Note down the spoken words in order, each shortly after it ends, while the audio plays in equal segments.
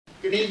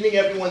Good evening,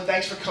 everyone.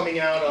 Thanks for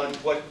coming out on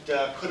what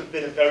could have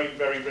been a very,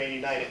 very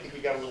rainy night. I think we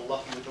got a little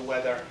lucky with the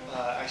weather.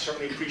 I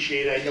certainly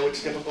appreciate it. I know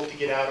it's difficult to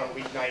get out on a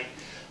weeknight.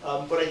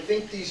 But I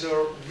think these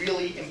are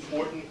really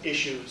important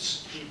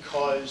issues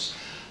because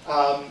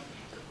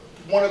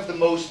one of the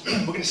most,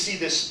 we're going to see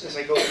this as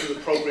I go through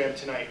the program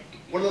tonight,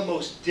 one of the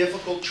most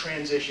difficult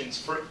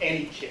transitions for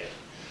any kid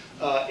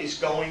is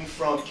going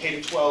from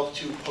K-12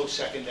 to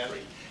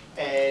post-secondary.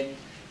 And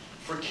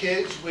for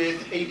kids with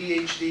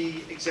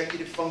ADHD,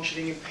 executive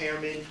functioning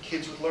impairment,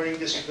 kids with learning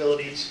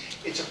disabilities,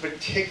 it's a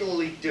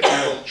particularly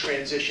difficult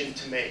transition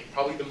to make,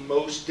 probably the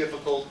most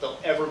difficult they'll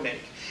ever make.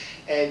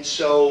 And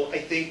so I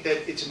think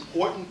that it's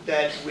important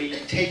that we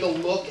take a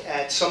look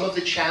at some of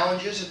the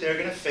challenges that they're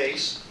going to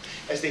face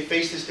as they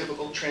face this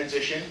difficult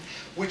transition,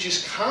 which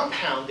is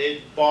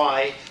compounded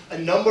by a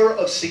number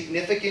of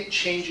significant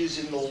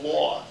changes in the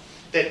law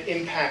that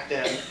impact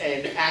them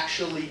and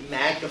actually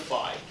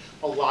magnify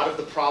a lot of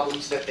the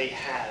problems that they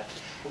have.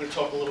 We're going to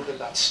talk a little bit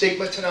about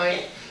stigma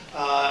tonight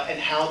and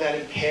how that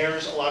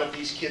impairs a lot of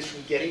these kids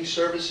from getting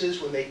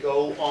services when they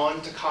go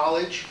on to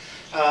college.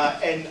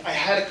 And I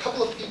had a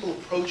couple of people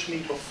approach me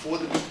before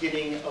the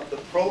beginning of the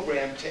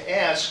program to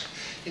ask,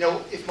 you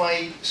know, if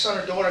my son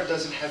or daughter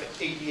doesn't have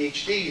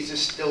ADHD, is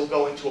this still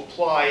going to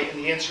apply? And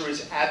the answer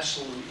is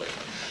absolutely.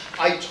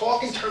 I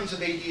talk in terms of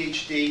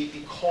ADHD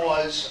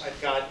because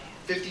I've got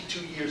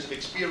 52 years of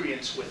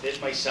experience with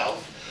it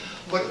myself,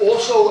 but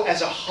also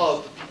as a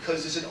hub,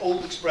 because there's an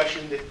old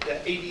expression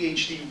that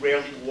ADHD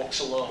rarely walks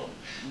alone,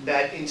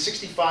 that in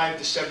 65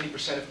 to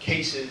 70% of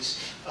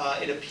cases,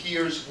 it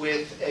appears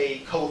with a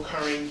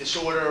co-occurring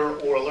disorder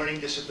or a learning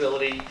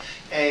disability,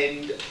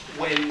 and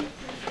when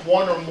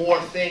one or more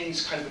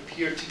things kind of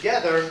appear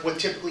together, what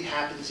typically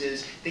happens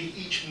is they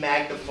each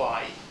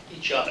magnify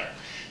each other.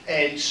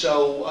 And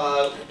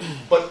so,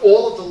 but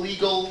all of the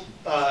legal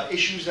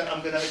issues that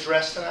I'm going to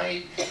address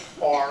tonight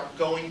are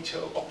going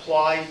to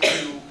apply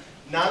to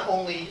not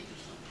only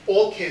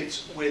all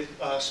kids with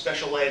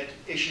special ed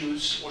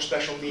issues or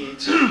special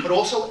needs, but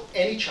also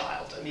any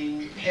child. I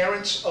mean,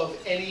 parents of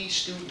any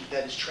student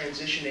that is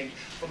transitioning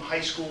from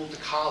high school to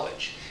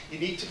college, you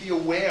need to be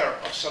aware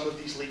of some of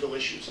these legal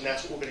issues, and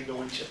that's what we're going to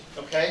go into,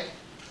 okay?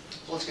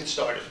 So let's get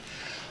started.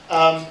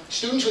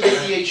 Students with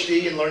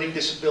ADHD and learning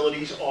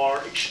disabilities are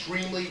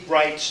extremely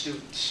bright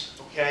students,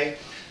 okay?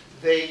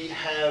 They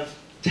have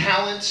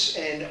talents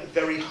and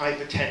very high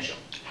potential.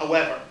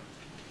 However,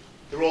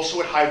 they're also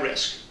at high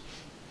risk.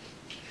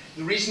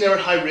 The reason they're at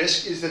high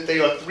risk is that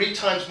they are 3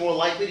 times more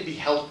likely to be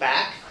held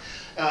back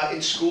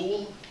in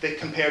school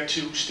compared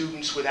to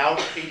students without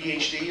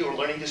ADHD or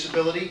learning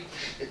disability.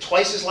 They're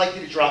twice as likely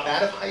to drop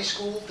out of high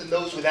school than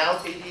those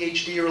without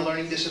ADHD or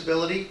learning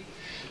disability.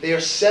 They are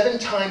 7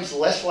 times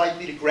less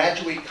likely to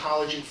graduate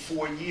college in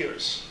 4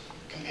 years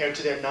compared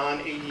to their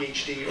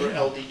non-ADHD or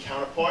LD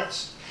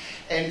counterparts,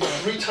 and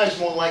 3 times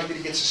more likely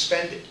to get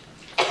suspended.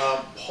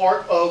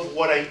 Part of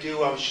what I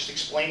do, I was just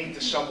explaining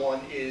to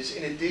someone, is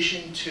in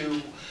addition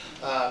to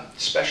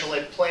special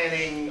ed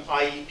planning,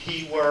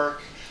 IEP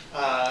work,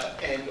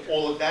 and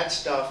all of that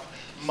stuff,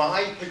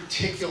 my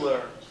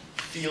particular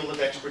field of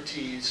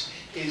expertise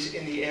is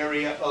in the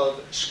area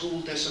of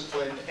school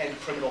discipline and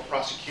criminal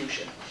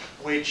prosecution,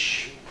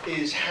 which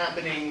is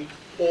happening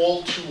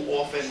all too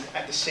often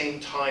at the same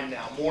time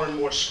now. More and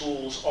more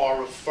schools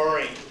are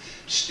referring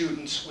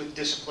students with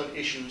discipline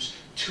issues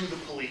to the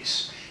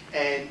police.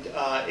 And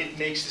it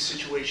makes the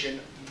situation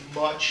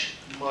much,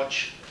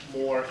 much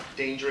more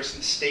dangerous,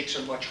 and the stakes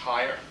are much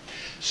higher.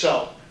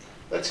 So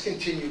let's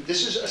continue.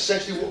 This is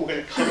essentially what we're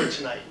going to cover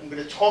tonight. I'm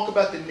going to talk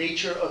about the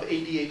nature of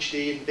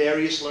ADHD and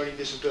various learning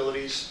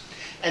disabilities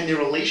and their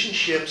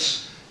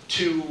relationships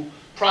to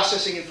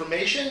processing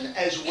information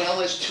as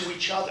well as to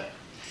each other,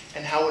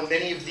 and how when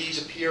many of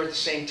these appear at the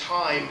same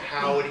time,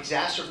 how it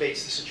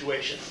exacerbates the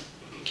situation.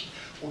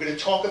 We're going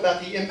to talk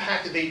about the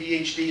impact of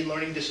ADHD and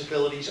learning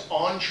disabilities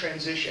on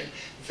transition,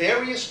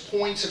 various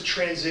points of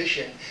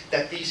transition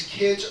that these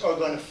kids are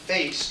going to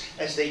face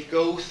as they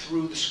go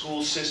through the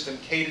school system,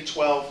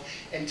 K-12,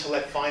 until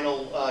that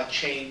final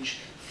change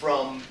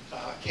from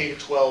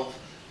K-12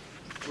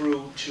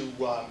 through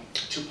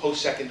to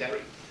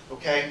post-secondary,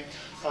 okay?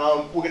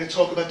 We're going to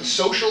talk about the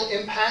social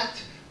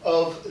impact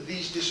of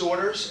these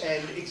disorders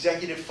and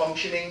executive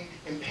functioning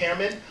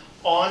impairment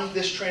on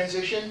this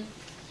transition,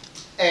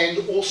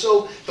 and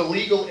also the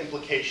legal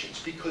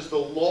implications, because the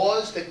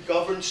laws that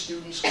govern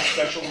students with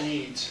special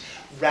needs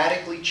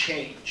radically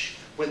change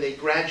when they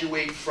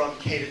graduate from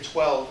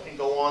K-12 and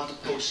go on to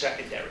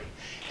post-secondary.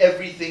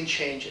 Everything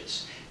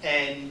changes,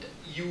 and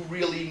you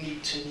really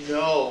need to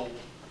know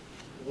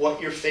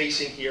what you're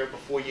facing here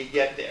before you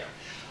get there.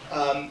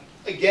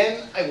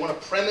 Again, I want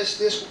to premise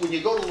this. When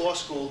you go to law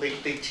school, they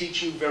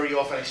teach you very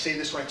often, I say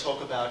this when I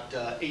talk about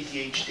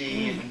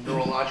ADHD and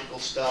neurological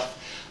stuff,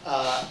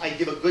 I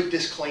give a good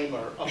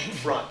disclaimer up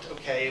front,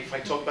 okay, if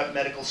I talk about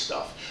medical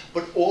stuff.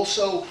 But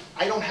also,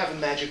 I don't have a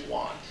magic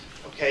wand,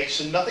 okay?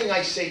 So nothing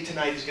I say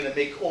tonight is going to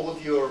make all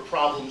of your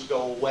problems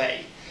go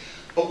away.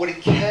 But what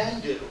it can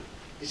do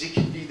is it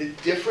can be the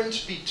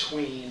difference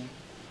between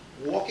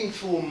walking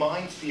through a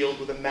minefield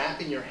with a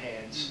map in your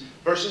hands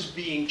versus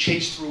being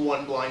chased through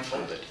one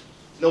blindfolded.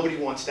 Nobody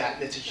wants that,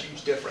 and it's a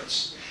huge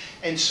difference.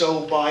 And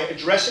so by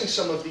addressing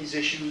some of these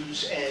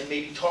issues and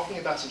maybe talking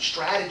about some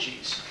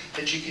strategies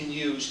that you can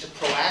use to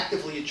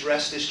proactively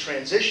address this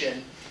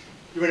transition,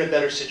 you're in a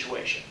better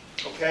situation,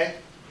 okay?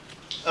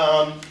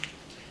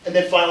 And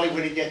then finally, we're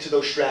going to get to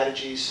those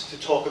strategies to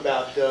talk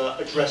about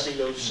addressing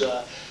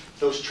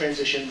those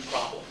transition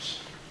problems.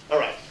 All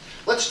right,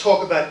 let's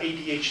talk about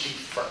ADHD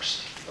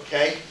first,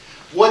 okay?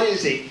 What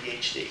is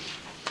ADHD?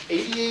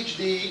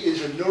 ADHD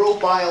is a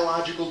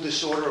neurobiological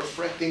disorder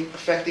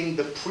affecting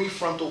the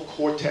prefrontal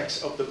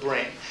cortex of the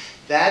brain.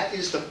 That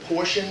is the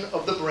portion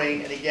of the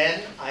brain, and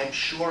again, I'm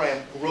sure I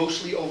am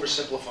grossly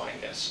oversimplifying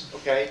this,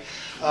 okay,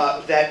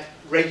 that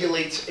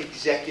regulates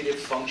executive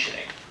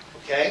functioning,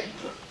 okay?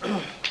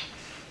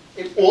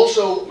 It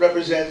also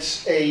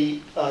represents a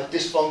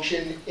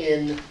dysfunction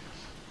in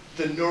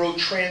the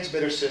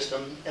neurotransmitter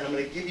system, and I'm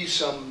going to give you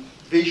some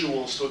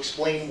visuals to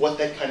explain what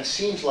that kind of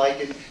seems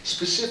like, and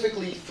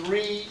specifically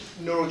 3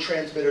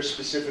 neurotransmitters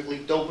specifically: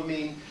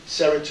 dopamine,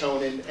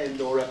 serotonin, and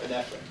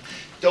norepinephrine.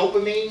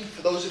 Dopamine,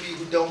 for those of you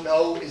who don't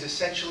know, is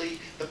essentially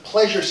the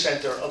pleasure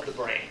center of the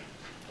brain,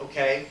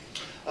 okay?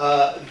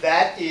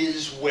 That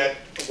is what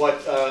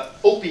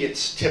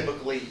opiates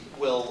typically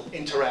will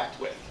interact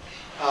with.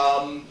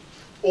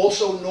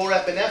 Also,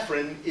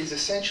 norepinephrine is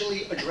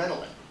essentially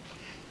adrenaline.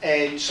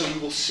 And so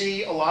you will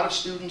see a lot of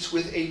students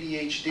with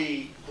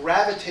ADHD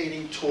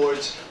gravitating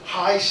towards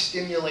high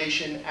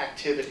stimulation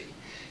activity: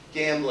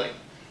 gambling,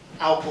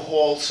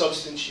 alcohol,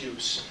 substance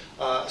use,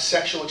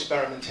 sexual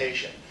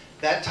experimentation,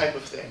 that type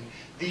of thing.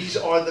 These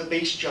are the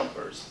base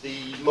jumpers,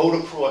 the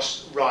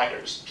motocross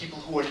riders, people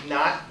who are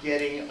not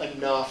getting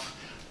enough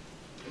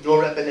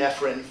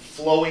norepinephrine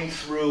flowing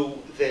through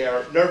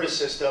their nervous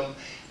system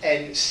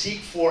and seek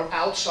for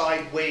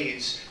outside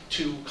ways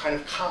to kind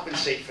of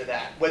compensate for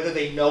that, whether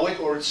they know it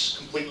or it's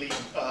completely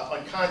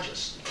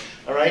unconscious,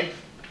 all right?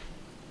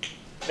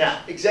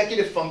 Now,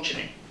 executive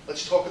functioning.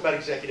 Let's talk about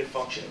executive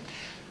functioning.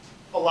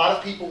 A lot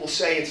of people will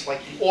say it's like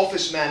the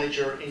office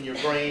manager in your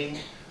brain.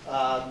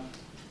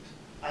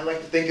 I like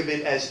to think of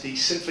it as the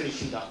symphony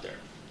conductor,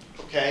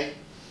 okay?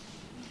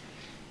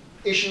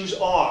 Issues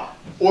are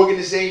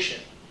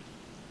organization,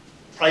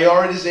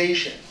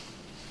 prioritization,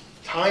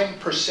 time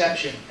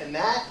perception, and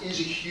that is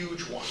a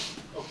huge one,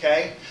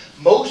 okay?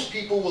 Most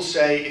people will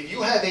say, if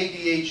you have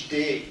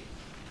ADHD,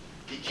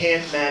 you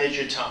can't manage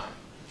your time,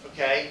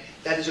 okay?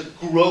 That is a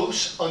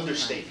gross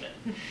understatement.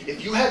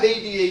 If you have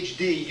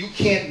ADHD, you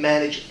can't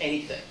manage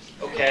anything,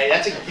 okay?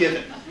 That's a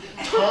given.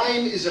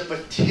 Time is a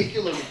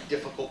particularly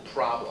difficult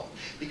problem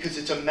because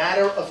it's a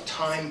matter of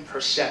time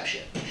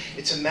perception.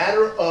 It's a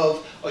matter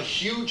of a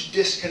huge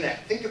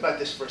disconnect. Think about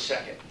this for a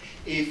second.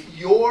 If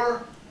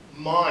your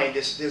mind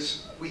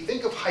is, we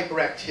think of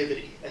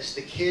hyperactivity as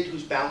the kid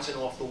who's bouncing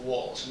off the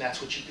walls, and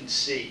that's what you can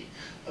see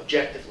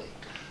objectively.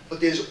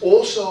 But there's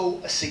also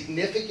a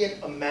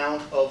significant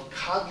amount of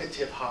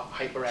cognitive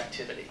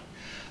hyperactivity.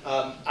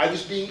 I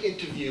was being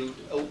interviewed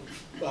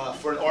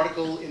for an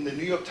article in the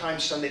New York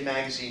Times Sunday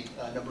magazine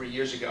a number of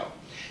years ago.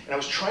 And I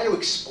was trying to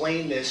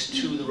explain this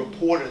to the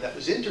reporter that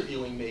was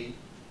interviewing me.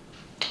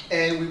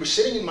 And we were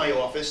sitting in my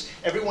office.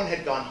 Everyone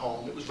had gone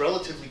home. It was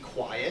relatively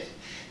quiet.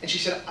 And she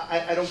said,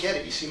 I don't get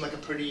it. You seem like a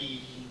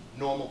pretty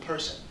normal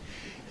person.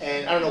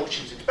 And I don't know what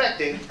she was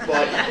expecting,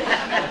 but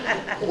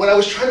what I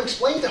was trying to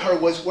explain to her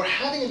was we're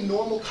having a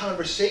normal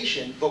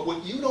conversation, but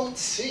what you don't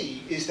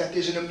see is that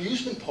there's an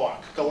amusement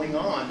park going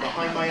on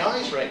behind my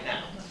eyes right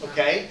now,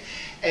 okay?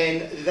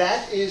 And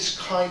that is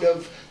kind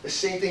of the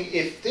same thing.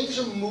 If things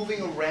are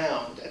moving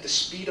around at the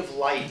speed of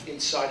light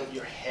inside of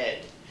your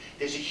head,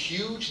 there's a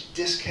huge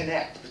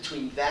disconnect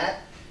between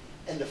that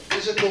and the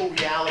physical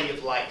reality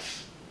of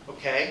life,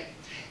 okay?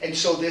 And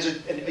so there's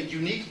a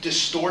unique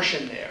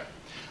distortion there.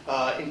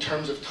 In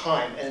terms of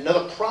time. And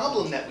another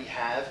problem that we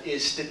have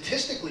is,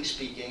 statistically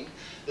speaking,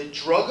 the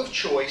drug of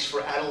choice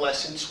for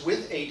adolescents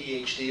with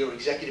ADHD or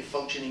executive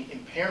functioning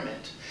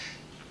impairment,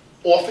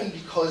 often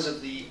because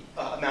of the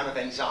amount of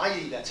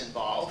anxiety that's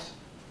involved,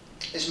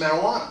 is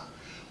marijuana,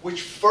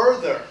 which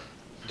further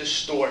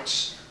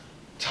distorts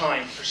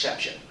time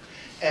perception,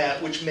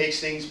 which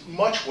makes things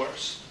much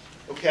worse,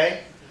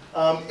 okay?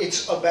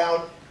 It's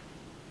about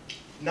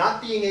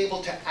not being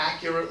able to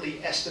accurately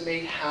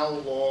estimate how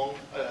long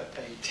a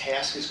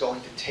task is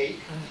going to take,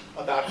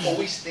 about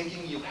always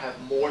thinking you have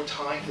more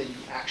time than you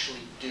actually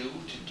do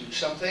to do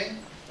something,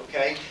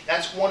 okay?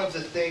 That's one of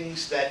the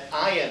things that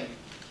I am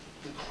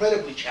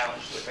incredibly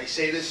challenged with. I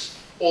say this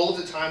all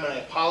of the time, and I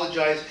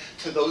apologize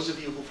to those of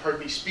you who've heard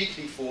me speak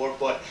before,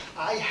 but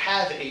I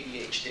have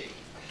ADHD.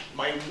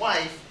 My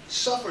wife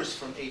suffers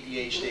from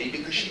ADHD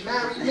because she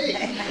married me,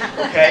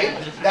 okay?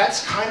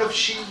 That's kind of,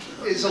 she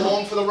is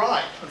along for the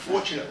ride,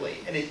 unfortunately.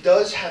 And it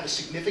does have a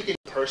significant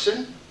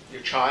person,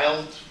 your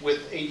child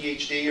with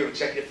ADHD or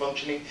executive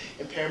functioning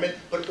impairment,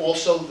 but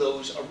also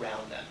those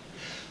around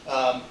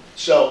them.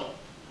 So,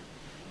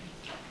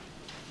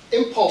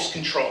 impulse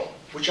control,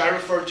 which I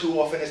refer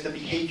to often as the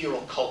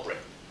behavioral culprit.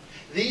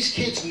 These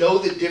kids know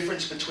the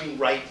difference between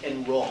right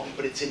and wrong,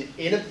 but it's an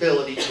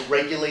inability to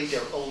regulate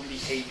their own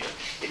behavior.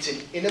 It's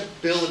an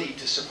inability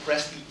to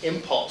suppress the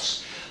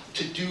impulse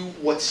to do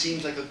what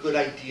seems like a good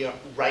idea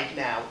right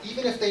now,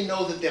 even if they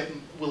know that there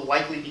will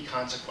likely be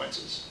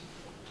consequences.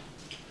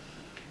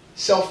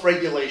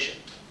 Self-regulation,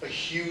 a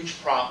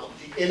huge problem.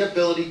 The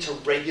inability to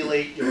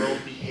regulate your own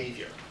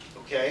behavior,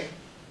 okay?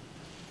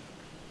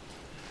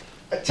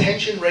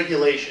 Attention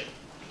regulation,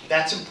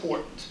 that's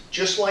important.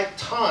 Just like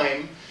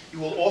time, you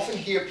will often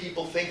hear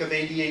people think of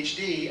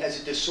ADHD as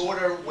a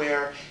disorder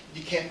where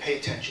you can't pay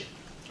attention,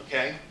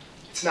 okay?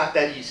 It's not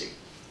that easy.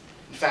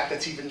 In fact,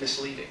 that's even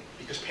misleading,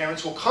 because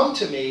parents will come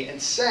to me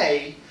and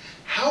say,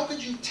 how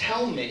could you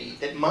tell me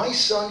that my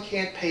son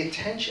can't pay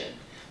attention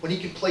when he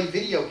can play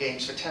video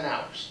games for 10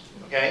 hours,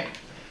 okay?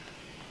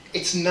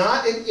 It's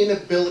not an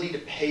inability to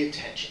pay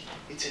attention.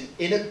 It's an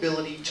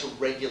inability to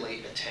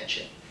regulate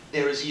attention.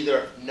 There is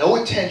either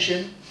no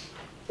attention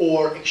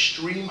or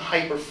extreme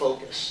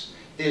hyperfocus.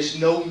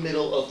 There's no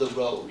middle of the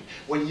road.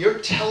 When you're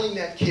telling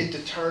that kid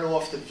to turn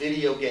off the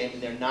video game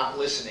and they're not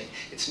listening,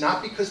 it's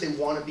not because they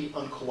want to be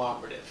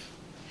uncooperative.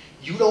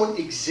 You don't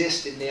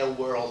exist in their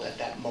world at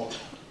that moment,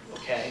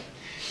 okay?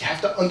 You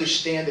have to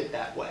understand it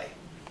that way,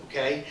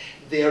 okay?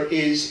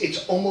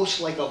 It's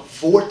almost like a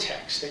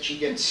vortex that you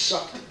get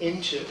sucked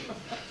into.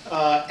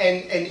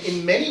 And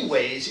in many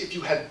ways, if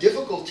you have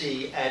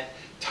difficulty at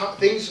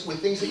things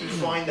that you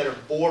find that are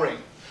boring,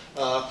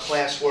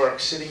 classwork,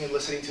 sitting and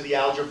listening to the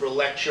algebra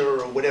lecture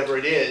or whatever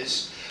it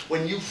is,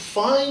 when you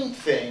find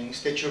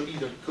things that you're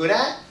either good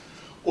at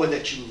or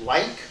that you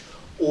like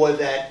or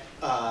that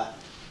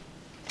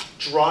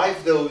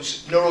drive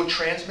those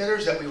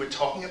neurotransmitters that we were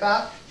talking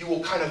about, you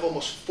will kind of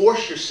almost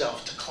force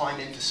yourself to climb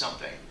into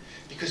something,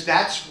 because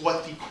that's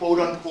what the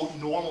quote-unquote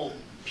normal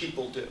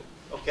people do,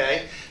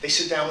 okay? They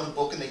sit down with a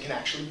book and they can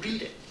actually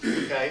read it,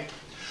 okay?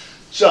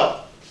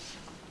 So,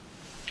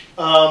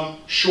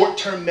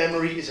 short-term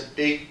memory is a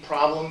big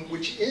problem,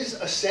 which is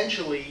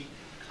essentially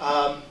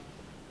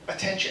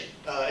attention.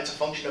 It's a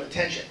function of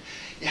attention.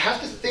 You have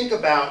to think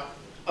about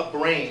a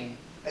brain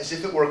as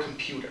if it were a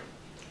computer,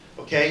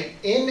 okay?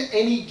 In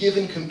any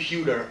given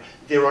computer,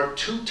 there are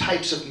two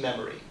types of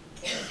memory,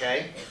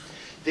 okay?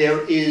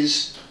 There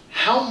is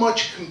how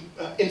much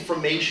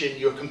information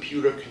your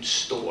computer can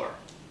store,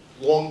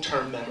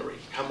 long-term memory,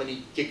 how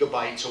many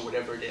gigabytes or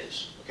whatever it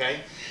is,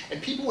 okay?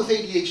 And people with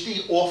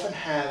ADHD often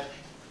have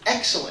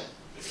excellent,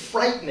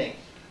 frightening,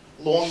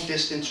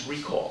 long-distance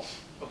recall,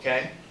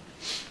 okay?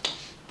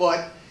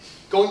 But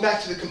going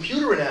back to the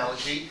computer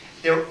analogy,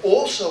 there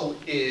also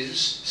is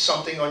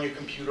something on your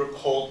computer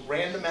called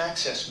random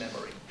access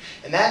memory.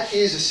 And that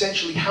is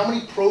essentially how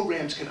many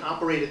programs can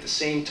operate at the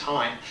same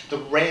time, the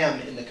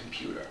RAM in the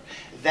computer.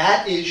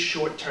 That is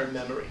short-term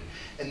memory.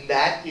 And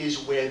that is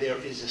where there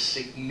is a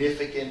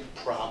significant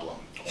problem,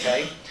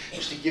 okay?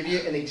 Just to give you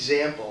an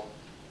example,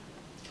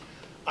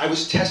 I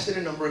was tested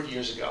a number of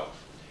years ago.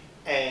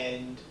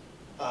 And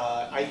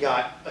I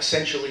got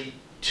essentially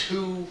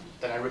two,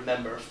 that I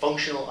remember,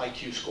 functional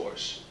IQ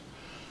scores.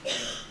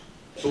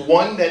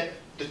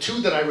 The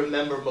two that I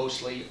remember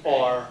mostly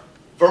are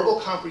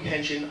verbal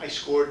comprehension. I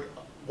scored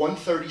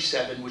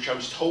 137, which I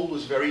was told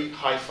was very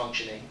high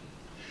functioning.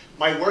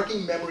 My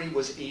working memory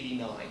was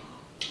 89,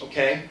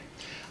 okay?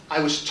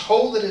 I was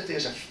told that if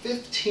there's a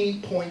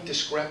 15-point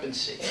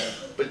discrepancy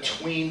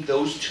between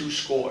those two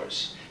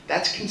scores,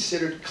 that's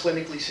considered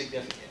clinically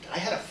significant. I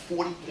had a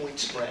 40-point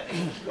spread,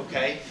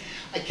 okay?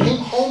 I came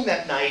home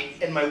that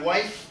night and my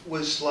wife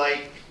was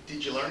like,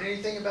 did you learn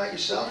anything about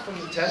yourself from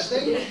the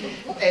testing?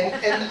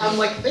 And I'm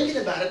like thinking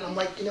about it and I'm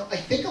like, you know, I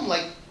think I'm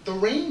like the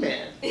Rain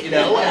Man, you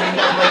know? I mean,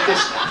 I'm like this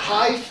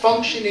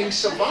high-functioning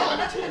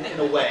savant in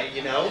a way,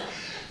 you know?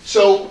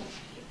 So,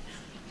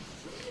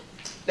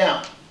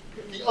 now,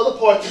 the other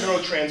part, the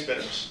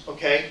neurotransmitters,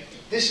 okay?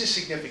 This is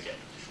significant.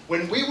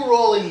 When we were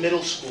all in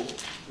middle school,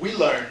 we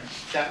learned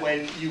that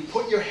when you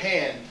put your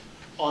hand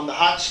on the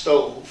hot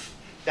stove,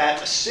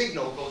 that a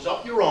signal goes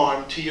up your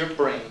arm to your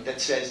brain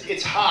that says,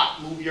 it's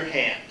hot, move your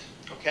hand,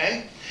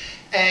 okay?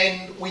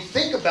 And we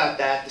think about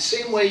that the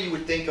same way you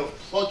would think of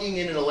plugging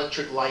in an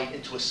electric light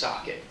into a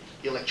socket.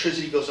 The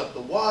electricity goes up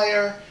the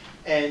wire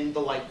and the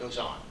light goes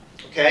on,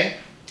 okay?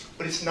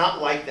 But it's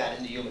not like that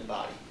in the human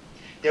body.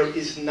 There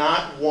is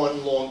not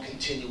one long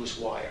continuous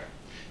wire.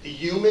 The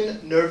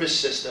human nervous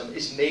system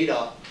is made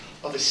up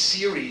of a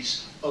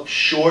series of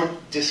short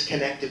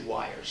disconnected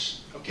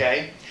wires,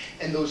 okay?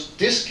 And those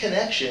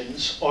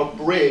disconnections are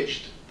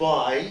bridged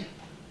by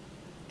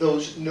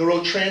those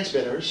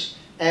neurotransmitters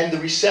and the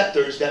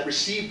receptors that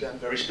receive them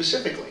very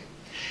specifically.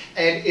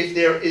 And if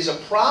there is a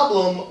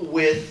problem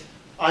with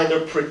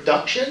either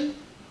production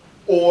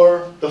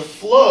or the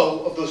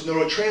flow of those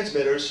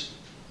neurotransmitters,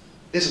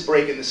 there's a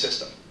break in the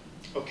system,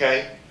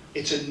 okay?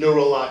 It's a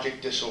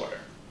neurologic disorder.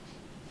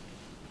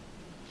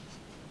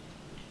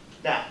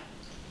 Now,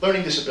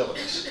 learning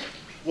disabilities.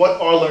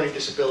 What are learning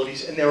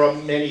disabilities? And there are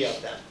many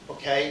of them,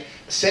 okay?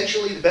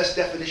 Essentially, the best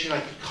definition I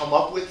could come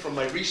up with from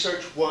my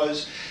research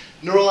was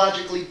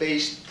neurologically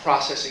based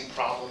processing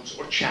problems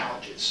or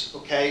challenges,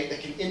 okay, that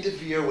can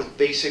interfere with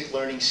basic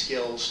learning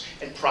skills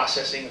and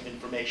processing of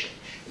information.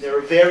 And there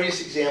are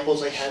various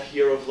examples I have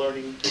here of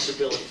learning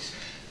disabilities.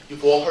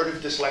 You've all heard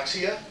of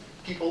dyslexia.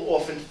 People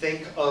often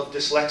think of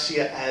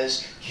dyslexia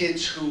as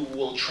kids who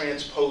will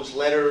transpose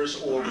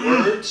letters or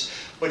words,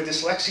 but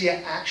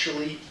dyslexia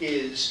actually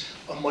is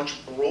a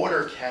much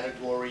broader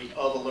category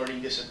of a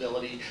learning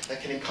disability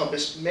that can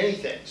encompass many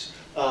things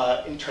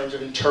in terms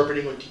of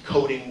interpreting or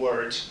decoding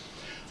words.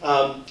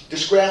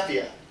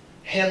 Dysgraphia,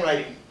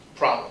 handwriting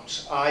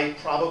problems. I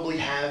probably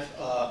have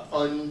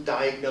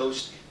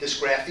undiagnosed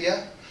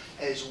dysgraphia,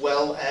 as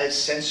well as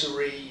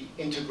sensory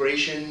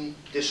integration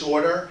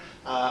disorder.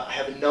 I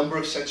have a number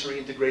of sensory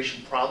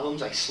integration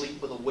problems. I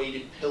sleep with a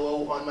weighted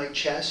pillow on my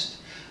chest.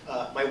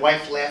 My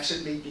wife laughs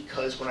at me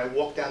because when I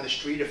walk down the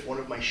street, if one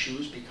of my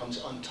shoes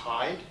becomes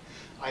untied,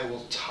 I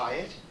will tie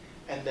it,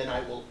 and then I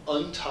will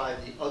untie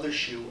the other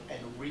shoe and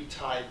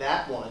retie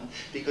that one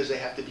because they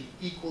have to be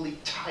equally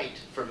tight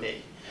for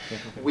me.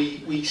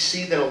 We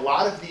see that a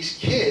lot of these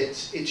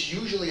kids, it's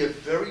usually a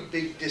very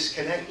big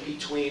disconnect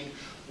between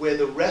where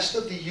the rest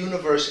of the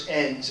universe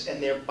ends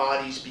and their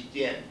bodies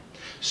begin.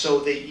 So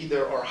they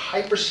either are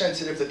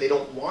hypersensitive that they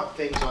don't want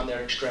things on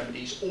their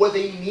extremities, or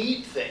they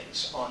need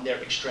things on their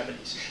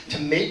extremities to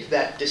make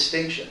that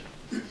distinction.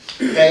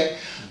 Okay?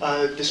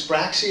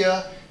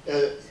 Dyspraxia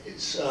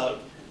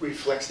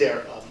reflects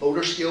their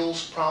motor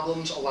skills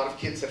problems. A lot of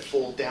kids that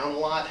fall down a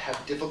lot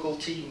have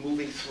difficulty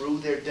moving through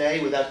their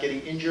day without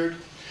getting injured.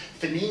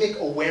 Phonemic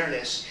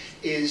awareness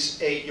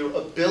is your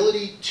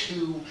ability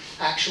to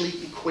actually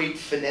equate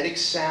phonetic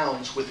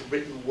sounds with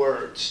written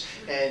words.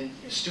 And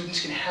students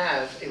can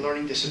have a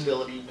learning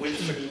disability with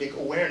phonemic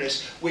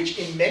awareness, which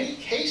in many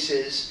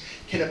cases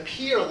can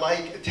appear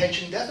like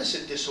attention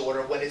deficit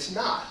disorder when it's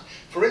not.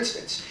 For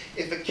instance,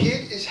 if a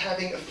kid is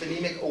having a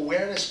phonemic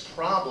awareness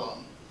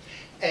problem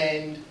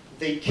and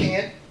they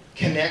can't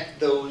connect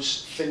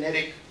those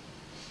phonetic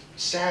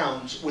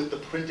sounds with the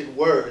printed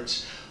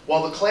words,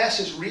 while the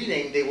class is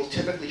reading, they will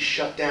typically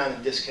shut down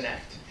and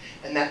disconnect.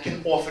 And that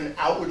can often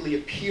outwardly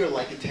appear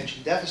like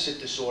attention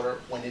deficit disorder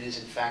when it is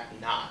in fact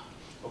not,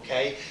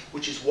 okay?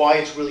 Which is why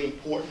it's really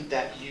important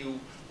that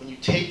when you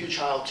take your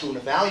child to an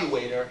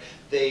evaluator,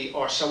 they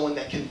are someone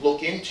that can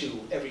look into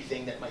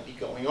everything that might be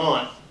going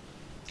on.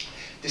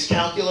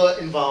 Dyscalculia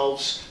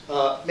involves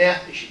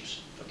math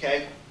issues,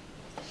 okay?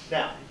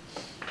 Now,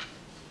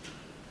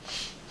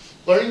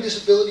 learning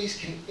disabilities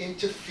can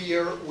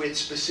interfere with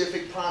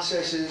specific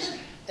processes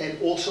and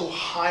also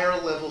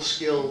higher level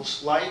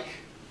skills like,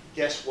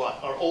 guess what,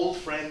 our old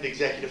friend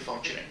executive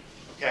functioning,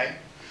 okay?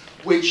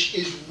 Which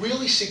is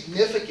really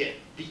significant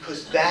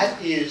because that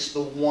is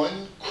the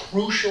one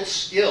crucial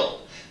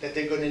skill that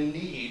they're going to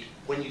need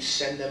when you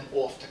send them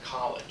off to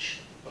college,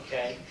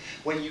 okay?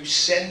 When you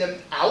send them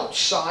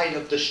outside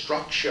of the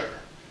structure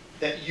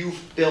that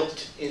you've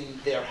built in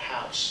their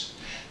house,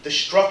 the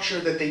structure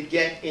that they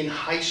get in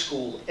high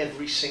school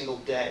every single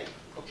day,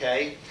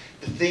 okay?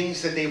 The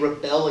things that they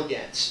rebel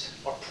against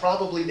are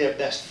probably their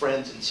best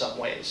friends in some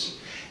ways.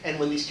 And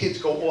when these kids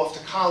go off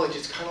to college,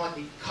 it's kind of like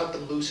we cut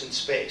them loose in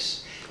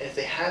space. And if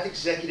they have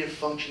executive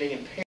functioning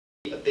impairment,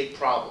 it's a big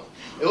problem.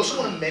 I also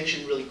want to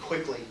mention really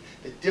quickly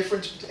the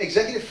difference.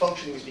 Executive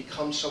functioning has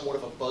become somewhat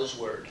of a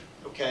buzzword,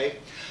 okay?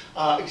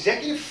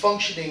 Executive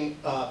functioning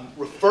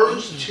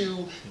refers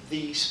to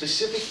the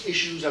specific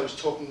issues I was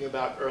talking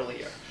about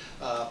earlier.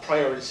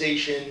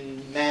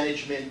 Prioritization,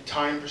 management,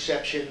 time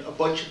perception, a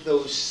bunch of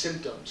those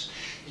symptoms.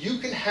 You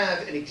can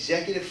have an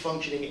executive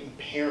functioning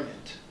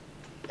impairment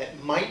that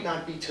might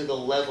not be to the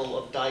level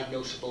of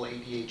diagnosable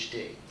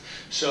ADHD.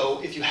 So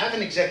if you have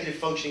an executive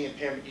functioning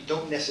impairment, you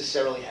don't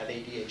necessarily have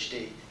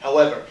ADHD.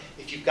 However,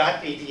 if you've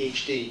got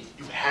ADHD,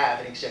 you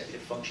have an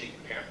executive functioning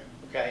impairment,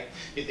 okay?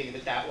 You think of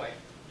it that way.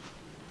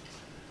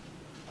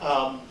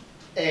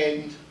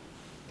 And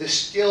the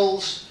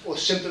skills or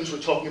symptoms we're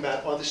talking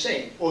about are the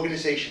same: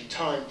 organization,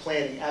 time,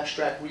 planning,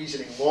 abstract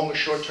reasoning, long or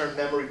short-term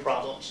memory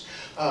problems,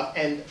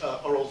 and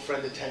our old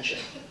friend attention.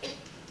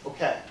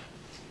 Okay.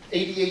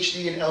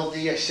 ADHD and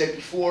LD, I said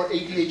before,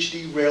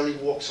 ADHD rarely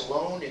walks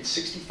alone. In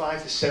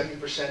 65 to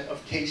 70%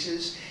 of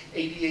cases,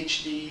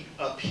 ADHD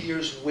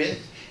appears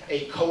with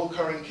a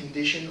co-occurring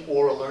condition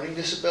or a learning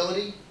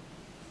disability.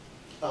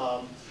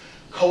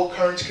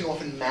 Co-occurrence can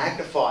often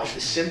magnify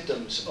the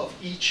symptoms of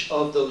each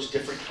of those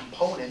different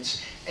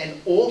components, and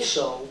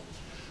also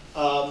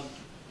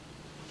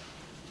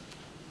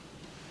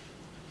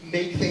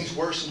make things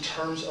worse in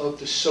terms of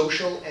the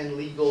social and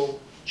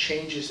legal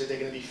changes that they're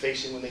going to be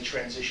facing when they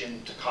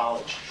transition to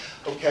college,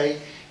 okay?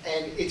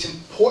 And it's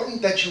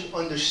important that you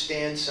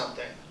understand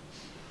something.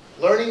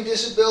 Learning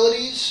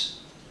disabilities,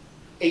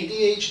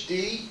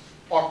 ADHD,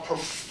 are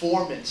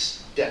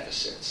performance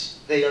deficits.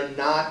 They are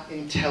not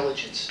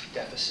intelligence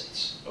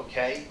deficits,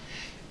 okay?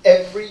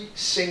 Every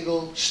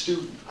single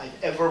student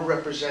I've ever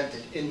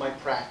represented in my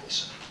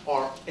practice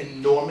are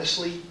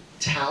enormously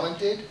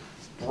talented,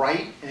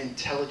 bright, and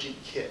intelligent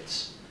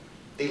kids.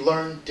 They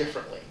learn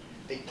differently.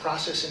 They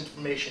process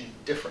information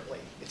differently.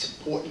 It's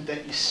important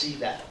that you see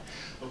that.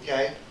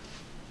 okay?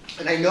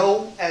 And I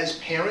know as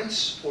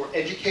parents or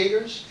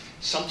educators,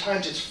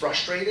 sometimes it's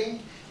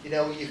frustrating. You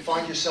know, you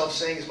find yourself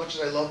saying, as much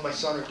as I love my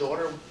son or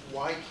daughter,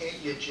 why can't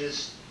you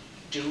just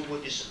do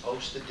what you're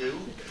supposed to do?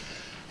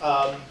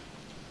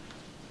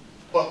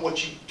 But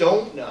what you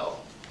don't know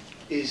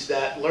is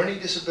that learning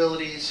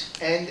disabilities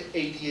and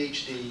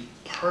ADHD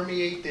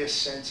permeate their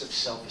sense of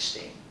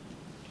self-esteem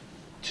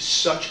to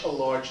such a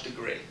large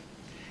degree.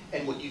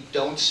 And what you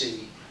don't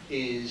see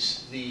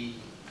is the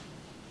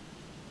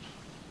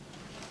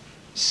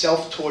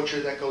self-torture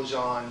that goes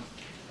on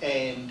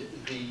and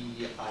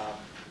the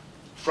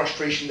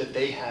frustration that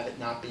they have at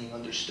not being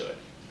understood,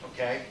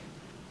 okay?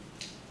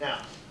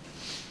 Now,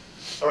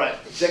 all right,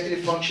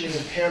 executive functioning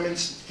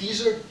impairments,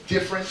 these are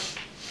different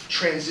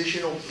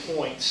transitional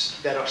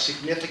points that are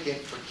significant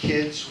for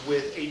kids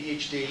with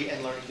ADHD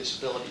and learning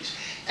disabilities.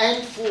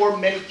 And for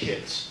many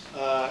kids,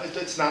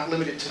 it's not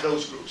limited to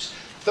those groups.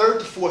 3rd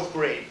to 4th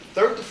grade.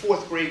 3rd to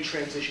 4th grade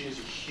transition is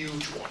a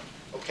huge one,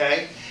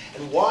 okay?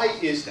 And why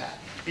is that?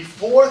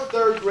 Before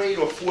 3rd grade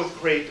or 4th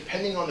grade,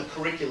 depending on the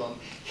curriculum,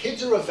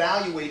 kids are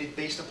evaluated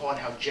based upon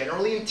how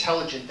generally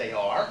intelligent they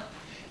are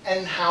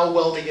and how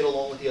well they get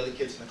along with the other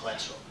kids in the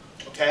classroom,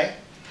 okay?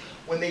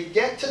 When they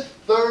get to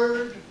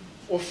 3rd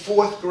or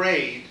 4th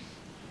grade,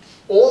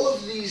 all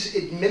of these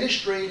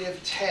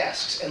administrative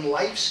tasks and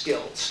life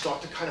skills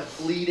start to kind of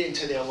bleed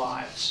into their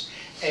lives.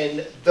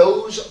 And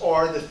those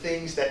are the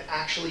things that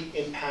actually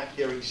impact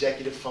their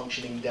executive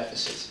functioning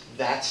deficits.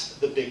 That's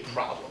the big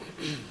problem.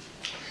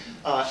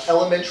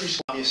 Elementary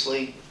school,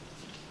 obviously,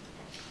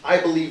 I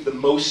believe the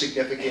most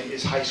significant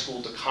is high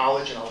school to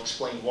college, and I'll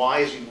explain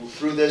why as we move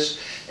through this,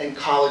 and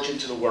college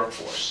into the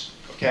workforce,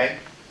 okay?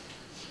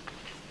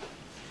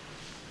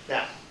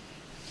 Now,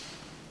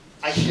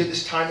 I hear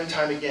this time and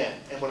time again,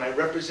 and when I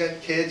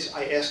represent kids,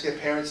 I ask their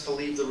parents to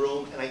leave the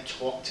room and I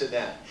talk to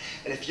them.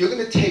 And if you're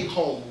going to take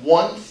home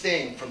one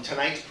thing from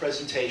tonight's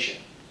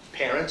presentation,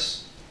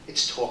 parents,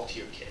 it's talk to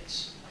your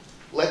kids.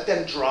 Let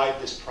them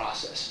drive this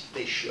process.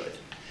 They should.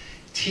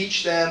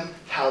 Teach them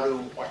how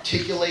to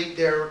articulate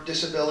their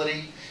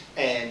disability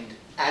and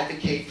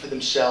advocate for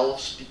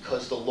themselves,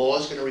 because the law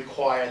is going to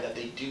require that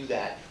they do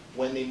that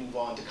when they move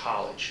on to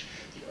college.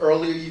 The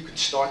earlier you can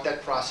start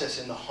that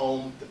process in the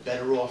home, the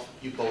better off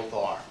you both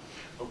are,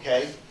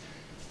 okay?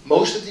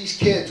 Most of these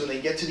kids, when they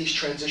get to these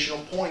transitional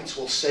points,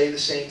 will say the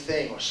same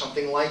thing or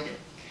something like it.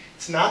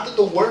 It's not that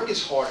the work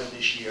is harder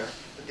this year,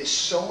 but there's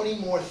so many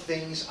more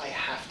things I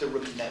have to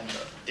remember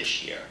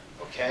this year,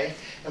 okay?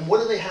 And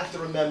what do they have to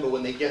remember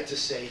when they get to,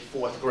 say,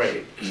 4th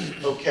grade?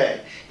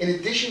 Okay, in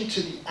addition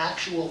to the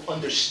actual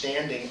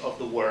understanding of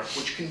the work,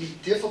 which can be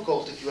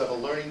difficult if you have a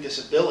learning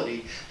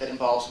disability that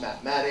involves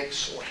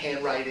mathematics or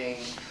handwriting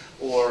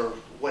or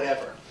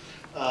whatever.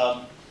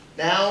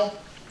 Now,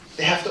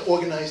 they have to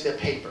organize their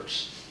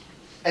papers.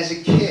 As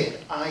a kid,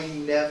 I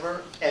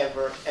never,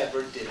 ever,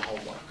 ever did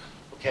homework,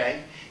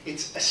 okay?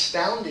 It's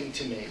astounding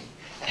to me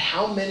at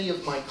how many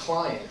of my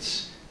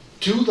clients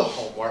do the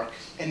homework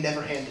and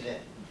never hand it in.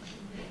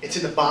 It's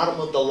in the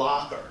bottom of the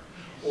locker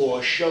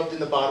or shoved in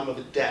the bottom of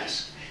a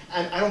desk.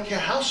 And I don't care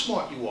how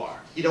smart you are,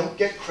 you don't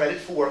get credit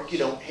for work you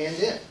don't hand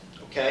in,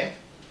 okay?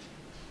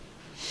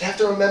 They have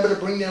to remember to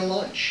bring their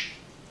lunch.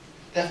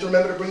 They have to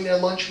remember to bring their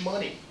lunch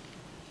money.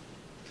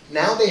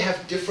 Now they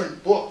have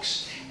different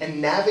books,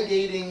 and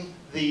navigating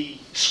the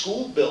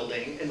school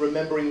building and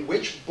remembering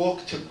which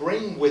book to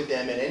bring with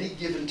them at any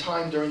given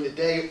time during the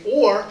day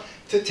or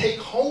to take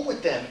home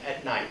with them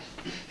at night.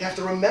 They have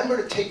to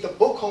remember to take the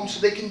book home so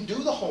they can do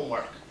the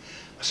homework,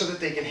 so that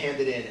they can hand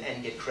it in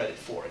and get credit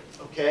for it,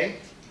 okay?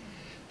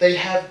 They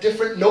have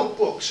different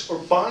notebooks or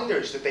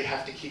binders that they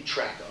have to keep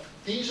track of.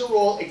 These are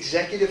all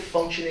executive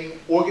functioning,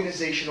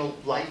 organizational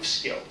life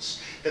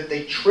skills that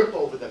they trip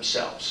over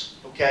themselves,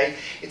 okay?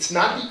 It's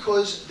not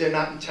because they're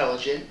not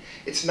intelligent.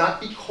 It's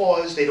not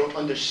because they don't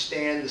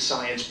understand the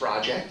science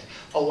project.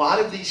 A lot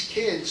of these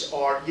kids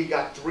are, you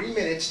got 3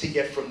 minutes to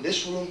get from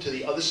this room to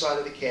the other side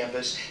of the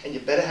campus, and you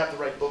better have the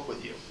right book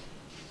with you.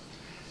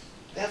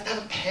 They have to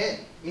have a pen.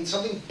 I mean,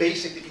 something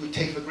basic that you would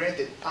take for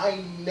granted.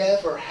 I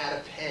never had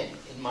a pen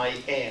in my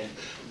hand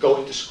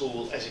going to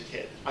school as a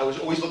kid. I was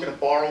always looking to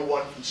borrow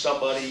one from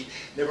somebody,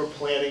 never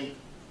planning,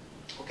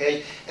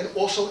 okay? And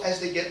also, as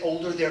they get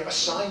older, their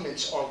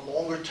assignments are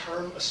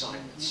longer-term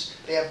assignments.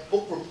 They have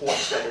book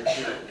reports that are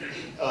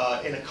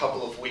due in a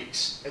couple of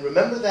weeks. And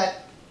remember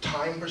that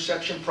time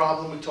perception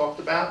problem we talked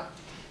about?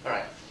 All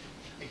right.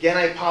 Again,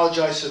 I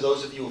apologize to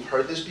those of you who've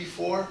heard this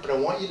before, but I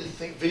want you to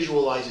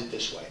visualize it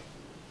this way.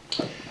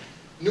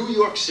 New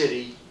York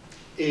City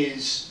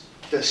is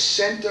the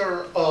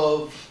center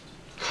of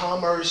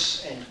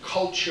commerce and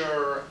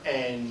culture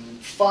and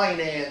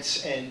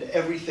finance and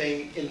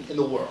everything in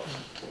the world.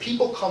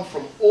 People come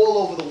from all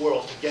over the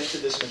world to get to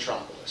this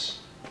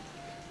metropolis.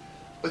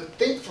 But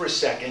think for a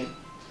second,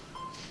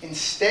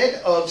 instead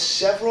of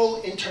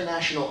several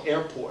international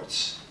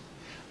airports,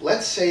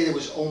 let's say there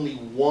was only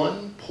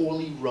one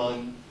poorly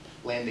run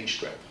landing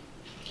strip,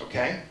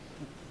 okay?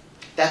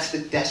 That's the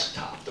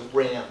desktop, the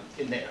RAM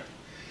in there.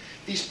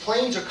 These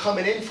planes are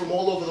coming in from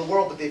all over the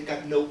world, but they've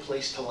got no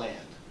place to land.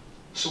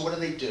 So what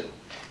do?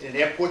 In an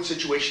airport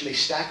situation, they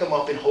stack them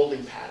up in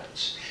holding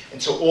patterns.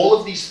 And so all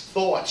of these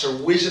thoughts are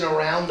whizzing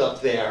around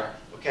up there,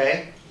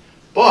 okay?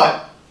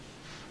 But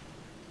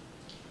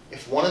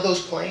if one of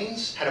those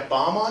planes had a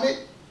bomb on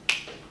it,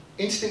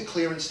 instant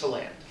clearance to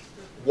land.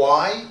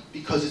 Why?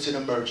 Because it's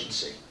an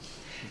emergency.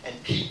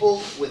 And people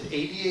with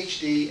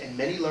ADHD and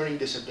many learning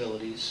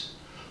disabilities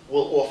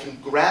will often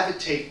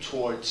gravitate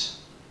towards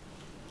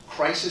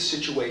crisis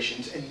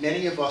situations, and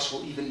many of us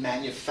will even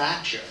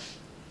manufacture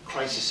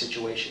crisis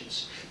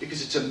situations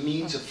because it's a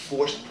means of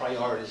forced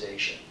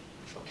prioritization,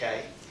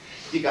 okay?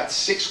 You got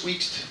 6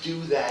 weeks to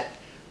do that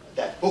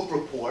book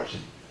report,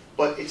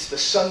 but it's the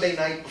Sunday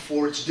night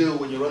before it's due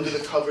when you're under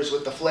the covers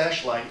with the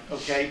flashlight,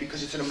 okay?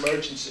 Because it's an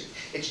emergency.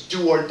 It's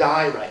do or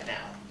die right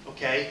now,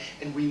 okay?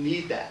 And we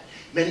need that.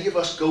 Many of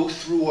us go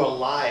through our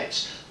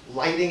lives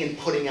lighting and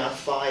putting out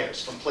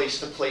fires from place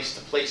to place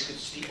to place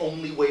because it's the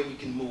only way we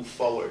can move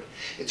forward.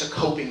 It's a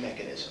coping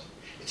mechanism.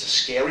 It's a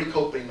scary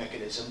coping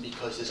mechanism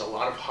because there's a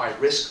lot of high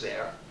risk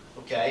there,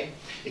 okay?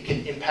 It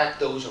can impact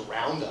those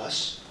around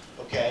us,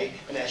 okay?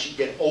 And as you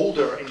get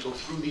older and go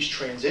through these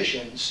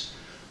transitions,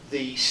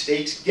 the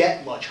stakes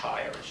get much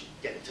higher as you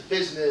get into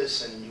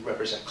business and you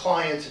represent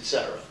clients,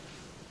 etc.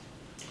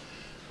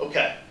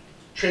 Okay,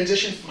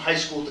 transition from high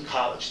school to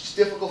college. It's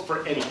difficult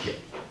for any kid,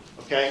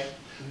 okay?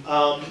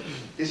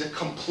 There's a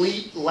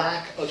complete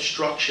lack of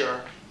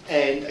structure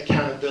and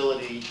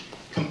accountability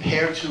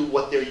compared to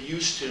what they're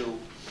used to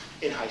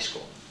in high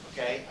school,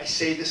 okay? I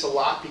say this a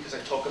lot because I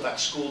talk about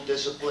school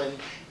discipline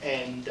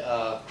and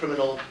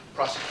criminal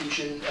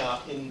prosecution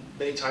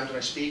many times when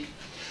I speak.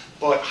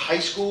 But high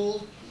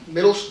school,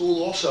 middle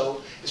school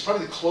also, is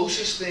probably the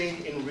closest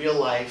thing in real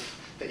life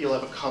that you'll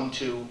ever come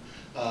to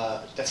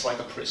that's like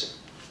a prison,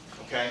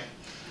 okay?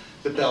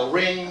 The bell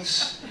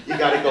rings, you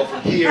gotta go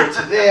from here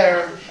to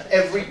there.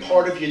 Every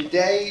part of your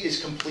day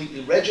is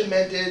completely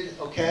regimented,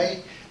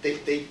 okay?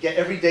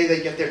 Every day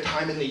they get their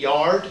time in the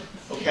yard,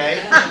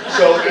 okay?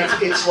 So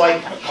it's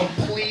like a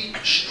complete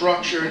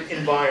structured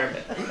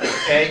environment,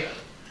 okay?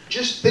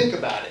 Just think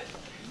about it.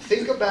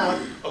 Think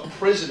about a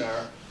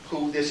prisoner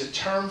who, there's a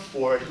term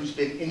for it, who's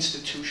been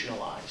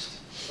institutionalized,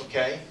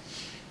 okay?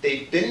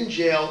 They've been in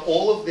jail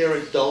all of their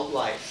adult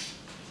life.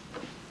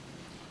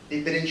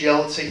 They've been in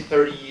jail, let's say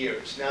 30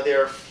 years. Now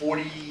they're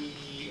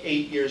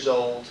 48 years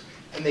old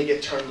and they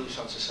get turned loose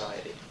on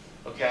society,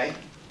 okay?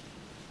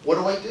 What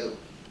do?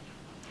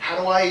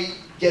 How do I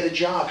get a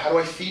job? How do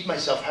I feed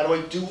myself? How do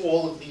I do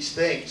all of these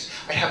things?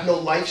 I have no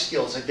life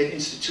skills. I've been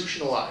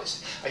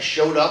institutionalized. I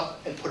showed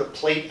up and put a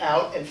plate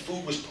out and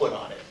food was put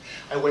on it.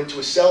 I went to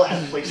a cell, I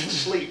had a place to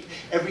sleep.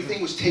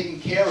 Everything was taken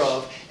care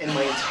of and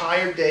my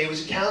entire day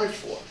was accounted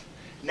for.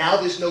 Now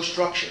there's no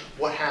structure.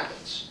 What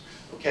happens?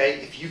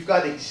 Okay, if you've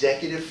got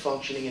executive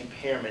functioning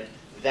impairment,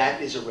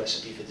 that is a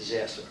recipe for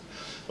disaster,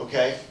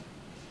 okay?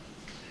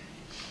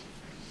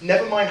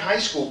 Never mind high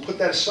school, put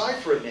that aside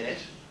for a minute.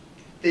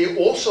 They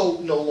also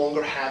no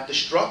longer have the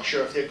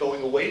structure, if they're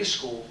going away to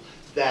school,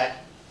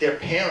 that their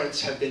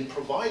parents have been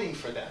providing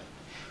for them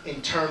in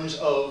terms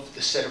of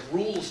the set of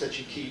rules that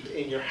you keep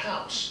in your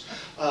house.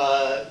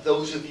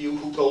 Those of you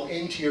who go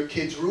into your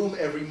kids' room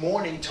every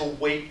morning to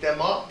wake them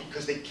up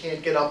because they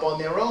can't get up on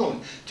their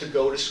own to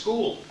go to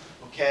school.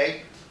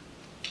 Okay?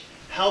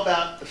 How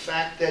about the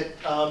fact that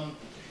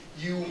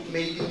you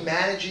may be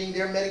managing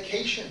their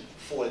medication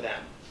for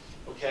them?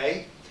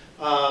 Okay?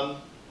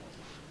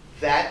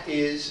 That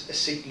is a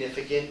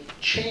significant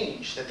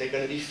change that they're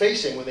going to be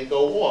facing when they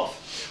go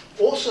off.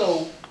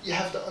 Also, you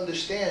have to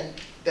understand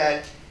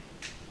that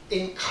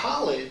in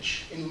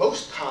college, in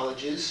most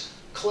colleges,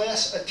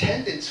 class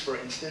attendance, for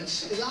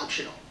instance, is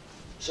optional.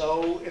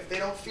 So if they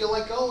don't feel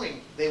like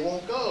going, they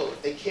won't go.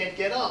 If they can't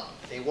get up,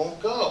 they won't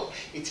go.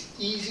 It's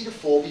easy to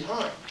fall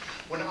behind.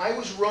 When I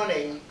was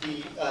running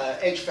the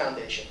Edge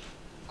Foundation,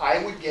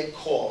 I would get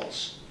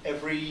calls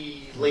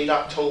every late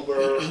October,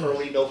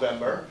 early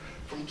November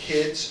from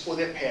kids or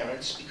their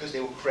parents because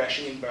they were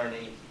crashing and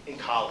burning in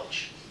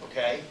college,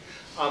 okay?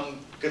 I'm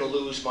gonna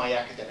lose my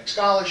academic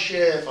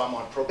scholarship, I'm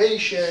on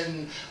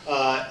probation,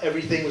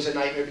 everything was a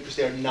nightmare because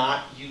they're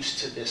not used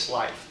to this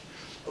life,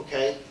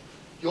 okay?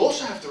 You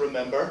also have to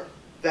remember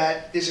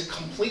that there's a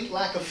complete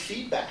lack of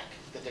feedback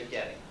that they're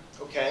getting,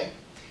 okay?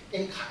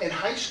 In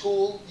high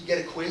school, you get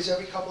a quiz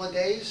every couple of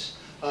days.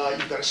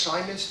 You've got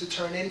assignments to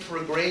turn in for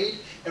a grade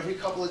every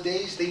couple of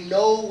days. They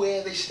know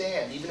where they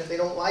stand, even if they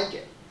don't like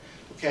it,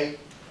 okay?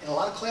 In a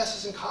lot of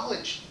classes in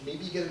college,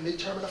 maybe you get a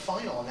midterm and a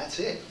final, and that's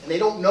it. And they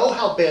don't know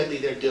how badly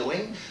they're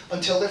doing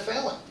until they're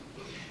failing.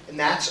 And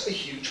that's a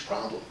huge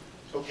problem,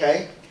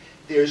 okay?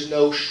 There's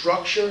no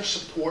structure,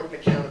 support, and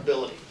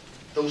accountability.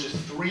 Those are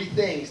three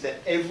things that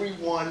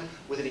everyone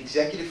with an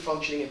executive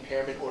functioning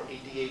impairment or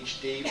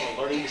ADHD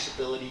or learning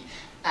disability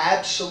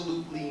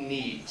absolutely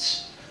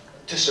needs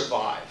to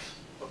survive,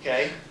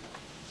 okay?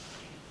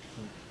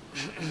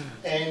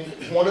 And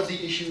one of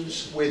the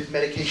issues with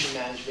medication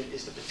management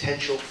is the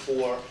potential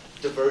for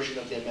diversion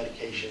of their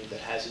medication that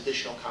has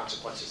additional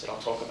consequences that I'll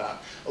talk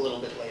about a little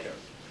bit later.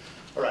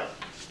 All right.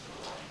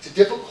 It's a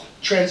difficult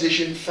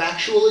transition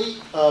factually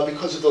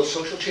because of those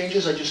social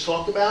changes I just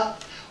talked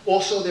about.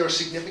 Also, there are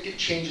significant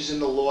changes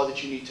in the law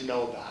that you need to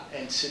know about.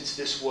 And since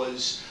this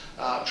was,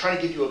 I'm trying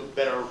to give you a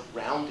better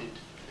rounded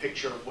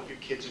picture of what your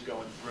kids are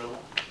going through.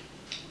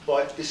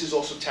 But this is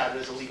also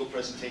touted as a legal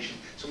presentation,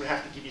 so I'm going to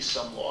have to give you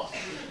some law,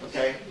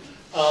 okay?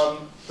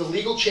 The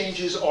legal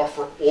changes are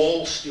for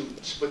all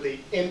students, but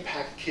they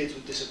impact kids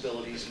with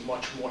disabilities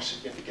much more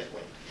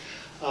significantly.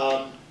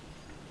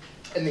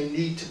 And they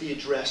need to be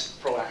addressed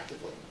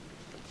proactively.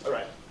 All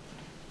right.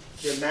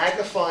 They're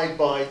magnified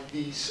by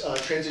these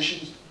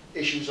transition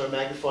issues are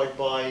magnified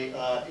by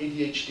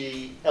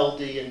ADHD,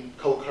 LD, and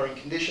co-occurring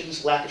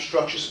conditions, lack of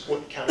structure, support,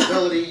 and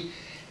accountability,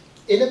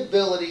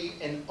 inability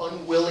and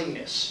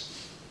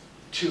unwillingness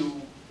to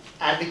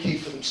advocate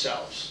for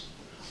themselves.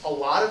 A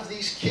lot of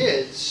these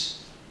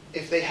kids,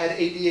 if they had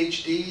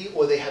ADHD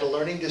or they had a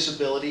learning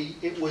disability,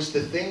 it was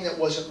the thing that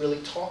wasn't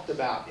really talked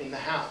about in the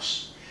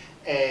house.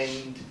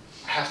 And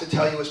I have to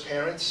tell you as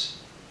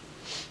parents,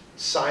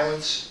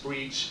 silence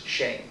breeds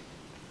shame.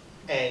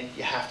 And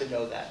you have to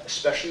know that,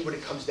 especially when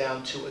it comes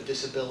down to a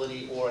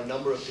disability or a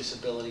number of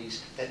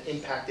disabilities that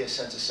impact their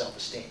sense of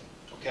self-esteem.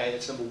 Okay,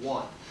 that's number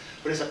one.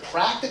 But as a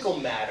practical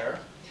matter,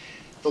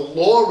 the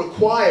law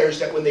requires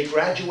that when they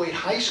graduate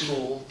high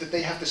school, that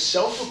they have to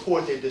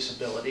self-report their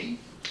disability,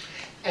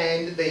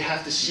 and they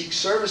have to seek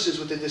services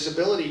with the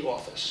disability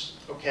office,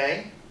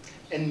 okay?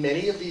 And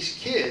many of these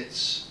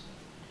kids,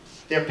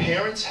 their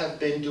parents have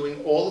been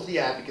doing all of the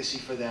advocacy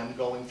for them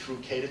going through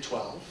K to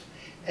 12,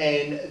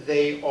 and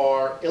they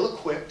are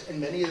ill-equipped, and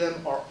many of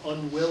them are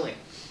unwilling.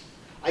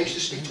 I used to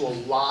speak to a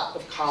lot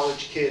of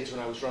college kids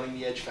when I was running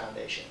the Edge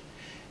Foundation,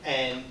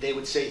 and they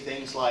would say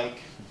things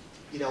like,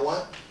 you know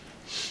what?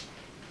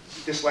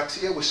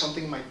 Dyslexia was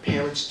something my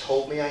parents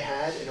told me I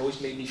had and always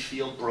made me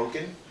feel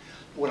broken.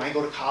 When I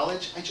go to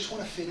college, I just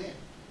want to fit in.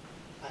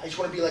 I just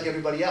want to be like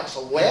everybody else. The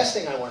last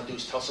thing I want to do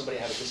is tell somebody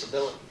I have a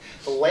disability.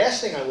 The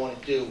last thing I want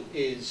to do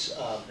is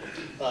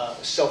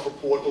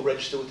self-report or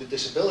register with the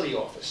disability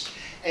office.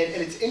 And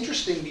it's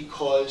interesting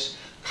because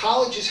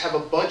colleges have a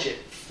budget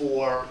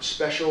for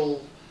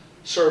special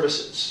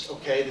services,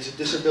 okay? There's a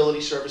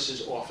disability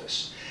services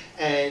office.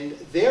 And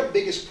their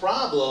biggest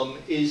problem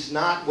is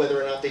not whether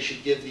or not they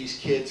should give these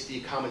kids the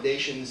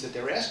accommodations that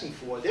they're asking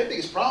for. Their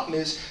biggest problem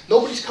is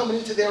nobody's coming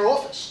into their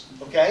office,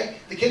 okay?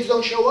 The kids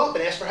don't show up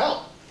and ask for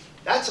help.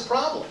 That's a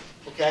problem,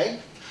 okay?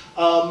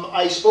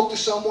 I spoke to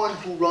someone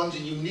who runs a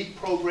unique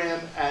program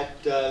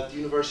at the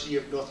University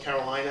of North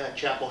Carolina at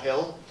Chapel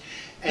Hill.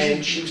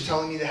 And she was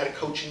telling me they had a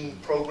coaching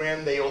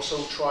program. They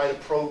also tried a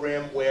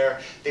program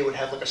where they would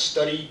have like a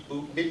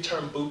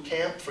midterm boot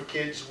camp for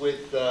kids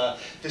with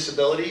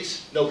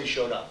disabilities. Nobody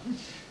showed up.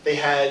 They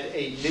had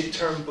a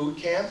midterm boot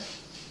camp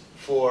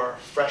for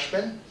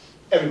freshmen.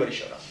 Everybody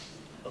showed up,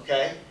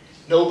 okay?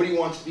 Nobody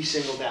wants to be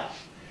singled out.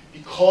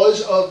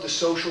 Because of the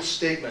social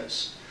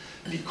stigmas,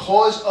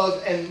 because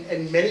of,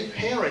 and many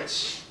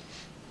parents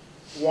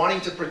wanting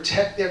to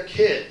protect their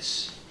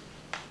kids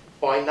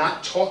by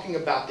not talking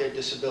about their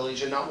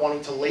disabilities or not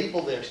wanting to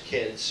label their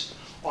kids,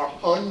 are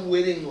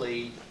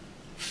unwittingly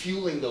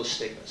fueling those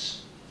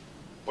stigmas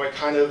by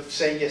kind of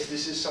saying, yes,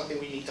 this is something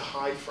we need to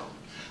hide from.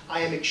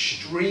 I am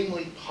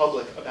extremely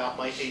public about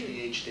my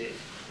ADHD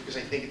because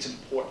I think it's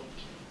important,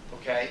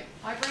 okay?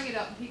 I bring it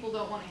up and people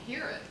don't want to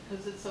hear it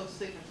because it's so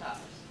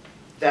stigmatized.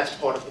 That's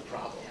part of the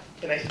problem.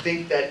 Yeah. And I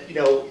think that, you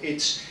know,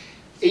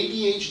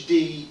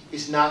 ADHD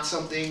is not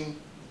something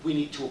we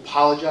need to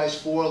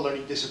apologize for.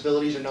 Learning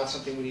disabilities are not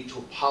something we need to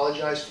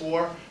apologize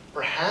for.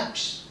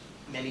 Perhaps,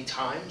 many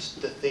times,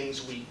 the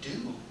things we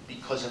do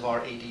because of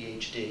our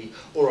ADHD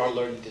or our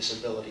learning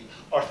disability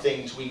are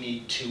things we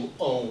need to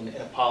own and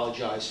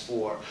apologize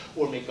for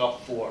or make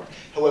up for.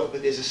 However,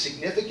 there's a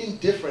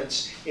significant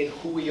difference in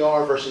who we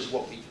are versus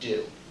what we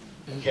do.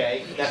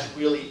 Okay? And that's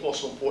really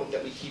also important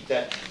that we keep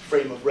that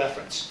frame of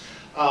reference.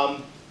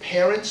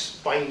 Parents,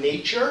 by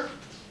nature,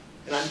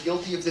 and I'm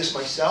guilty of this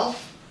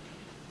myself,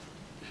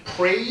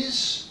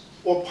 praise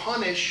or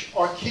punish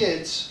our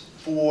kids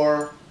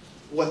for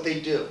what they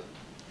do.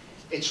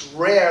 It's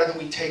rare that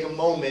we take a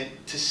moment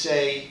to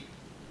say,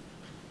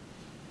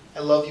 I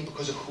love you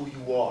because of who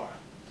you are,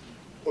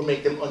 or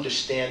make them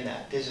understand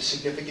that. There's a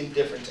significant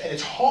difference. And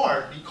it's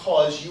hard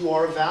because you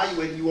are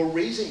evaluating, you are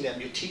raising them,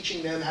 you're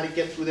teaching them how to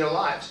get through their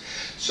lives.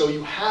 So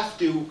you have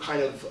to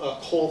kind of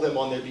call them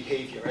on their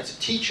behavior. As a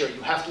teacher,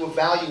 you have to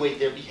evaluate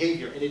their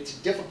behavior, and it's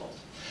difficult.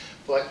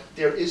 But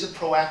there is a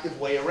proactive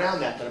way around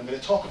that I'm going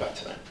to talk about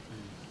tonight.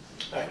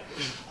 All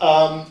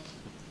right.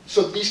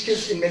 So these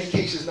kids, in many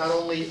cases, not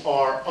only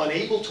are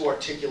unable to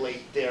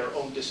articulate their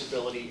own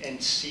disability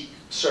and seek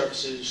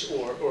services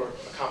or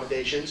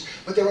accommodations,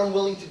 but they're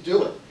unwilling to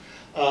do it.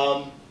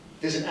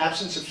 There's an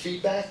absence of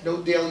feedback,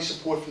 no daily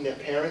support from their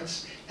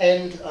parents,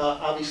 and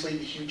obviously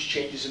the huge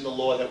changes in the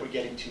law that we're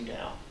getting to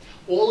now.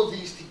 All of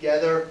these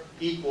together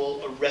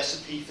equal a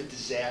recipe for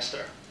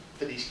disaster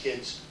for these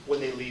kids when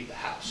they leave the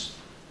house.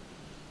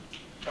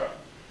 All right.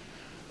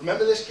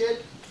 Remember this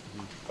kid?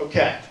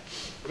 Okay.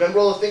 Remember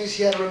all the things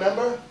he had to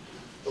remember?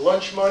 the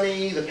lunch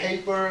money, the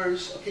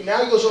papers. Okay,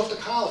 now he goes off to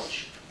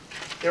college.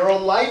 There are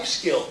life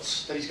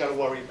skills that he's got to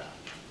worry about.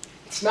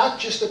 It's not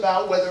just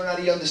about whether or not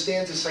he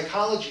understands his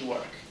psychology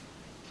work.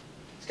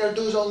 He's got to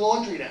do his own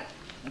laundry now.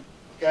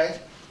 Okay?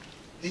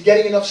 Is he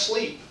getting enough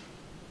sleep?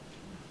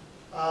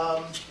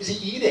 Is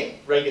he eating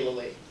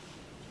regularly?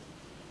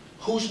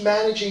 Who's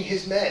managing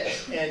his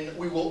meds? And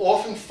we will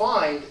often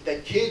find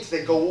that kids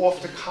that go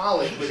off to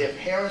college where their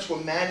parents were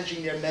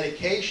managing their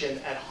medication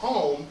at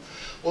home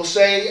will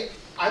say,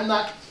 I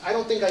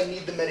don't think I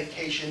need the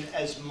medication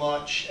as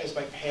much as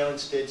my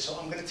parents did, so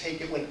I'm going to take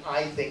it when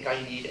I think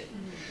I need it.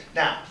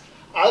 Now,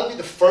 I'll be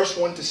the first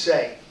one to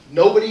say,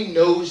 nobody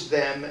knows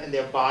them and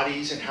their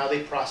bodies and how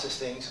they process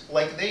things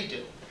like they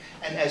do.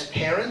 And as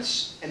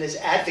parents and as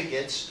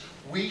advocates,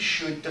 we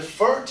should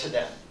defer to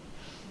them.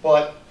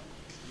 But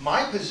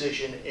my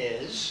position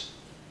is,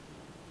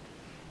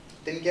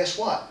 then guess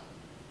what?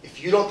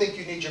 If you don't think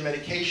you need your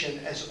medication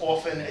as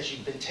often as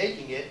you've been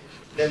taking it,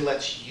 then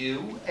let's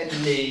you and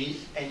me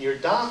and your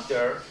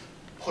doctor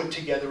put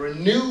together a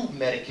new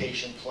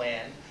medication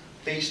plan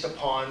based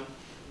upon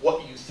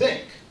what you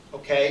think,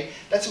 okay?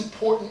 That's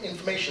important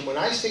information. When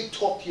I say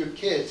talk to your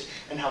kids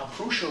and how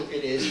crucial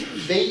it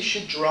is, they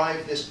should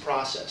drive this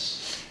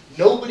process.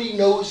 Nobody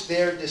knows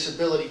their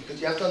disability,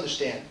 because you have to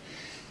understand,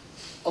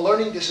 a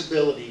learning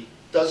disability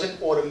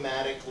doesn't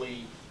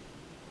automatically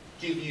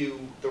give you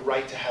the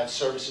right to have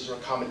services or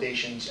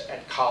accommodations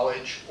at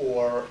college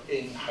or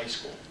in high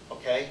school,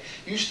 okay?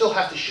 You still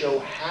have to show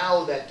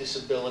how that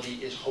disability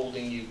is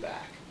holding you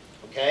back,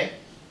 okay?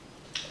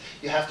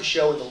 You have to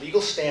show, and the legal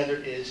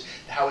standard is,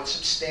 how it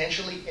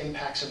substantially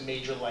impacts a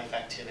major life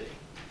activity.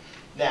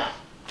 Now,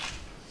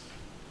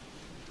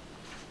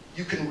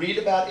 you can read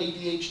about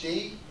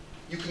ADHD.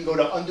 You can go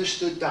to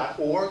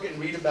understood.org and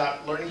read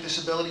about learning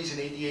disabilities and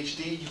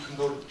ADHD. You can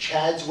go to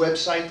Chad's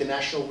website, the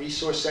National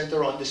Resource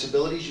Center on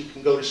Disabilities. You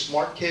can go to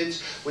Smart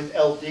Kids with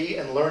LD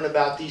and learn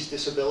about these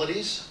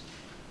disabilities.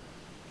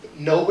 But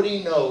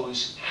nobody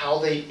knows how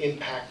they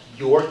impact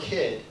your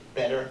kid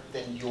better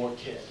than your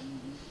kid,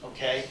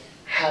 okay?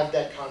 Have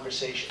that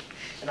conversation.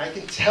 And I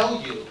can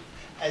tell you,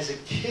 as a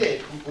kid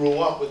who grew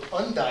up with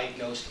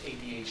undiagnosed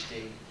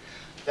ADHD,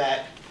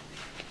 that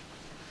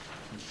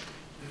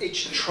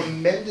it's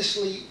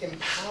tremendously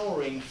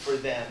empowering for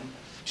them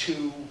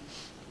to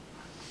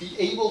be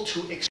able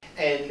to,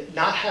 and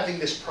not having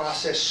this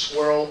process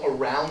swirl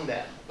around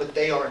them, but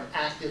they are an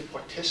active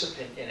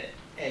participant in it,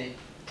 and it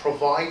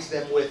provides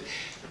them with,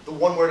 the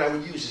one word I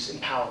would use is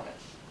empowerment,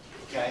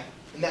 okay?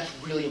 And that's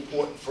really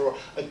important for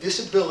a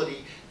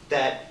disability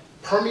that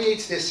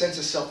permeates their sense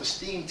of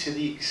self-esteem to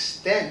the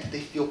extent they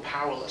feel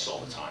powerless all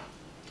the time,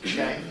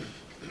 okay?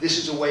 This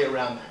is a way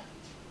around that.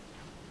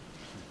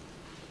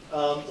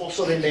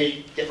 Also, they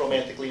may get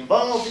romantically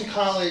involved in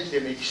college,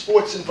 there may be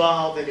sports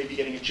involved, they may be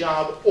getting a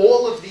job.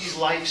 All of these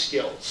life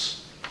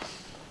skills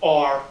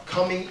are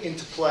coming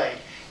into play.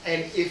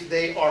 And if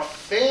they are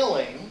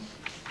failing,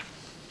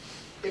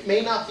 it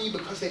may not be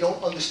because they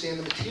don't understand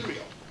the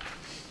material.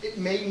 It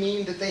may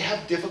mean that they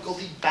have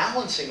difficulty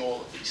balancing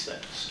all of these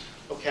things,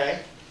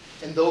 okay?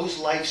 And those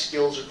life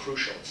skills are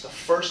crucial. It's the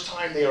first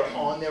time they are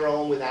on their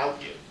own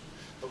without you,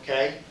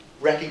 okay?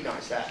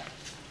 Recognize that.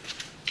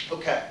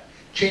 Okay.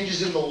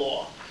 Changes in the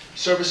law,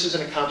 services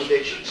and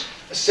accommodations.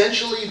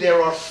 Essentially,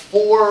 there are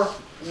 4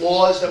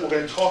 laws that we're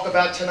going to talk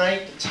about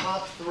tonight. The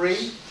top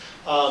 3,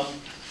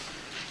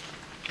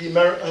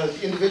 the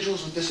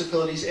Individuals with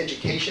Disabilities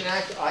Education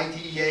Act,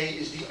 IDEA,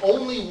 is the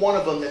only one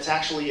of them that's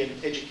actually an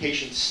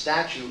education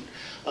statute.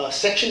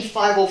 Section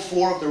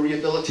 504 of the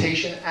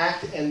Rehabilitation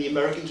Act and the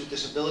Americans with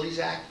Disabilities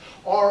Act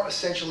are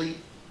essentially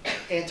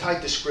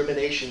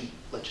anti-discrimination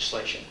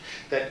legislation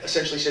that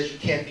essentially says you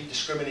can't be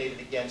discriminated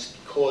against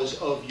because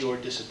of your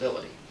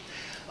disability.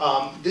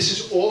 This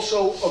is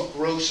also a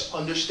gross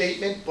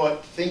understatement,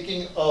 but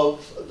thinking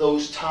of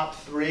those top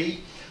 3,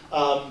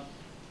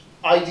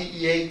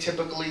 IDEA,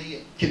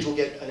 typically kids will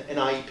get an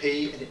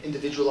IEP, an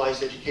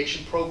individualized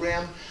education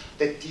program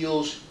that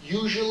deals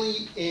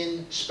usually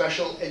in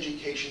special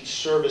education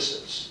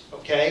services,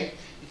 okay?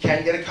 You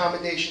can get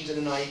accommodations in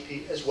an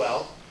IEP as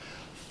well.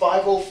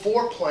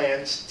 504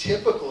 plans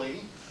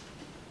typically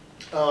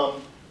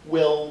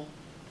will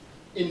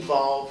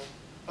involve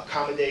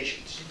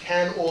accommodations. You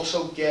can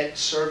also get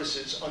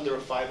services under a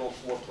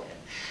 504 plan.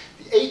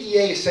 The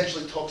ADA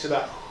essentially talks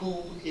about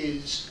who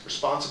is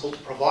responsible to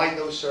provide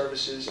those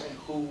services and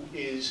who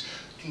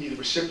can be the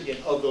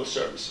recipient of those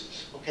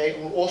services. Okay,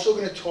 and we're also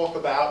going to talk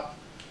about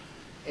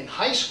in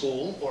high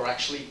school, or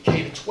actually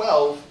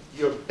K-12,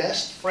 your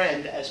best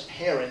friend as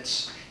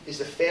parents is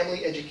the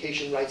Family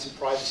Education Rights and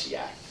Privacy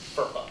Act,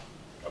 FERPA,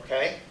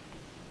 okay?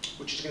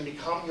 Which is going to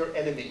become your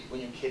enemy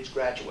when your kids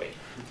graduate,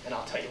 and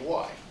I'll tell you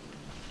why.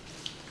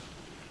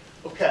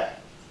 Okay.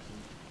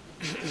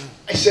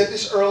 I said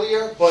this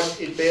earlier,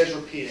 but it bears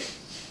repeating.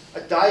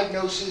 A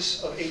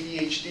diagnosis of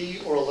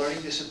ADHD or a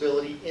learning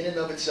disability in and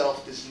of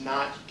itself does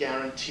not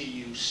guarantee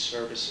you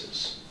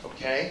services,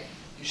 okay?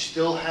 You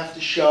still have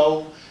to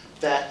show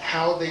that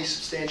how they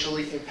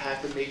substantially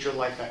impact a major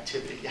life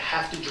activity. You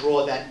have to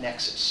draw that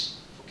nexus,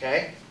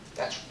 okay?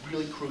 That's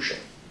really crucial.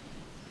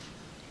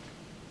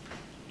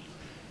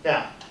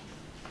 Now,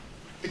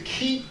 the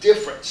key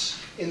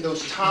difference in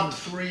those top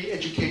 3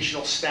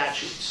 educational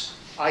statutes,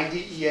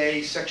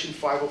 IDEA, Section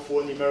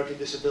 504, and the American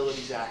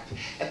Disabilities Act,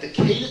 at the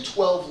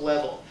K-12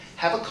 level,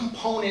 have a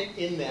component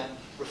in them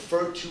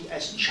referred to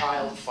as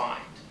child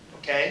find,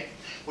 okay?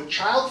 What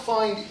child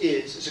find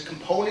is a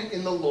component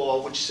in the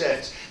law which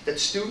says that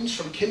students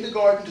from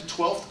kindergarten to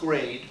 12th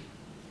grade,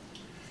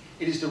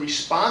 it is the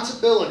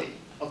responsibility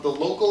of the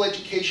local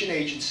education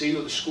agency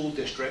or the school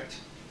district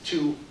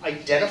to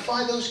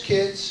identify those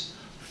kids,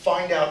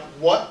 find out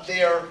what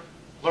their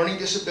learning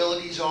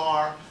disabilities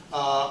are,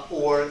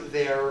 or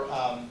their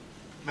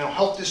mental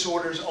health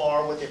disorders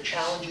are, what their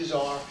challenges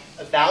are,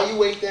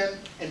 evaluate them,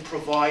 and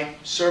provide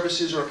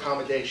services or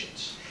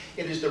accommodations.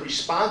 It is the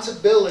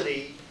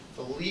responsibility,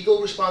 the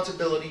legal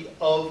responsibility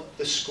of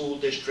the school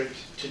district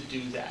to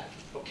do that,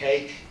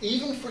 okay?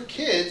 Even for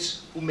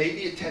kids who may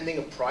be attending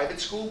a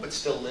private school but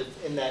still live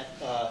in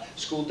that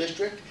school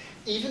district,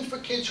 even for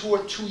kids who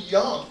are too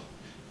young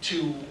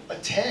to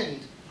attend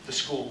the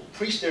school.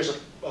 There's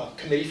a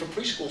committee for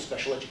preschool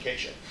special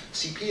education,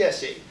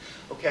 CPSE,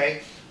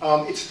 okay?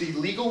 It's the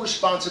legal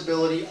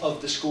responsibility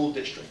of the school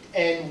district.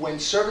 And when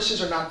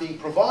services are not being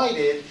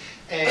provided,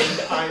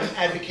 and I'm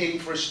advocating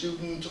for a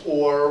student,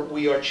 or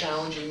we are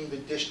challenging the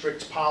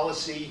district's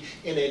policy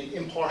in an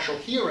impartial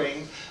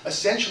hearing,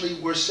 essentially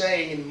we're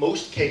saying in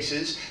most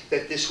cases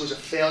that this was a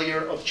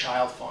failure of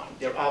child find,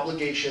 their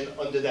obligation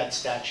under that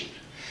statute.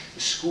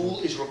 The school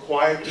is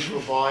required to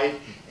provide,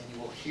 and you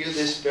will hear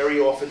this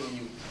very often when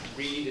you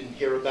read and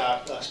hear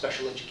about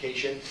special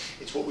education,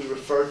 it's what we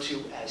refer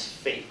to as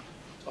FAPE,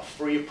 a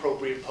free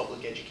appropriate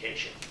public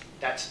education.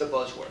 That's the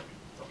buzzword,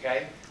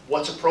 okay?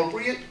 What's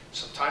appropriate?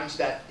 Sometimes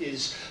that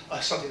is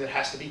something that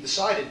has to be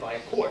decided by a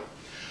court.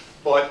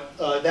 But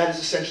that is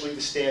essentially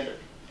the standard,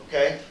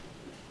 okay?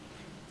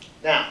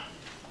 Now,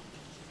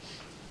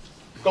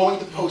 going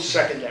to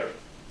post-secondary.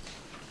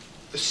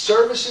 The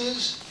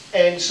services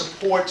and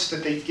supports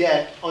that they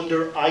get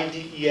under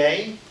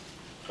IDEA,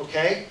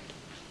 okay,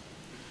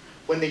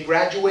 when they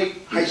graduate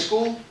high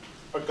school,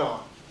 are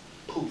gone.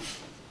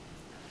 Poof.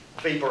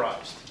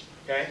 Vaporized,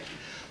 okay?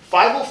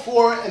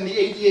 504 and the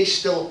ADA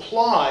still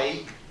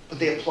apply, but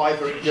they apply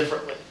very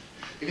differently.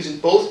 Because in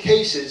both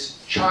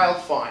cases,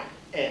 child find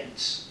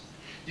ends.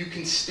 You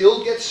can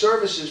still get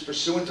services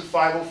pursuant to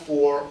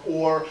 504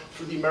 or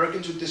through the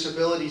Americans with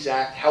Disabilities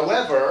Act.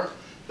 However,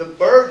 the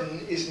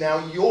burden is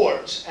now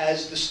yours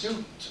as the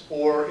student,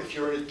 or if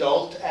you're an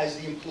adult, as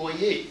the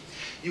employee.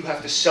 You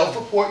have to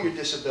self-report your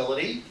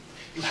disability,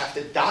 you have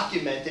to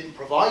document it and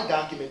provide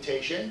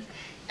documentation,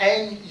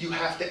 and you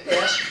have to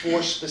ask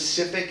for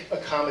specific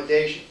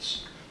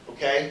accommodations,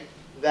 okay?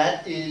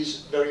 That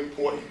is very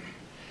important.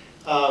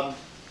 And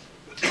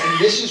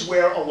this is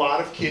where a lot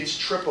of kids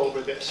trip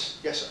over this.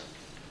 Yes, sir?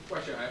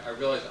 Question, I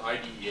realize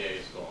IDEA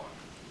is gone,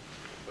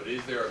 but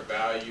is there a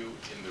value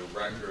in the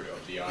record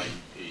of the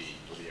IEP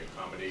or the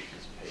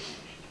accommodations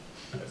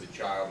page as a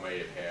child may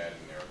have had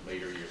in their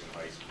later years in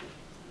high school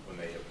when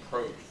they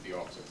approached the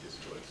Office of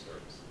Disability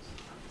Services?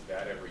 Is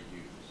that ever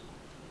used,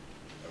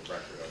 a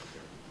record of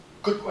there?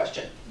 Good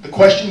question. The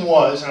question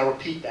was, and I'll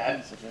repeat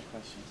that,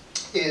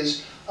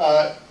 is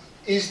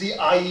the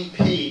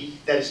IEP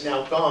that is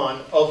now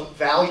gone of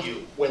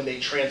value when they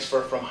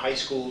transfer from high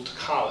school to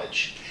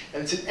college?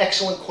 And it's an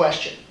excellent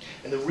question.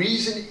 And the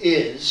reason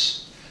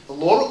is, the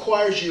law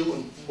requires you,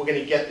 and we're going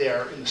to get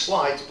there in the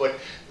slides, but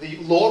the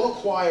law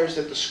requires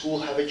that the school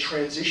have a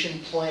transition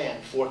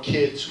plan for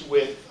kids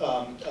with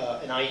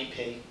an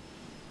IEP.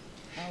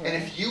 And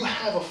if you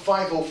have a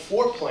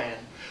 504 plan,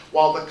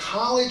 while the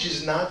college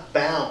is not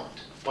bound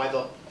by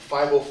the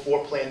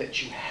 504 plan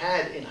that you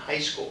had in high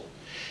school,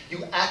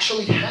 you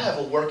actually have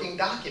a working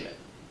document,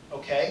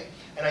 okay?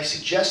 And I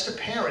suggest to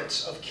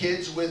parents of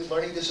kids with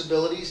learning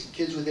disabilities and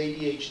kids with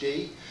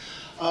ADHD,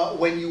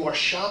 when you are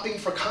shopping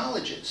for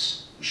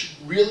colleges, you should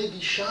really be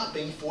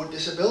shopping for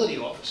disability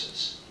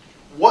offices.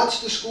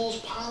 What's the school's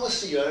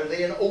policy? Are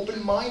they an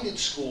open-minded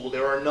school?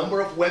 There are a number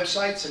of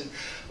websites, and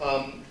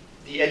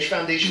the Edge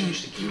Foundation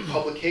used to keep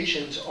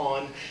publications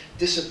on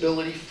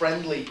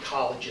disability-friendly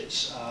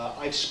colleges.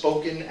 I've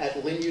spoken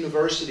at Lynn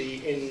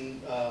University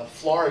in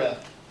Florida,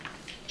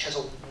 which has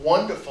a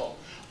wonderful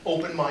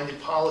open-minded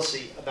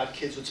policy about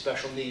kids with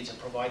special needs and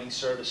providing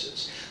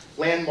services.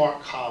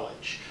 Landmark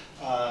College.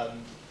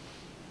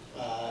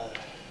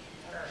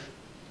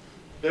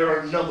 There are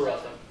a number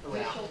of them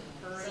around.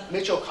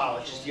 Mitchell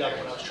College is the other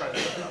one I was trying to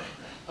look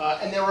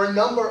up. And there are a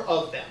number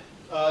of them.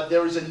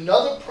 There is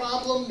another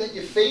problem that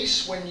you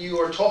face when you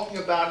are talking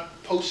about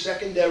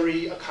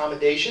post-secondary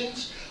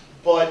accommodations,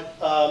 but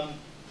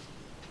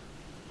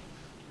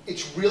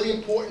it's really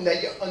important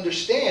that you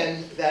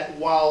understand that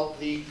while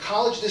the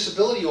college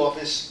disability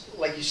office,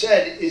 like you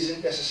said,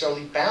 isn't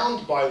necessarily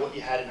bound by what you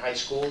had in high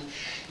school,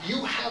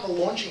 you have a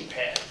launching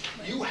pad.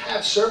 You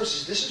have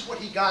services. This is what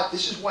he got.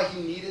 This is why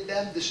he needed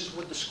them. This is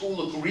what the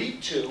school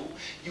agreed to.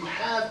 You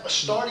have a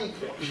starting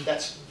point.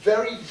 That's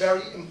very,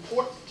 very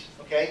important.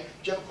 Okay?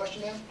 Do you have a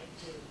question, ma'am?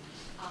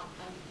 I'm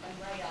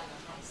right on the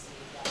high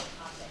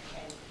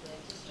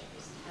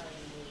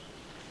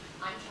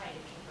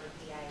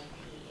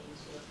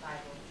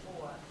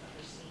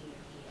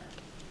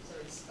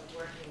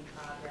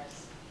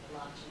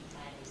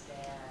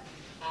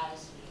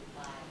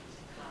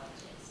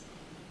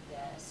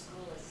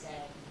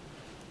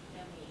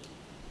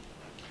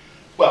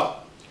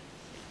Well,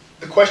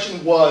 the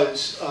question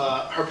was,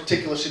 her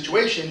particular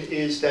situation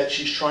is that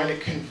she's trying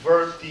to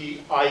convert the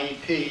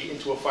IEP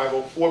into a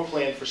 504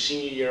 plan for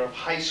senior year of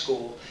high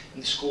school,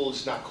 and the school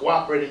is not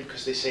cooperating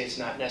because they say it's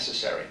not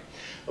necessary.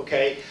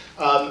 Okay,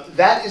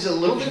 that is a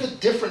little bit of a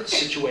different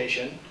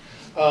situation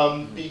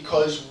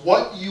because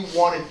what you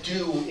want to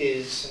do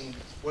is, and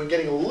we're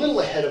getting a little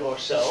ahead of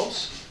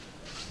ourselves,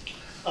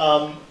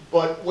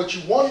 but what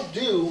you want to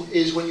do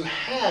is when you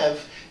have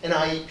an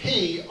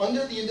IEP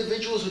under the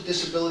Individuals with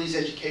Disabilities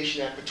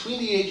Education Act, between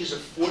the ages of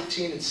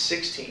 14 and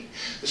 16,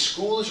 the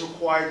school is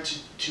required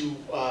to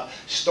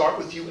start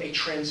with you a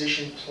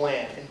transition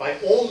plan. And by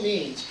all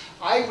means,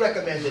 I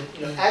recommend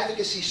that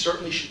advocacy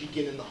certainly should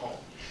begin in the home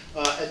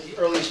at the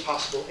earliest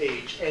possible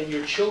age. And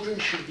your children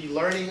should be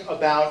learning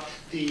about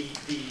the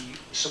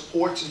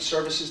supports and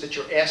services that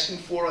you're asking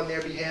for on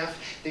their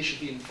behalf. They should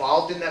be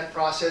involved in that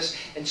process.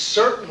 And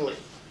certainly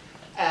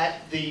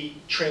at the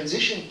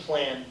transition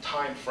plan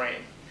time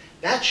frame,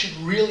 that should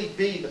really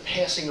be the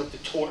passing of the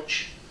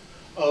torch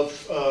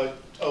of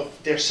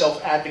their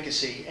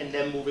self-advocacy and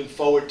them moving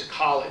forward to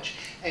college.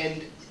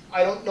 And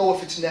I don't know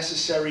if it's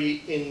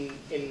necessary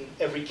in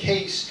every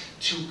case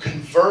to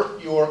convert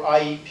your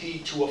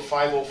IEP to a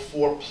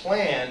 504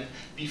 plan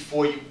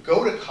before you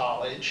go to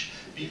college,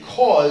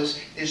 because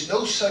there's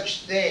no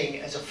such thing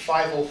as a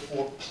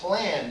 504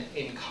 plan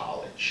in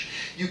college.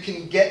 You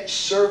can get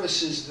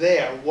services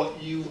there. What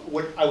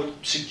I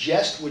would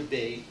suggest would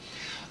be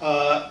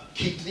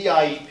keep the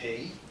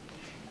IEP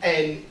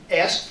and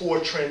ask for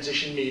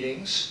transition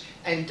meetings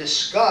and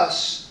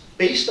discuss,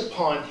 based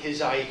upon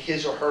his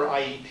or her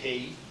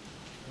IEP,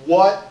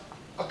 what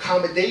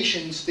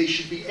accommodations they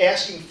should be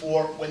asking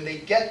for when they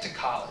get to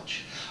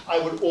college. I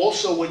would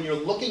also, when you're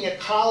looking at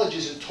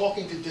colleges and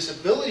talking to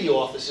disability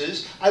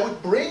offices, I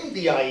would bring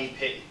the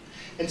IEP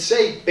and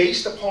say,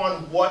 based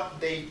upon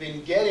what they've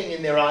been getting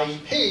in their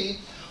IEP,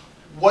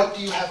 what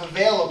do you have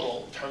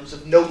available in terms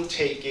of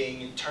note-taking,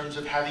 in terms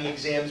of having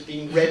exams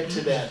being read to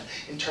them,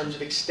 in terms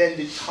of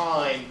extended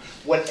time,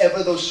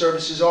 whatever those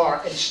services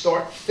are, and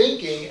start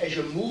thinking as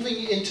you're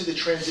moving into the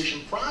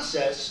transition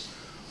process,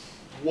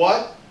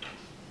 what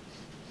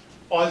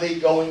are they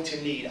going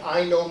to need?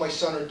 I know my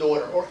son or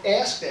daughter. Or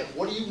ask them,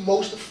 what are you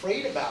most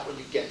afraid about when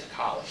you get to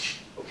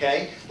college?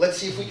 Okay? Let's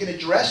see if we can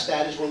address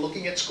that as we're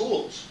looking at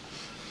schools.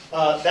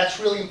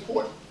 That's really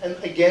important.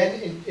 And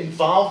again,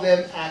 involve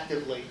them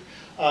actively.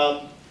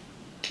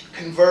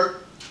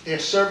 Convert their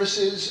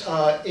services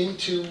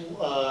into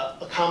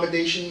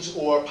accommodations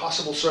or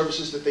possible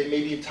services that they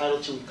may be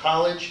entitled to in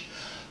college.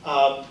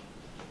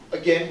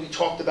 Again, we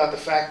talked about the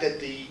fact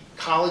that the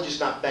college is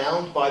not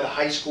bound by the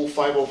high school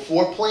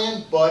 504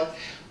 plan, but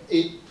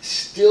it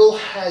still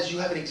has, you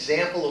have an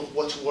example of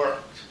what's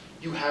worked.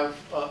 You have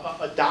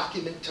a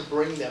document to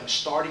bring them, a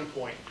starting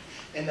point,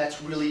 and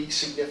that's really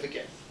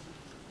significant.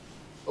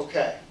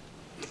 Okay.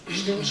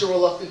 Students are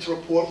reluctant to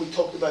report. We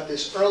talked about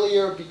this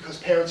earlier because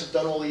parents have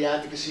done all the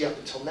advocacy up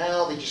until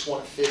now. They just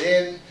want to fit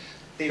in.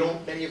 They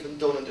don't, many of them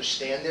don't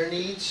understand their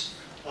needs.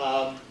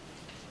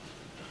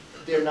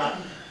 They're not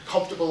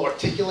comfortable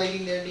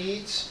articulating their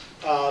needs.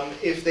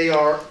 If they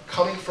are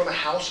coming from a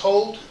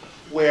household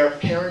where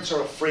parents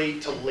are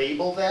afraid to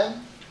label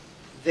them,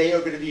 they are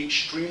going to be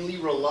extremely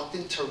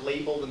reluctant to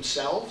label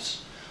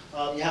themselves.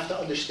 You have to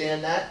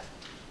understand that.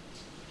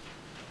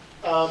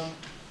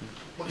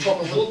 We'll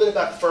talk a little bit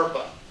about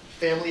FERPA,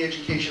 Family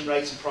Education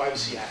Rights and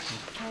Privacy Act.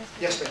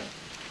 Yes, ma'am.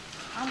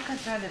 I'm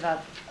concerned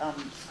about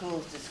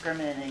schools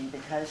discriminating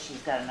because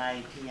she's got an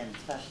IEP and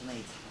special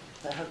needs,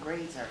 but her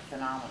grades are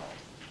phenomenal.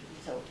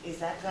 So is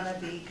that going to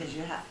be, because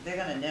they're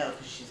going to know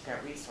because she's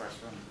got resource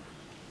room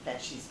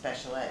that she's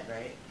special ed,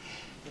 right?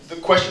 The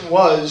question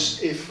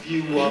was if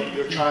you,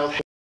 your child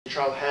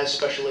has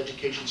special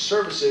education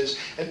services,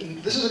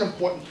 and this is an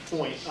important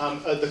point.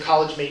 The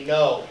college may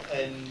know,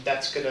 and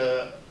that's going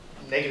to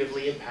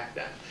negatively impact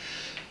them.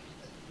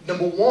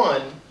 Number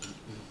one,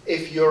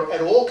 if you're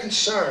at all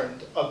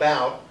concerned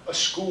about a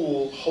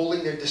school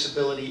holding their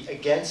disability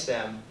against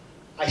them,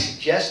 I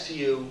suggest to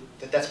you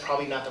that that's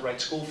probably not the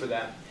right school for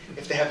them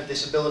if they have a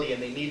disability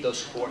and they need those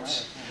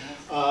supports.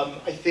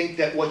 I think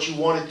that what you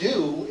want to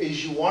do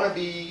is you want to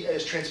be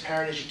as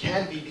transparent as you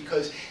can be,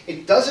 because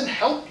it doesn't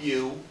help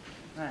you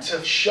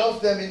to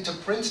shove them into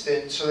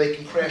Princeton so they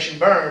can crash and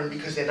burn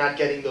because they're not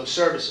getting those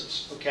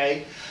services,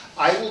 okay?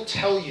 I will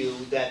tell you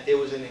that there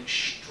was an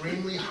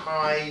extremely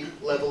high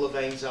level of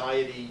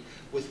anxiety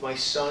with my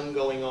son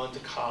going on to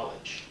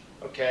college,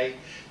 okay?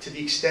 To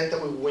the extent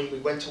that when we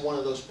went to one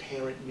of those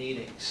parent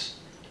meetings,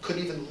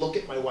 couldn't even look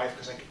at my wife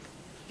because I could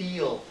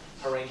feel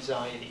her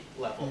anxiety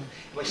level.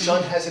 My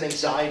son has an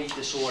anxiety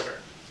disorder,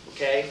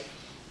 okay?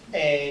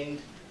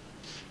 And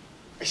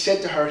I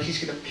said to her,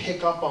 he's going to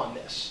pick up on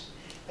this.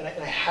 And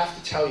I have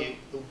to tell you,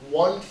 the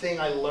one thing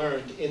I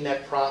learned in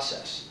that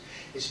process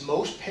is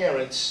most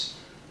parents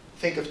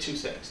think of two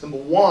things. Number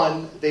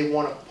one, they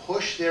want to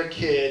push their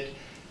kid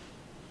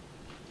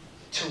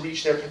to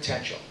reach their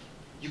potential.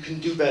 You can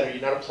do better.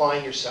 You're not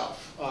applying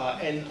yourself.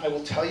 And I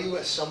will tell you,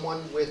 as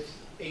someone with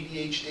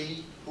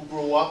ADHD who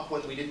grew up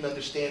when we didn't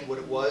understand what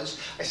it was.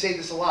 I say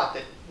this a lot,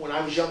 that when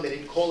I was young, they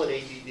didn't call it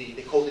ADD,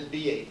 they called it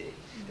BAD.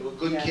 There were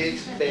good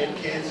kids and bad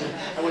kids. And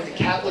I went to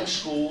Catholic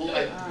school,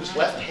 I was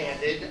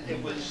left-handed,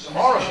 it was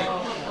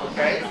horrible,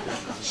 okay?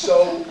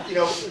 So, you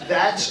know,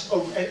 that's,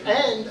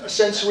 and a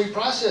sensory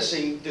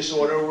processing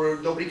disorder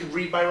where nobody could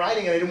read my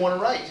writing and I didn't want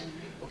to write,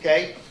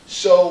 okay?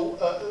 So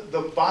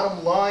the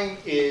bottom line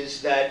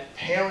is that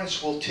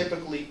parents will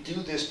typically do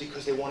this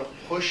because they want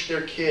to push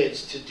their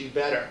kids to do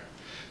better.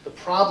 The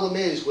problem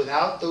is,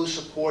 without those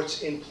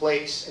supports in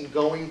place and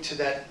going to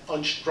that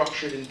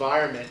unstructured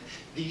environment,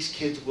 these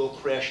kids will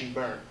crash and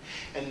burn.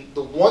 And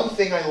the one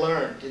thing I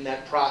learned in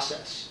that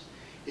process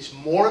is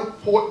more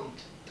important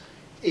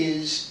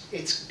is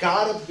it's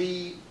got to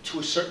be, to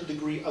a certain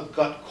degree, a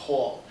gut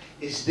call.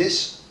 Is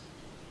this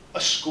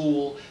a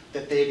school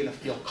that they're going to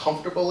feel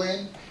comfortable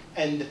in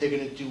and that they're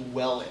going to do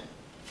well in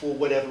for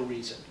whatever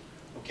reason,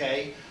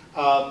 okay?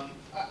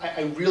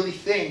 I really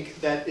think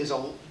that is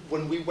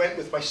when we went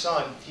with my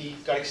son, he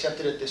got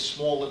accepted at this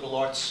small liberal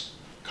arts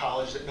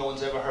college that no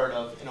one's ever heard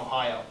of in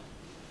Ohio.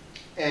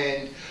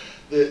 And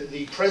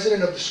the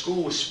president of the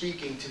school was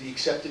speaking to the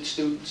accepted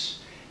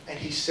students, and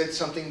he said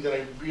something that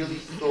I really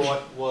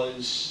thought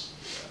was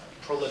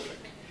prolific.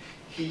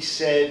 He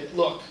said,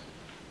 look,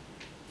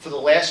 for the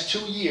last 2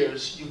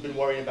 years, you've been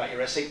worrying about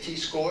your SAT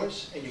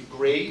scores and your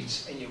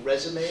grades and your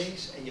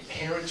resumes and your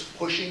parents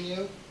pushing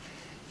you.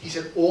 He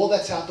said, all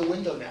that's out the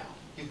window now.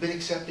 You've been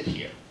accepted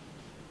here.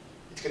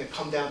 It's going to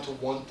come down to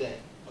one thing,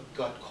 a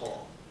gut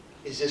call.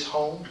 Is this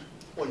home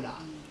or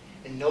not?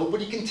 And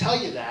nobody can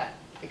tell you that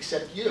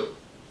except you,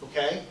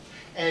 okay?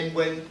 And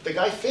when the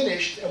guy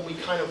finished and we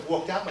kind of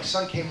walked out, my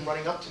son came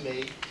running up to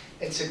me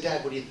and said,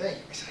 Dad, what do you think?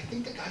 I said, I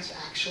think the guy's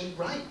actually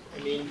right.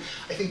 I mean,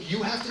 I think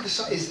you have to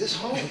decide, is this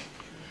home?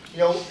 You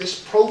know,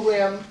 this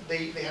program,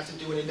 they have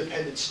to do an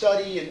independent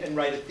study and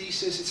write a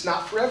thesis. It's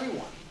not for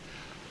everyone.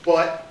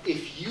 But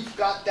if you've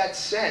got that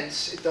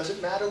sense, it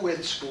doesn't matter where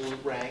the school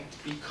ranked,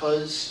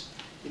 because,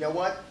 you know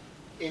what?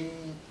 In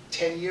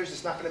 10 years,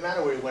 it's not going to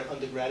matter where he went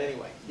undergrad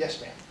anyway.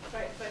 Yes, ma'am.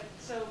 Right, but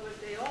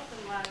they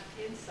often lack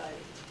insight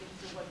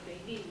into what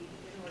they need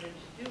in order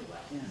to do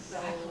well. Yeah.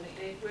 So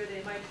where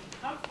they might be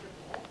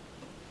comfortable,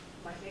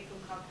 might make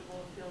them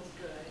comfortable, it feels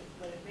good,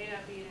 but it may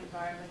not be an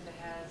environment that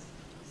has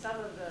some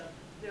of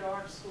there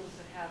are schools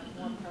that have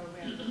more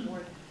programs,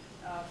 more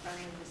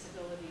friendly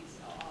disabilities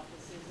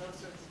offices, those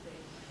sorts of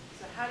things.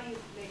 So how do you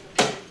make a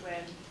bridge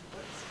when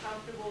what's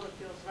comfortable, it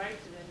feels right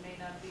to them, may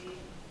not be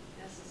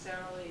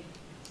necessarily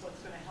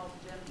what's going to help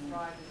them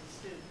thrive as a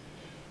student?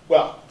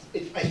 Well,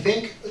 I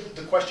think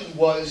the question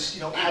was,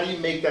 you know, how do you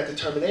make that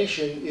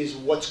determination is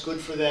what's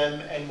good for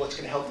them and what's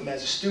going to help them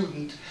as a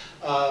student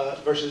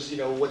versus, you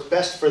know, what's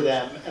best for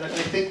them. And I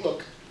think,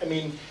 look, I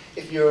mean,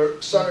 if your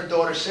son or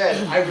daughter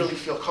said, I really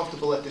feel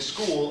comfortable at this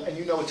school, and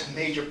you know it's a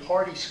major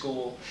party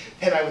school,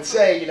 then I would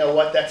say, you know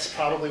what, that's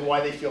probably why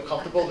they feel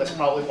comfortable, that's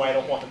probably why I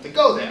don't want them to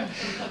go there.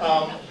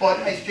 But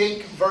I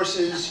think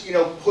versus, you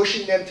know,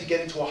 pushing them to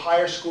get into a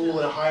higher school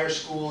and a higher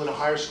school and a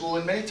higher school,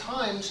 and many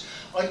times,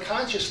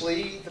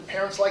 unconsciously, the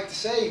parents like to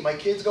say, my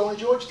kid's going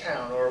to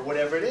Georgetown, or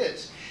whatever it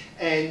is.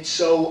 And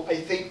so I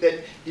think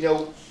that, you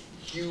know,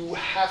 you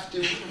have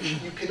to,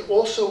 you can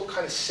also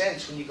kind of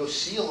sense when you go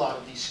see a lot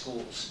of these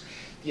schools,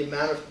 the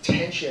amount of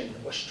tension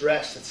or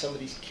stress that some of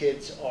these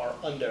kids are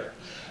under.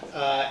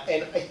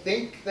 And I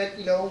think that,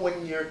 you know,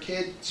 when your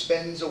kid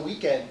spends a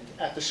weekend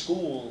at the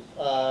school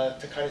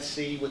to kind of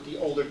see with the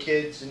older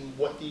kids and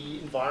what the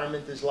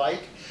environment is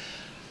like,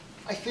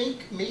 I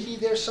think maybe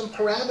there's some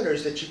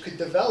parameters that you could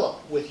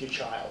develop with your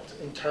child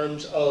in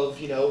terms of,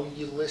 you know,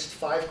 you list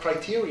 5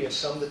 criteria,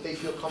 some that they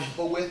feel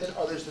comfortable with and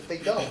others that they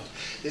don't.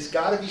 There's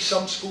got to be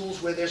some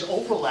schools where there's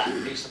overlap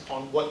based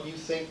upon what you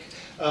think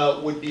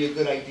would be a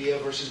good idea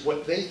versus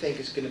what they think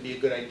is going to be a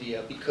good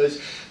idea.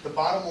 Because the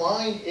bottom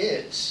line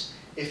is,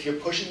 if you're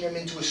pushing them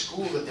into a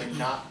school that they're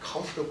not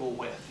comfortable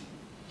with,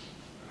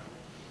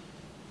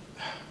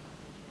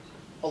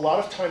 a lot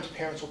of times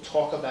parents will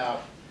talk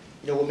about,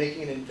 you know, we're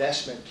making an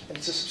investment, and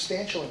it's a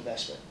substantial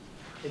investment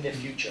in their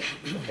future,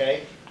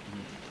 okay?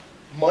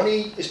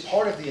 Money is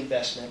part of the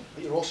investment,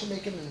 but you're also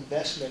making an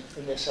investment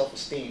in their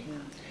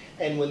self-esteem.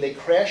 And when they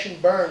crash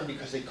and burn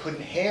because they couldn't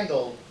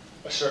handle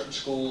a certain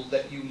school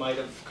that you might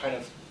have kind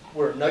of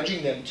were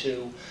nudging them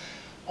to,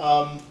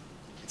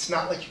 it's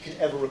not like you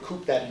can ever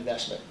recoup that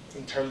investment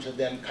in terms of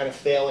them kind of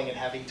failing and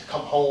having to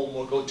come home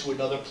or go to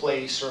another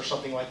place or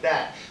something like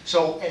that.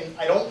 So, and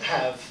I don't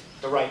have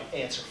the right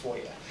answer for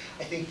you.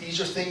 I think these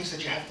are things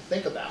that you have to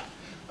think about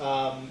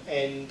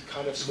and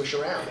kind of swish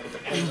around, and it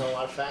depends on a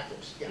lot of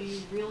factors. Yeah. Do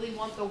you really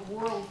want the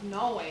world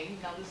knowing,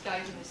 now this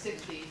guy's in his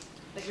 60s,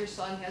 that your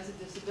son has a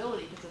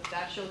disability? Because if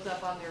that shows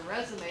up on their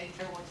resume,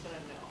 everyone's going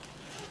to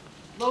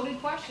know. Loaded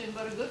question,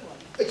 but a good one.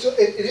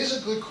 It is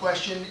a good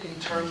question in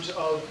terms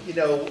of, you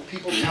know,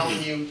 people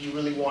telling you you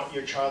really want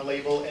your child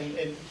label, and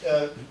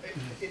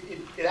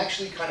it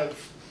actually kind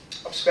of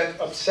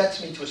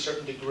upsets me to a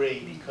certain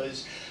degree,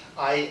 because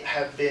I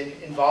have been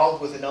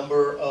involved with a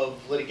number of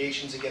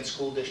litigations against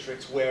school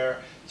districts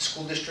where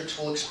school districts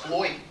will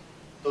exploit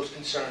those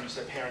concerns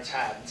that parents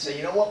have and say,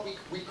 you know what,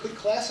 we could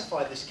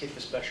classify this kid for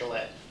special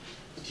ed,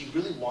 but do you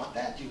really want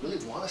that? Do you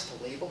really want us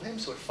to label him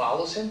so it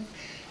follows him?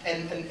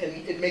 And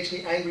it makes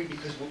me angry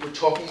because we're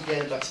talking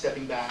again about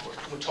stepping backward.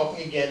 We're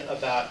talking again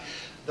about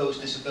those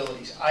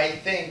disabilities. I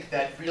think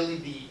that really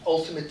the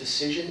ultimate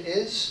decision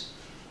is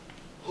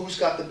who's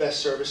got the best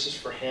services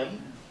for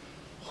him,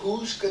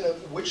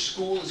 which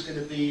school is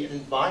gonna be an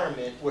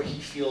environment where he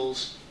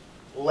feels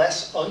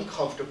less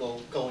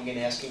uncomfortable going and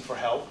asking for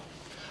help.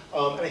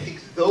 And I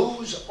think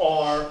those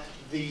are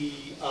the,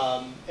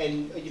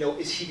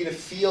 is he gonna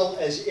feel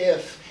as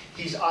if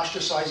he's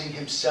ostracizing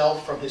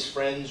himself from his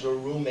friends or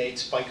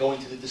roommates by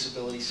going to the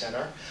disability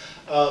center?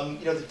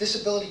 The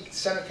disability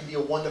center can be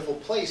a wonderful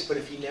place, but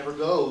if he never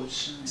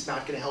goes, it's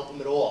not gonna help him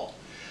at all.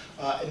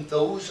 And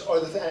those are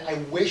the things. I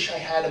wish I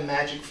had a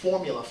magic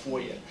formula for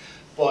you,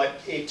 but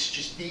it's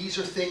just, these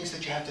are things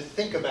that you have to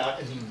think about,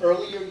 and the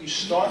earlier you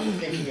start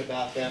thinking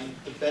about them,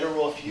 the better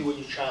off you and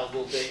your child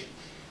will be.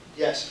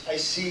 Yes, I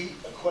see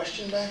a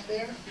question back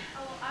there.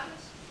 Oh, I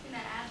was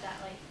gonna add that,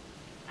 like,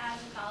 as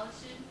a college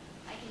student,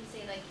 I can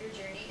say, like, your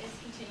journey is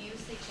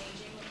continuously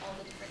changing with all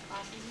the different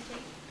classes you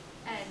take.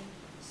 And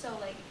so,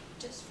 like,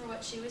 just for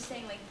what she was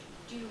saying, like,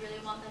 do you really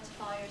want that to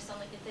follow your son?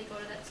 Like, if they go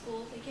to that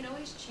school, they can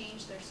always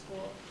change their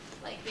school.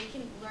 Like, they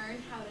can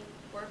learn how to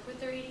work with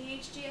their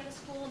ADHD at a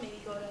school,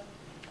 maybe go to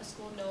a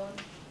school known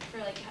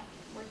for, like,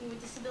 working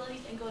with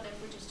disabilities and go there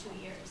for just 2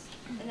 years.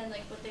 And then,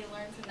 like, what they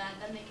learn from that,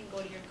 then they can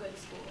go to your good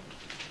school.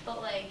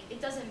 But, like,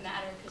 it doesn't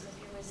matter because if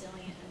you're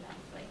resilient enough,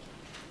 like,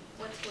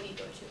 what school you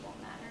go to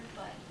won't matter,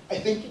 but I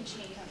think, you can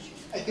change.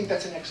 I think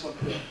that's an excellent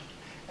point.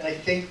 And I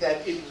think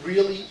that it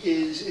really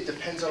is, it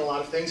depends on a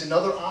lot of things.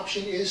 Another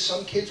option is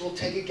some kids will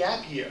take a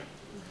gap year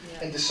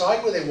and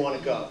decide where they want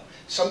to go.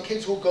 Some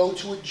kids will go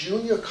to a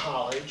junior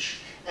college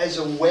as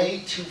a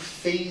way to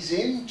phase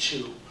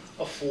into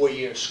a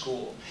 4-year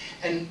school.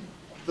 And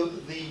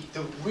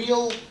the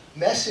real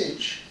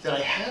message that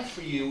I have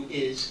for you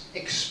is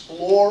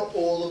explore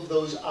all of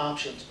those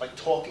options by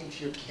talking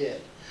to your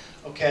kid,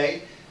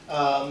 okay?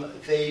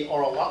 They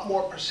are a lot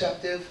more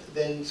perceptive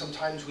than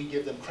sometimes we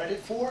give them credit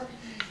for,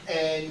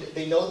 and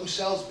they know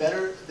themselves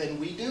better than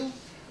we do.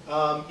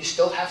 You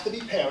still have to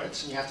be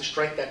parents, and you have to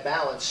strike that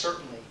balance,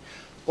 certainly.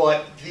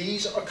 But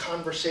these are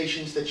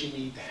conversations that you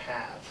need to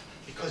have,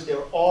 because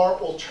there are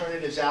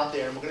alternatives out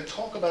there, and we're going to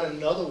talk about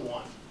another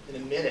one in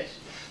a minute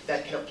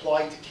that can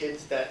apply to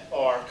kids that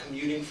are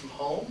commuting from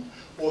home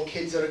or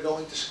kids that are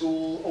going to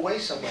school away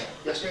somewhere.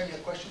 Yes, ma'am, you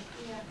have a question?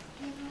 Yeah,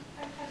 I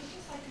would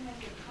just like to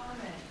make a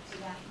comment to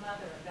that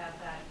mother about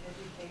that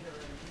educator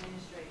or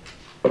administrator.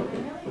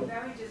 I'm really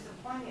very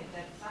disappointed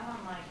that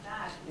someone like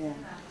that is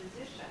in that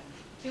position.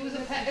 It was a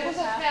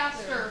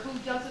pastor who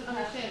doesn't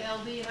understand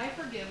LD, and I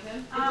forgive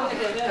him. Oh. He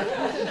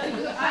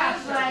was a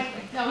pastor.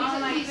 I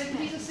was like, No,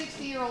 he's a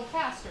 60-year-old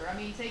pastor. I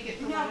mean, take it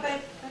from no,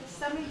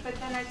 but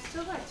then I'd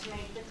still like to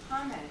make the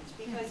comment,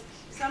 because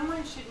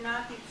someone should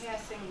not be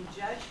passing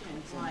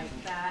judgment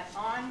like that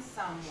on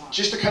someone.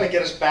 Just to kind of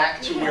get us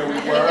back to where we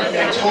were, I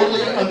mean, I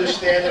totally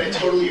understand and I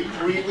totally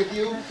agree with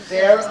you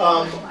there,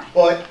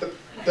 but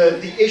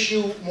the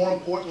issue, more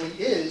importantly,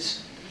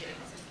 is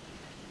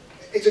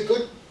it's a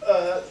good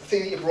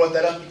thing that you brought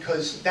that up,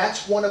 because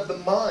that's one of the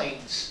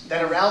mines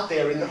that are out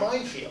there in the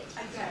minefield.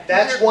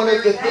 That's one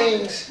of the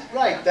things,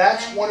 right,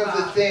 that's one of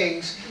the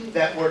things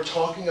that we're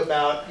talking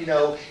about. You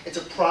know, it's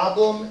a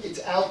problem,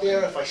 it's out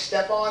there. If I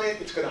step on it,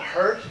 it's going to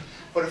hurt.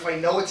 But if I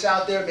know it's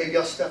out there, maybe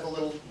I'll step a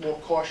little more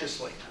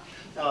cautiously,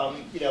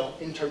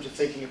 in terms of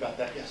thinking about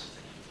that. Yes?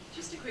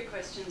 Just a quick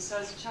question. So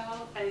as a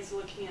child is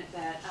looking at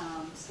that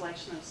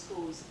selection of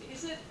schools,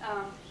 is it,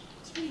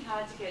 it's pretty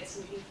hard to get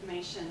some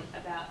information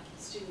about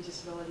student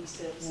disability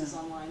services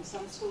online.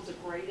 Some schools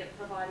are great at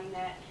providing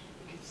that.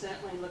 You can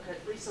certainly look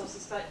at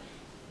resources, but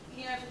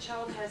if a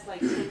child has like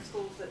 10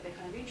 schools that they're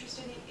kind of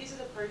interested in, is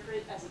it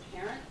appropriate as a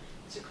parent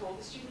to call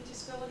the student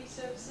disability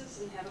services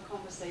and have a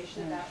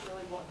conversation about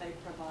really what they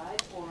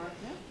provide, or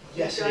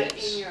yes, it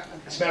is.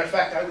 As a matter of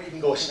fact, I would even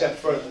go a step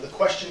further. The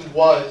question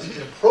was, is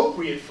it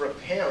appropriate for a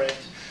parent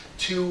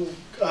to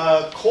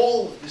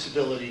call the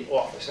disability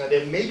office? Now,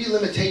 there may be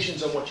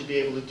limitations on what you'll be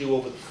able to do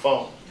over the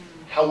phone.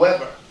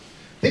 However,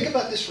 think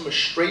about this from a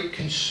straight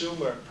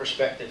consumer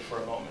perspective for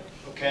a moment,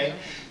 okay?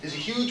 There's a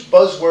huge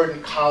buzzword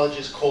in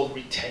colleges called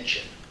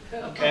retention,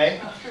 okay?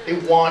 They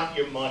want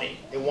your money.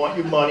 They want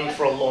your money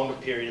for a longer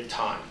period of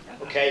time,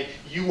 okay?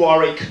 You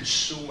are a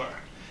consumer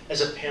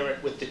as a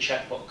parent with the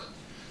checkbook.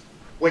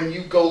 When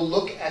you go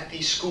look at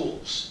these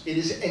schools, it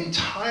is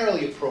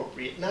entirely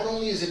appropriate. Not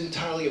only is it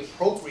entirely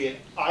appropriate,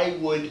 I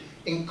would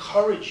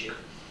encourage you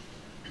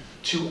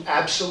to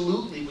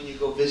absolutely, when you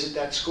go visit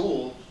that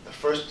school, the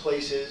first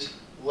place is,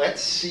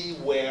 let's see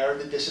where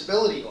the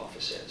disability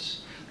office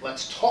is.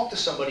 Let's talk to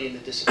somebody in the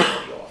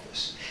disability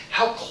office.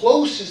 How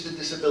close is the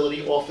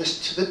disability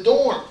office to the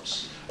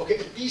dorms? Okay,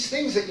 these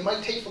things that you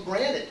might take for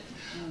granted.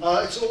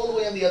 It's all the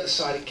way on the other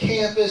side of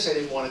campus. I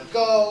didn't want to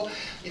go.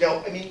 You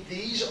know, I mean,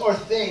 these are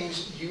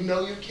things, you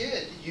know your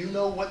kid. You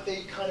know what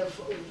they kind of,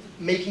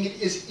 making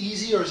it as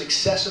easy or as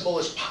accessible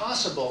as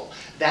possible.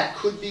 That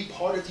could be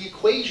part of the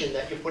equation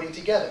that you're putting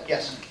together.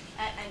 Yes?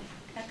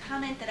 A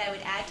comment that I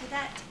would add to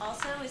that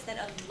also is that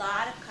a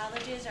lot of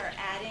colleges are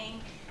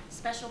adding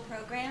special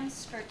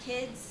programs for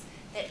kids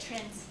that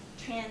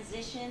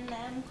transition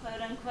them,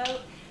 quote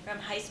unquote, from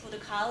high school to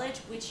college,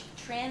 which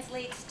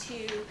translates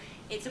to,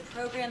 it's a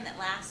program that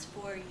lasts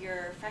for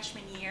your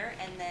freshman year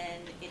and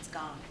then it's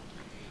gone.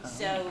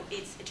 So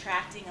it's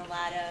attracting a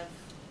lot of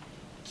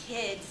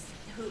kids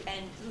who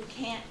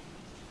can't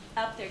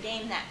up their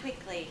game that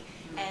quickly,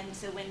 and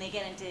so when they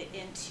get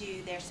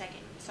into their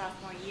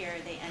sophomore year,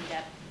 they end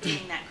up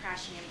doing that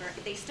crashing and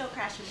burn. They still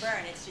crash and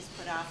burn. It's just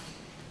put off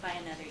by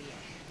another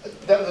year.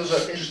 That was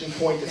an interesting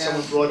point that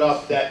someone brought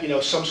up, that, you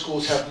know, some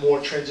schools have more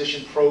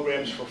transition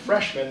programs for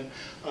freshmen,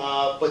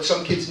 but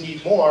some kids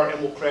need more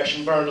and will crash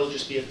and burn. It'll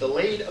just be a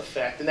delayed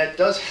effect, and that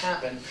does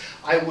happen.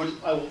 I would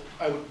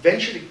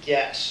venture to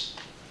guess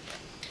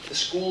the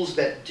schools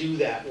that do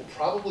that will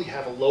probably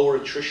have a lower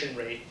attrition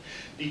rate,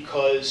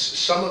 because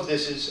some of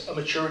this is a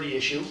maturity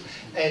issue,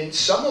 and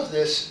some of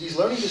this, these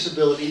learning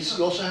disabilities,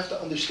 you also have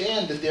to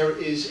understand that there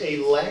is a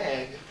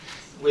lag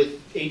with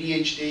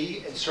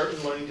ADHD and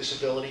certain learning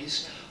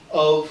disabilities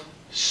of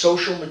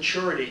social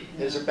maturity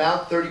that is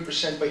about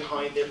 30%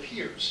 behind their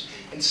peers.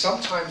 And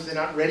sometimes they're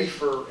not ready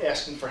for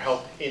asking for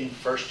help in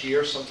first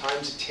year.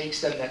 Sometimes it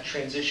takes them that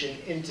transition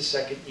into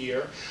second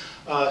year.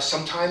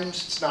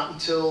 Sometimes it's not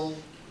until,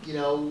 you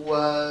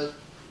know,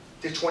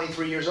 they're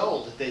 23 years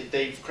old.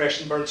 They've crashed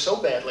and burned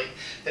so badly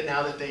that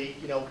now that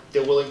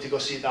they're willing to go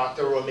see a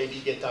doctor or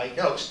maybe get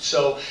diagnosed.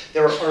 So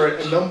there are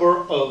a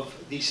number of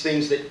these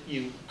things that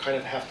you kind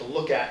of have to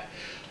look at.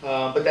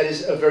 But that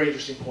is a very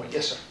interesting point.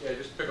 Yes, sir? Yeah,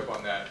 just to pick up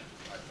on that.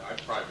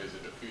 I've probably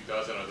visited a few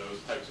dozen of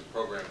those types of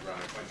programs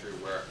around the country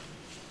where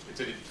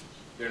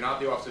they're not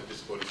the Office of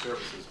Disability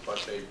Services,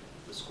 but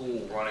the school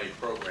will run a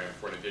program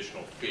for an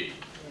additional fee,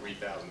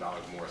 $3,000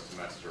 more a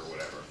semester or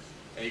whatever.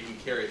 And you can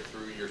carry it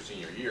through your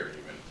senior year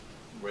even,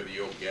 whether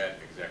you'll get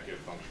executive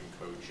function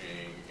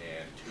coaching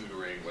and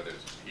tutoring, whether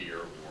it's a peer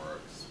or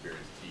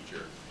experienced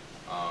teacher.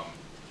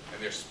 And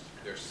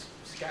they're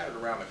scattered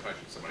around the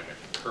country. Somebody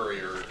mentioned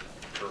Curry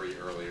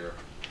earlier,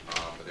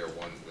 but there are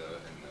ones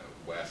in the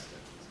West,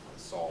 and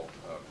the SALT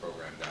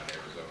program down in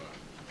Arizona.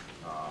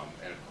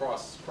 And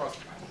across the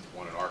country,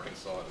 one in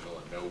Arkansas in the middle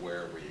of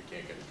nowhere where you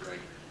can't get a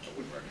drink. I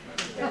wouldn't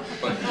recommend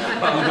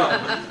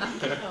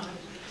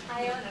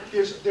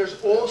it. There's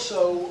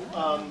also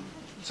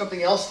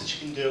something else that you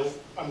can do.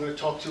 I'm going to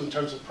talk to in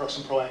terms of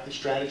some proactive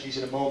strategies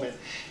in a moment,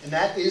 and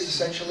that is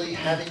essentially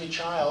having a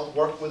child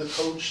work with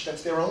a coach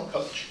that's their own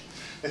coach,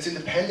 that's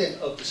independent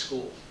of the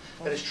school.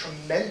 That is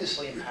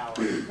tremendously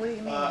empowering. What do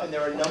you mean? And there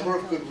are a number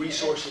of good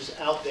resources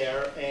out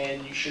there,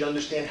 and you should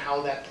understand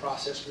how that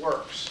process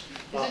works.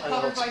 Is it and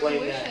I'll covered by explain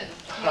tuition?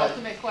 that. The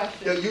ultimate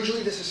question. No,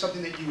 usually this is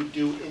something that you would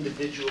do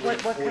individually What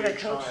for kind your of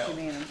coach child.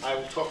 do you mean? I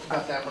will talk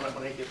about that when I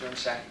get there in a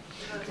second.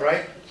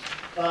 Right?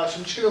 So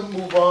I'm just going to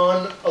move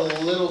on a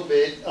little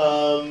bit.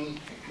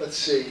 Let's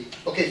see.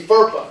 Okay,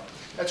 FERPA.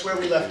 That's where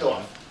we left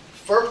off.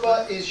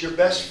 FERPA is your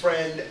best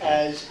friend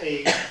as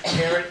a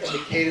parent in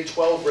the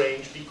K-12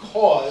 range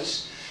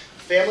because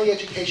Family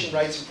Education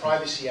Rights and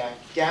Privacy Act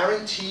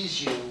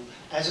guarantees you,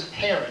 as a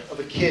parent of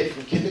a kid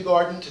from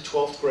kindergarten to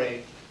 12th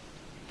grade,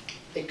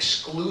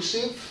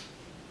 exclusive,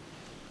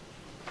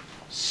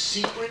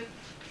 secret,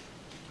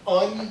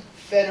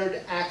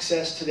 unfettered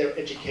access to their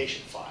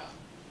education file.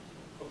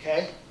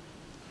 Okay?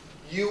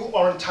 You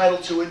are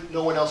entitled to it.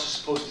 No one else is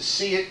supposed to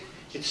see it.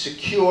 It's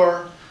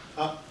secure.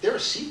 There are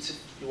seats if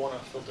you want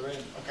to filter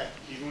in. Okay.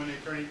 Even when the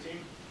attorney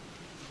team?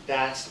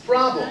 That's the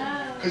problem.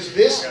 Because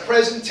this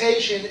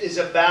presentation is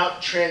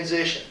about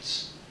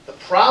transitions. The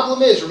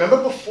problem is,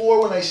 remember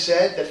before when I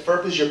said that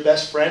FERPA is your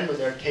best friend when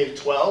they're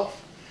K-12?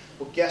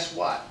 Well, guess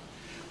what?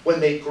 When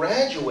they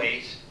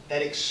graduate,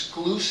 that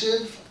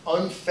exclusive,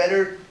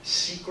 unfettered,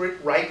 secret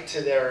right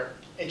to their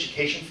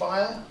education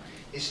file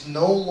is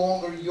no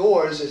longer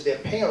yours as their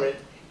parent.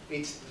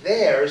 It's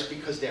theirs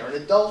because they're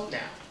an adult now.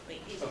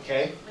 Wait,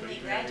 Okay? when they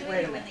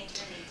graduate or when they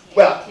turn 18?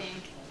 Well,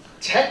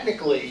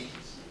 technically,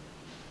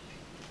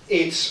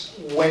 it's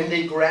when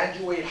they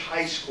graduate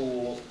high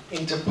school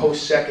into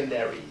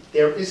post-secondary.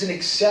 There is an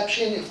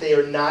exception if they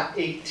are not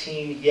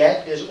 18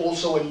 yet. There's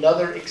also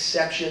another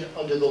exception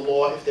under the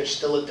law if they're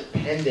still a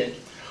dependent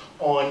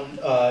on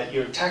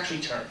your tax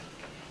return.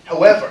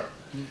 However,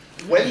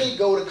 when they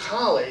go to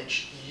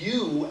college,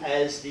 you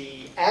as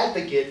the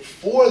advocate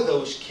for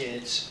those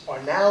kids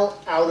are now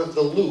out of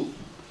the loop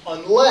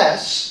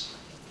unless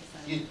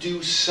you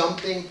do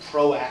something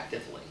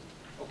proactively.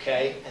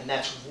 Okay, and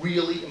that's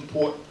really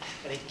important.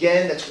 And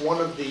again, that's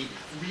one of the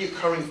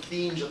reoccurring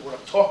themes of what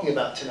I'm talking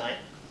about tonight.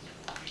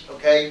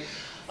 Okay,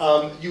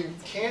 you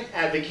can't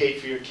advocate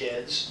for your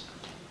kids,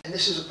 and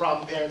this is a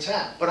problem parents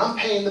have. But I'm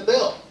paying the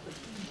bill.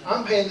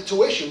 I'm paying the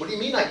tuition. What do you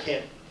mean I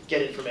can't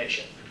get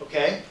information?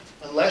 Okay,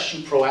 unless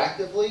you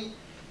proactively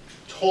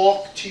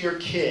talk to your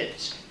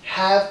kids,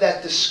 have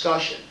that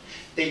discussion.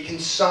 They can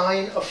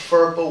sign a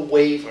FERPA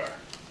waiver,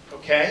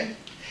 okay?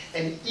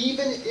 And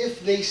even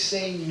if they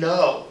say,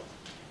 no,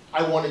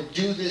 I want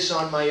to do this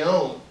on my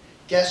own,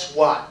 guess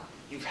what?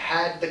 You've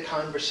had the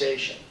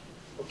conversation,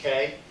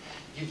 okay?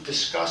 You've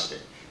discussed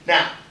it.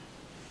 Now,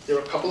 there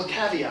are a couple of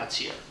caveats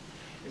here.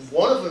 And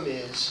one of them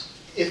is,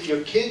 if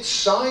your kid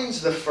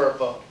signs the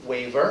FERPA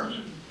waiver,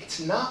 it's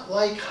not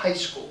like high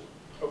school,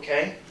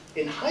 okay?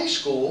 In high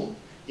school,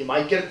 you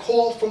might get a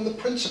call from the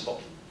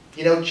principal.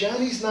 You know,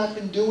 Johnny's not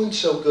been doing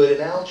so good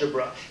in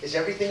algebra. Is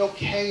everything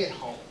okay at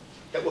home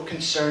that we're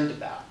concerned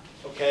about,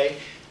 okay?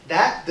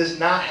 That does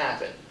not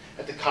happen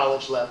at the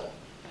college level.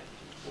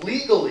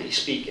 Legally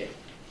speaking,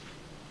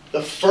 the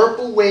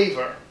FERPA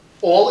waiver,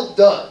 all it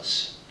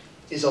does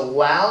is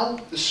allow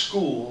the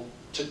school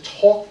to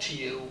talk to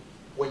you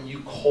when you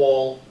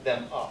call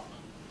them up.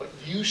 But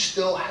you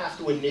still have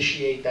to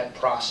initiate that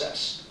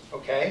process,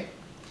 okay?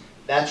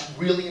 That's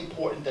really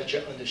important that you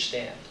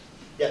understand.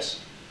 Yes?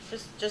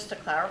 Just to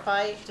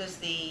clarify, if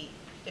the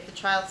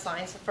child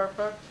signs the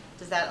FERPA,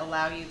 does that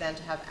allow you then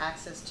to have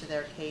access to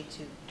their K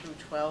through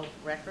 12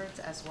 records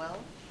as well?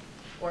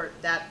 Or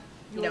that,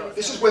 you know...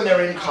 This is when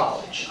they're in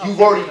college. Okay. You've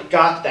already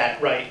got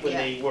that right when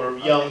Yeah. they were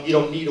young. Okay. You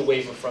don't need a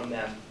waiver from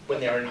them when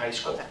they're in high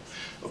school. Okay.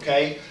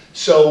 Okay?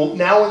 So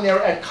now when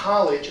they're at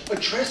college,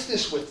 address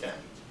this with them.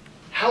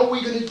 How are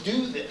we going to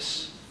do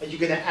this? Are you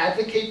going to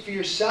advocate for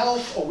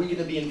yourself? Are we going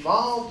to be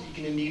involved? Are you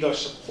going to need our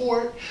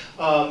support?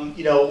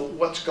 You know,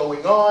 what's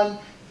going on?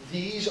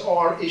 These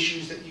are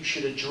issues that you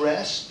should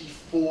address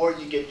before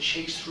you get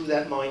chased through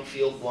that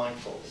minefield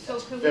blindfolded. So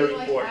That's could we very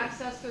like important.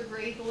 access their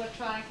grades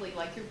electronically,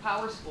 like through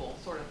Power School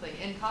sort of thing,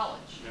 in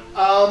college?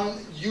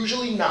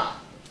 Usually not,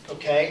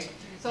 okay?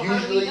 So how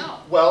do we Usually, know?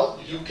 well,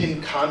 you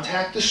can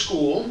contact the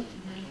school,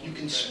 you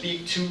can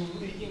speak to,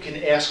 you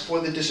can ask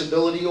for the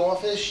disability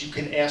office, you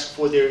can ask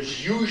for,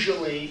 there's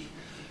usually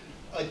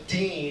a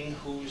dean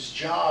whose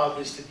job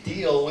is to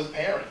deal with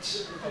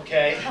parents,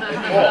 okay?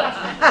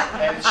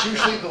 And it's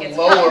usually the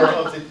lower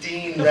of the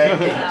dean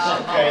rankings,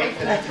 okay?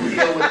 To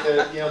deal with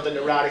the, you know, the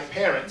neurotic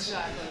parents.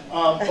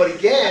 Exactly. But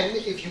again,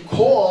 if you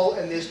call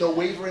and there's no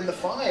waiver in the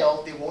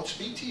file, they won't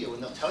speak to you,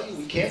 and they'll tell you,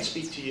 we can't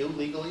speak to you,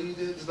 legally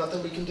there's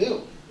nothing we can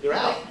do. You're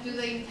out. Do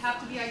they have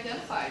to be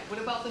identified? What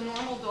about the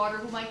normal daughter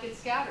who might get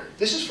scattered?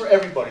 This is for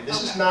everybody.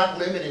 This is Okay. not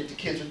limited to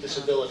kids with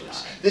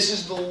disabilities. This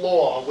is the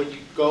law. When you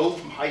go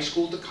from high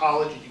school to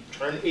college and you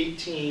turn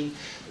 18,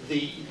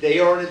 they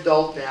are an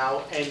adult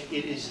now, and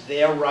it is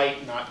their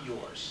right, not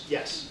yours.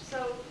 Yes?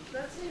 So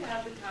let's say you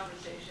have the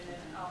conversation,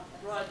 and I'll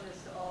broaden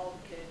this to all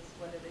the kids,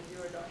 whether they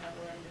do or don't have a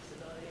learning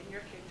disability, and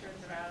your kid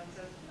turns around and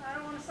says, I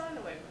don't want to sign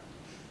the waiver.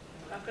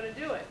 I'm not going to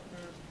do it.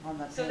 On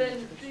that So same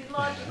then the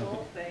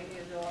logical thing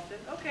is often,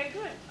 okay,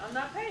 good, I'm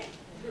not paying.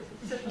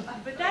 So,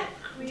 but that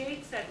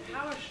creates that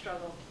power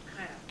struggle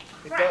kind of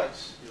It crap.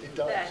 does. It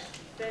does. That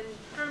then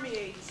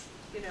permeates,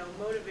 you know,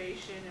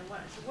 motivation and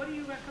what. So what do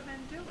you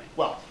recommend doing?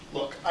 Well,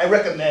 look, I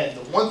recommend,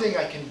 the one thing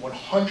I can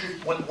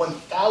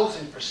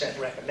 1,000%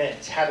 recommend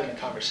is having a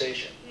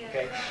conversation,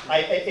 okay?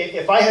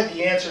 If I had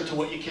the answer to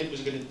what your kid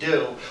was going to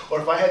do, or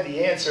if I had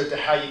the answer to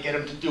how you get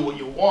him to do what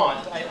you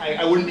want,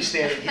 I wouldn't be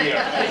standing here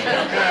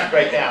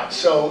right now.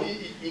 So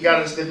you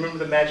got to remember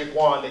the magic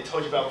wand they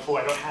told you about before.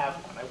 I don't have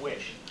one, I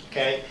wish,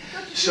 okay?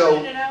 Don't you do So. it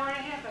in an hour and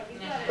a half, I'd be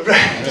done.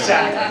 Right,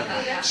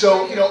 exactly.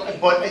 So, you know,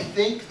 but I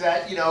think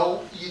that, you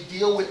know, you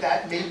deal with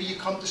that, maybe you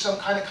come to some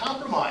kind of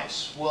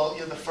compromise. Well,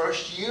 you know, the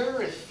first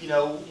year, if, you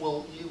know,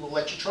 we'll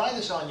let you try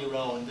this on your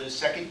own. The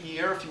second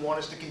year, if you want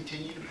us to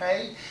continue to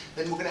pay,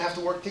 then we're going to have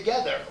to work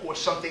together, or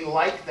something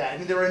like that. I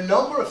mean, there are a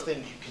number of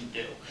things you can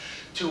do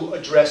to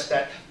address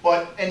that.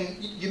 But,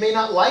 and you may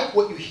not like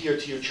what you hear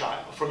to your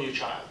child, from your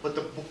child, but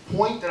the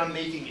point that I'm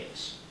making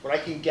is, what I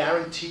can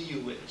guarantee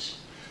you is,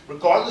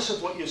 regardless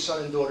of what your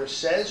son and daughter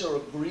says or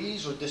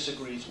agrees or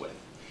disagrees with,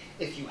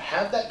 if you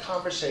have that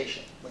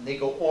conversation when they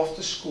go off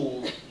to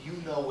school, you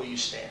know where you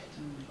stand,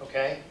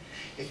 okay?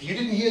 If you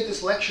didn't hear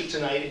this lecture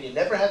tonight and you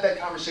never had that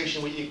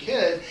conversation with your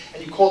kid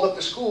and you called up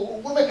the school, well,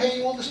 what am I paying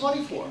you all this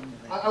money for?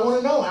 I want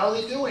to know, how are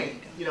they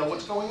doing? You know,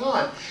 what's going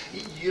on?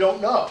 You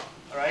don't know,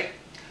 all right?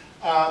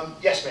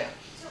 Yes, ma'am.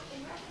 So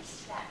in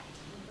reference to that,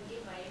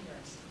 forgive my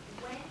ignorance,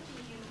 when do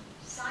you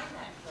sign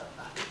that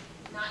FERPA?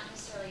 Not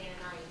necessarily in an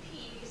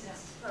IEP, because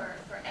it's for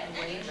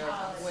any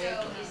child. So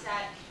is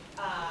that,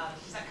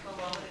 does that come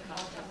along with a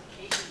college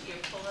application? Do you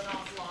pull it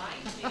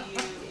offline? Do you,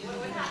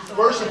 what happens?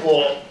 First of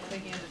all,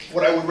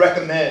 what I would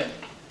recommend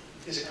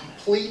is a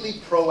completely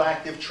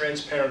proactive,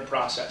 transparent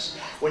process.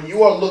 When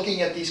you are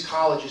looking at these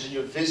colleges and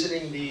you're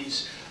visiting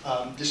these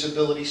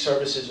disability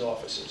services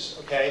offices,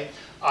 okay,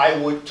 I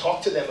would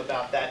talk to them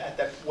about that.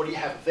 What do you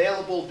have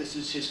available? This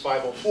is his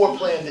 504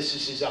 plan. This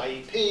is his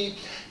IEP,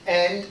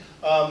 and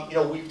you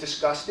know, we've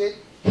discussed it.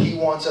 He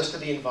wants us to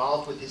be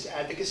involved with his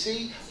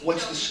advocacy. So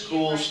What's the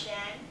school's?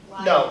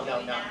 Right No.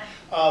 no.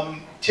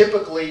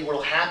 Typically, what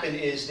will happen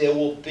is there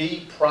will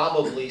be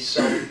probably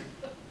some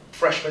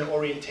freshman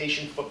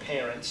orientation for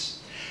parents,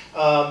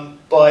 And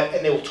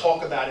they will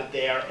talk about it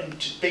there, and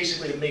just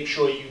basically to make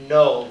sure you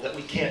know that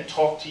we can't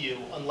talk to you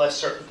unless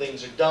certain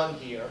things are done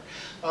here.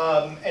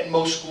 And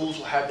most schools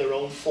will have their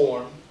own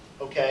form,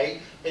 okay?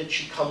 It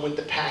should come with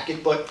the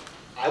packet, but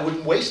I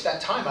wouldn't waste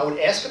that time. I would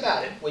ask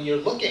about it when you're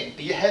looking.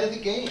 Be ahead of the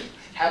game.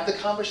 Have the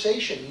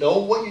conversation. Know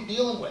what you're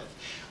dealing with.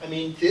 I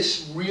mean,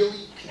 this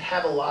really can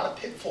have a lot of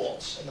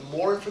pitfalls, and the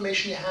more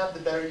information you have, the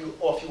better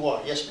off you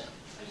are. Yes, ma'am?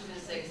 I was going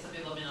to say, some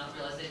people may not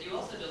realize that you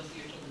also don't see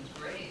your children's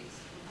grades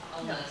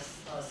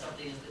unless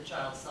something is the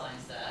child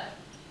signs that,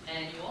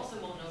 and you also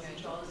won't know if your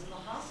child is in the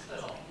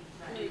hospital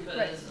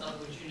because of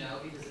what you know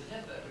because of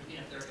HIPAA,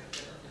 if they're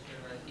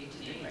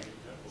 18.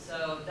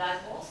 So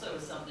that also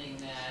is something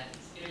that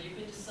you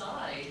can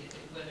decide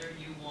whether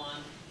you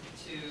want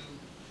to.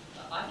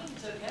 I think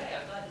it's okay.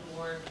 I've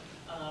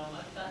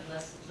gotten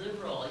less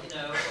liberal. Over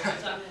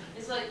time.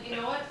 It's like, you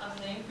know what? I'm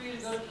paying for you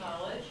to go to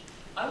college.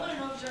 I want to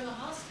know if you're in the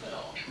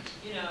hospital.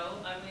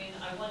 I mean,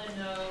 I want to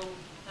know,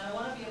 and I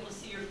want to be able to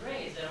see your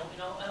grades. I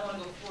don't want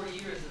to go 4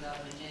 years without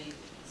having any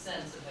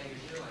sense of how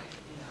you're doing.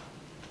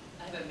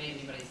 I haven't made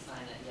anybody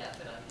sign that yet,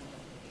 but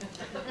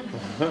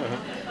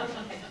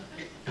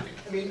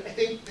I mean, I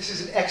think this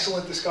is an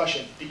excellent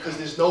discussion because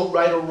there's no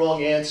right or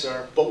wrong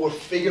answer, but we're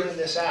figuring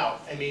this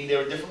out. I mean,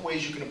 there are different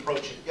ways you can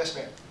approach it. Yes,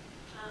 ma'am?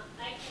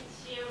 I can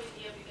share with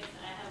you because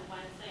I have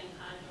one thing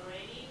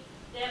already.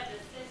 They have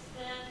the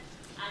system,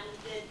 and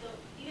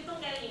you don't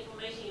get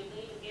information, you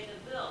need to get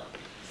a bill.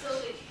 So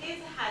the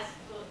kid has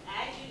to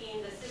add you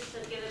in the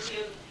system, get a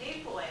bill to pay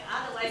for it.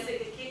 Otherwise, they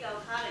get kicked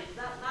out of college.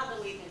 Not that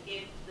we can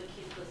get the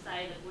kids to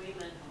sign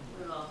agreement.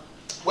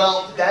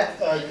 Well, that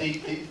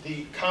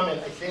the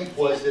comment I think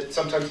was that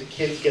sometimes the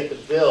kids get the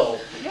bill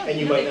and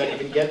you might not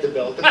even get the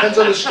bill. It depends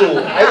on the school.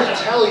 I will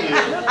tell you,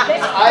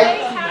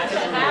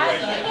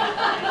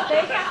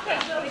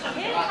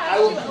 I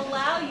will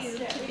allow you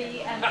to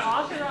be an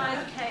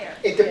authorized payer.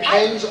 It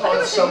depends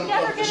on some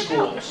of the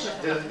schools.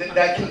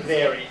 That can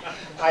vary.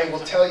 I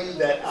will tell you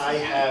that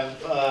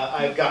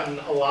I've gotten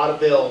a lot of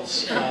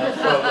bills from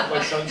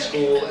my son's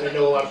school, and I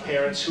know a lot of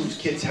parents whose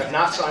kids have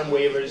not signed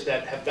waivers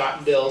that have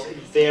gotten bills. It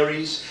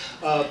varies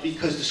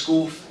because the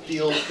school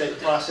feels that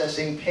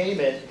processing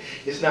payment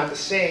is not the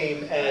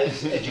same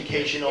as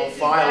educational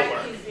file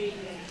work.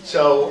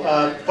 So,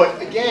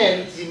 but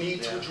again, you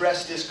need to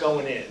address this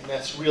going in. And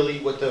that's really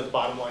what the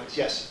bottom line is.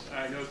 Yes?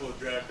 I know it's a little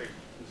drastic.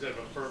 Instead of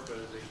a FERPA,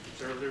 is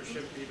a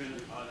conservatorship even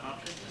an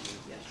option?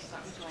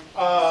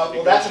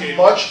 Well, that's a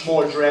much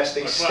more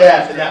drastic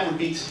step, and that would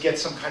be to get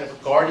some kind of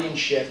a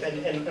guardianship.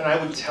 And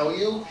I would tell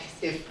you,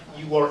 if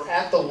you are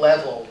at the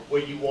level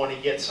where you want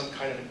to get some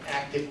kind of an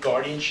active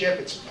guardianship,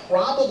 it's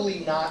probably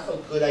not a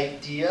good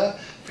idea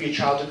for your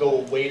child to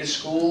go away to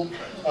school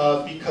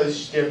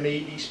because there may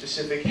be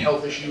specific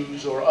health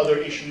issues or other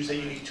issues that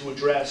you need to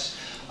address.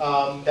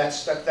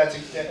 That's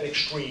an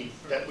extreme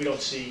that we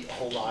don't see a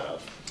whole lot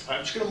of.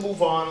 I'm just going to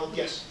move on.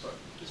 Yes?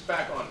 Just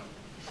back on,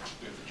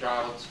 if the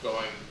child's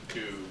going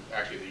to,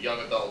 actually the young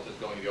adult is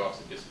going to the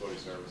Office of Disability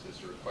Services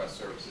to request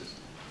services,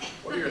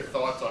 what are your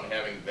thoughts on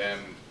having them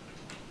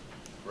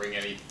bring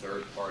any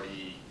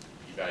third-party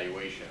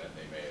evaluation that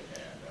they may have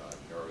had,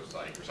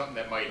 neuropsych, or something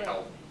that might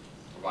help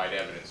provide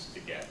evidence to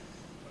get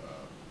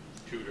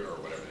tutor or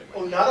whatever they might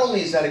Well, not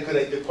only is that a good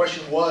idea, the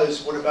question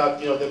was, what about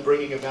them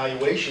bringing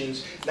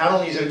evaluations? Not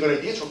only is it a good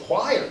idea, it's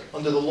required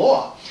under the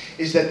law,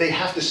 is that they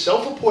have to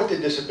self-report their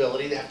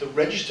disability, they have to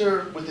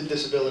register with the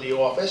disability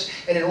office,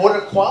 and in order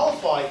to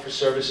qualify for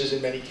services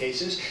in many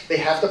cases, they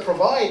have to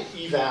provide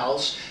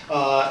evals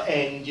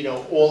and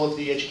all of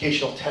the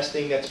educational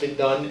testing that's been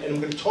done. And I'm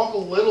going to talk a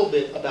little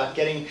bit about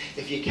getting,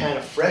 if you can,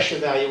 a fresh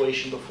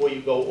evaluation before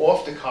you go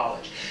off to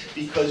college,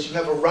 because you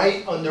have a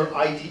right under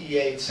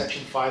IDEA in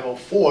Section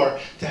 504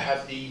 to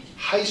have the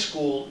high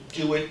school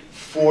do it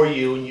for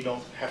you, and you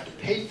don't have to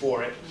pay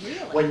for it. Really?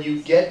 When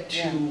you get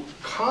to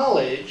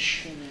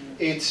college,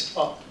 it's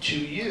up to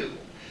you.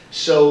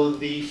 So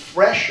the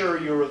fresher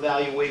your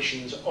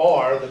evaluations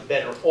are, the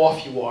better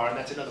off you are, and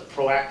that's another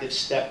proactive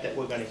step that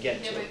we're going to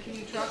get to. Yeah, but can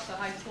you trust the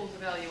high school's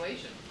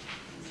evaluation?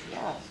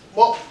 Yeah.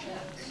 Well,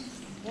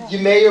 you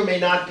may or may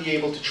not be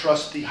able to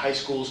trust the high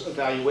school's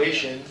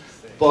evaluation,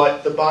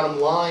 but the bottom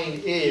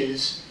line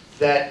is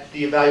that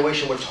the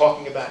evaluation we're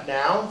talking about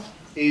now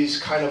is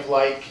kind of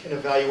like an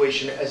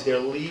evaluation as they're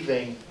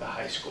leaving the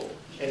high school,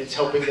 and it's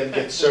helping them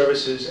get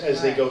services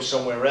as they go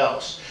somewhere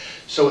else.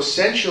 So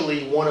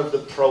essentially, one of the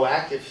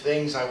proactive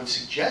things I would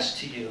suggest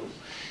to you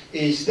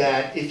is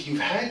that if you've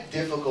had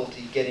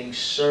difficulty getting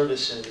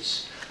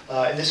services,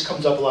 and this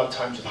comes up a lot of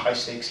times with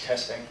high-stakes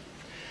testing,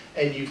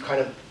 and you've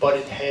kind of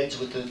butted heads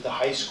with the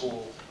high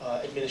school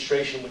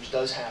administration, which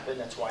does happen,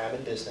 that's why I'm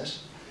in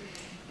business,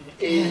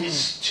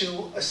 is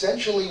to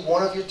essentially,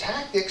 one of your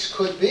tactics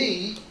could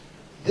be,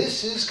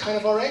 this is kind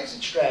of our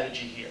exit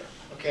strategy here,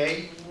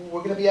 okay? We're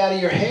going to be out of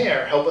your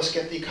hair. Help us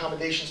get the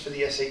accommodations for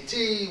the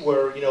SAT.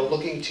 We're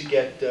looking to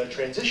get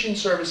transition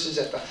services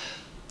at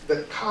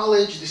the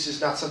college. This is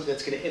not something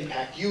that's going to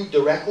impact you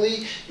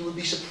directly. You would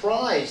be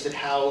surprised at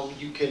how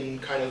you can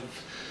kind of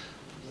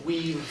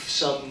weave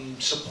some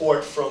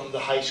support from the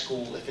high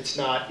school. If it's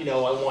not, you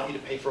know, I want you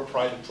to pay for a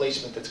private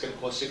placement that's going to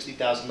cost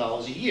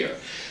 $60,000 a year.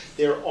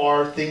 There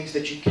are things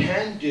that you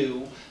can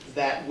do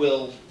that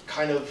will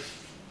kind of,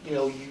 you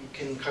know, you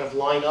can kind of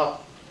line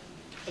up.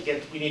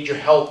 Again, we need your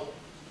help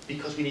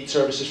because we need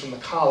services from the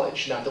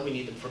college, not that we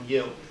need them from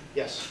you.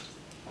 Yes?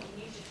 When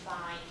you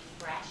define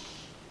fresh,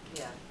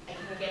 Yeah. and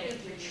you get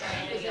it through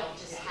triennial,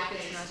 just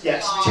happens to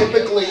Yes, fall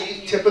typically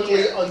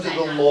year, under is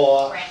the that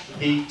law, not fresh?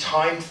 the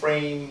time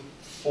frame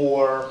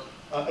for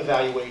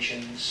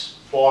evaluations,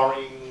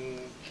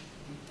 barring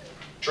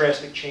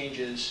drastic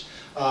changes,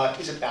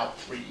 is about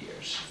 3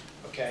 years,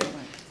 okay?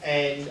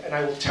 And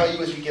I will tell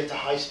you as we get to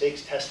high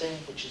stakes testing,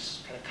 which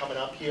is kind of coming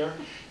up here,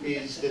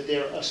 is that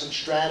there are some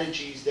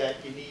strategies that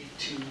you need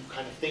to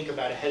kind of think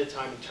about ahead of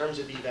time in terms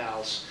of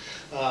evals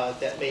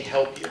that may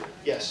help you.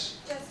 Yes?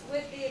 Just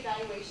with the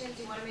evaluations,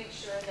 you want to make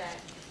sure that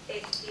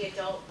it's the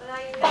adult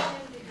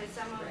evaluation, because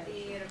some of the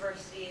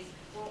universities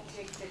won't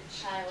take the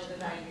child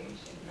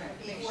evaluation.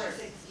 Before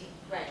 16.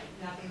 Right.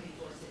 Nothing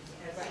before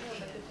 16. Right.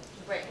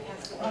 Right. It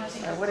has to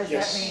be. What does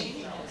Yes. that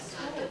mean?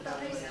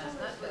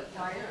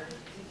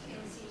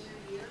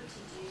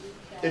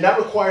 They're not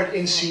required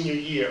in senior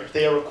year.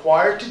 They are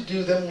required to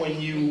do them when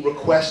you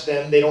request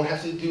them. They don't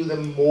have to do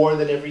them more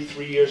than every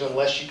 3 years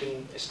unless you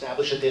can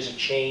establish that there's a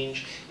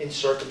change in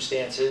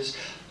circumstances.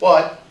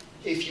 But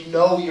if you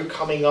know you're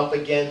coming up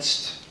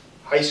against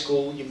high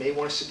school, you may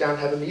want to sit down and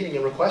have a meeting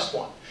and request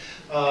one.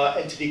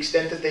 And to the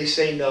extent that they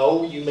say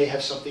no, you may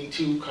have something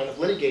to kind of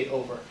litigate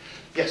over.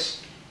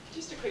 Yes?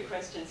 Just a quick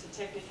question. It's a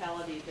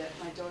technicality that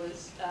my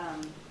daughter's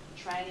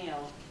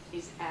triennial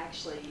is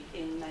actually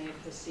in May of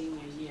her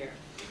senior year.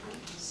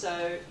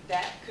 So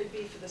that could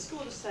be for the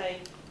school to say,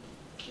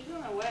 she's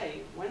on her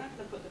way, we're not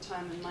going to put the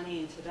time and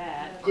money into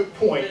that. Good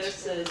point.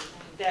 Versus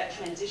that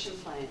transition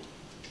plan.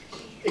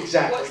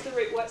 Exactly.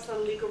 What's the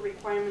legal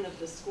requirement of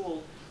the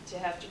school to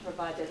have to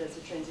provide that as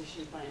a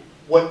transition plan?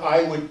 What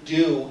I would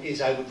do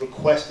is I would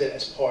request it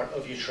as part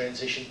of your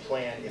transition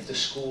plan if the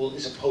school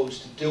is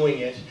opposed to doing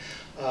it,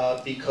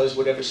 because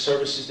whatever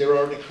services there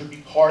are, that could be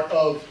part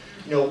of,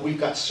 you know, we've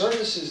got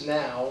services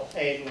now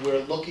and we're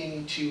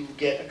looking to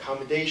get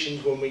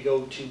accommodations when we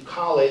go to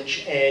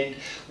college, and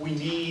we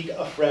need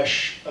a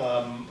fresh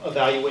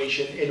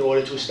evaluation in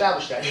order to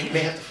establish that. And you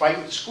may have to fight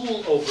with the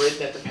school over it.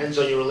 That depends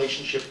on your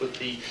relationship with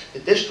the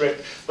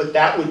district, but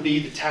that would be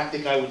the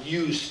tactic I would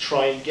use to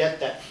try and get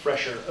that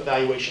fresher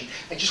evaluation.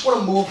 I just want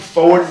to move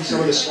forward in some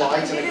of the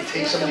slides, and I can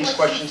take some of these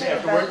questions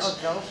afterwards.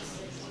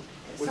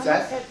 What's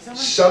that?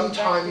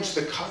 Sometimes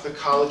the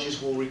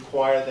colleges will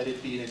require that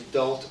it be an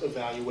adult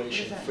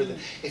evaluation for them.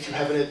 If you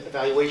have an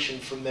evaluation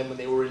from them when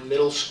they were in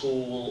middle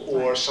school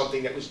or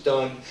something that was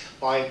done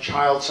by a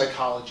child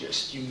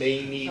psychologist, you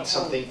may need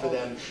something for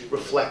them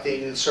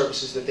reflecting the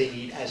services that they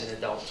need as an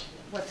adult.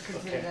 What's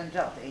considered an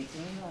adult, 18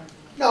 or?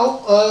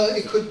 No,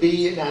 it could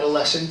be an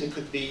adolescent, it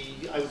could be,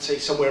 I would say,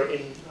 somewhere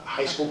in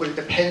high school, but it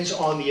depends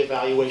on the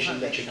evaluation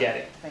that you're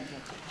getting. Thank you.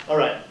 All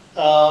right.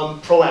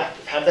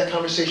 Proactive. Have that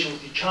conversation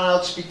with your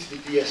child, speak to the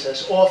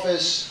DSS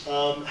office,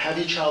 have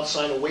your child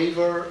sign a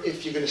waiver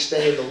if you're going to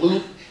stay in the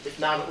loop. If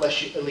not,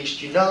 at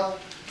least you know.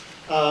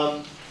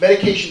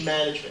 Medication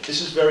management. This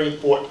is very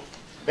important.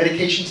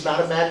 Medication is not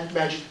a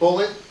magic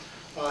bullet.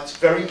 It's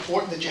very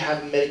important that you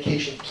have a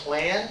medication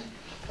plan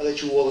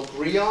that you all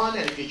agree on,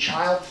 and if your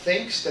child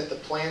thinks that the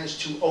plan is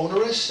too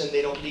onerous and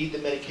they don't need the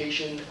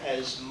medication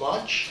as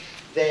much,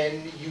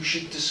 then you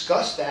should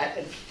discuss that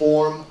and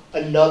form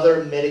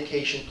another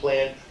medication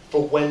plan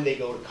for when they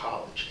go to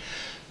college.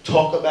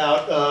 Talk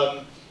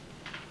about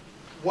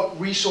what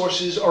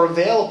resources are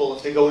available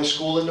if they go to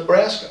school in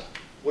Nebraska.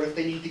 What if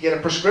they need to get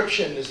a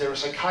prescription? Is there a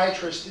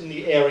psychiatrist in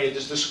the area?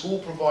 Does the school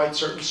provide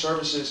certain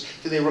services?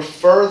 Do they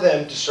refer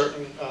them to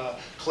certain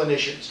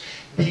clinicians?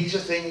 These are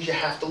things you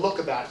have to look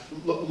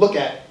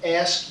at.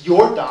 Ask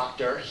your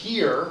doctor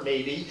here,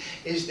 maybe,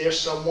 is there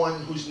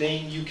someone whose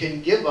name you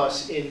can give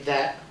us in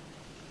that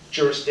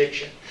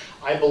jurisdiction?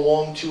 I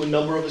belong to a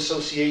number of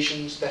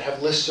associations that have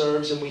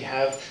listservs, and we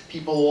have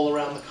people all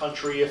around the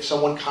country if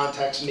someone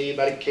contacts me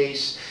about a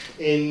case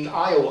in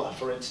Iowa,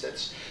 for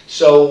instance.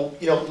 So,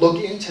 you know,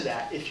 look into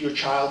that if your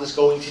child is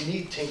going to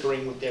need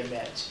tinkering with their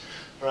meds,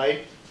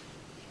 right?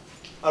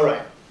 All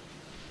right.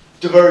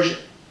 Diversion.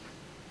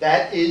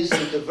 That is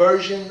the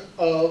diversion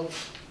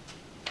of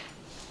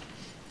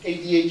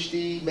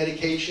ADHD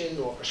medication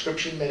or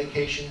prescription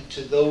medication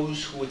to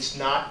those who it's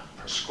not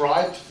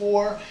prescribed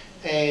for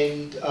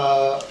and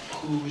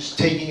who's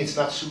taking it's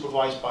not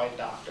supervised by a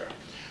doctor,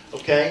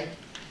 okay?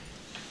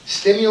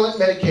 Stimulant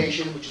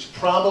medication, which is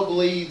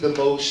probably the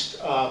most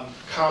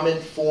common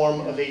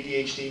form of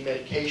ADHD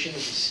medication,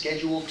 is a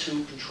Schedule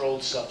II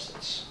controlled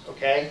substance,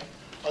 okay?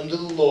 Under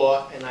the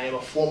law, and I am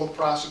a former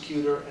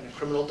prosecutor and a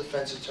criminal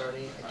defense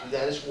attorney, I do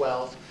that as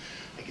well,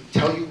 I can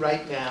tell you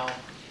right now,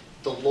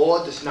 the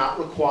law does not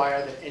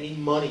require that any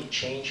money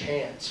change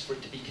hands for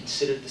it to be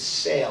considered the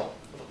sale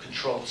of a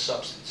controlled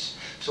substance.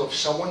 So if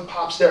someone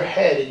pops their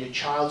head in your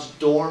child's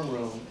dorm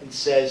room and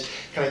says,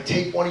 can I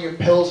take one of your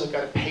pills? I've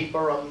got a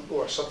paper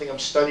or something I'm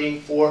studying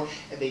for,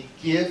 and they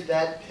give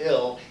that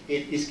pill,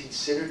 it is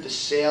considered the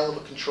sale of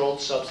a controlled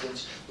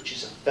substance, which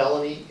is a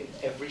felony in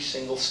every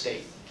single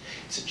state.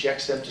 It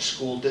subjects them to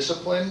school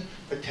discipline,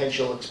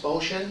 potential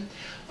expulsion.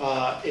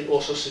 It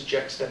also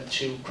subjects them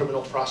to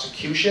criminal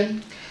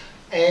prosecution.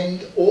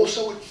 And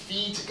also it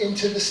feeds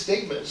into the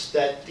stigmas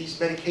that these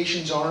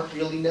medications aren't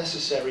really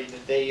necessary,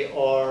 that they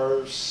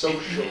are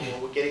social,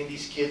 or we're getting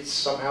these kids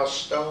somehow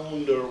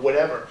stoned or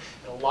whatever.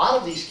 And a lot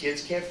of these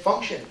kids can't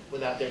function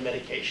without their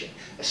medication,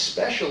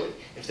 especially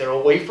if they're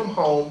away from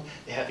home,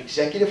 they have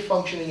executive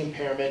functioning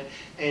impairment,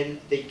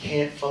 and they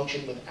can't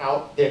function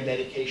without their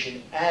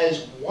medication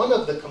as one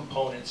of the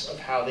components of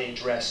how they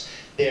address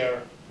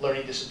their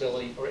learning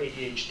disability or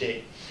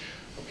ADHD.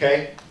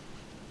 Okay?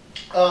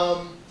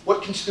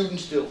 What can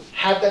students do?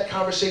 Have that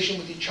conversation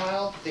with your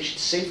child. They should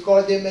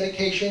safeguard their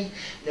medication.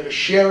 Never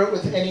share it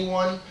with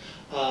anyone.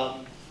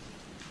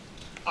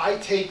 I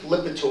take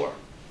Lipitor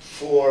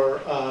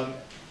for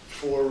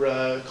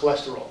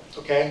cholesterol.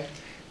 Okay.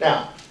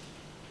 Now,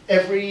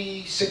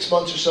 every 6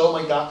 months or so,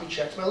 my doctor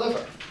checks my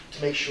liver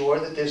to make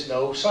sure that there's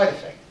no side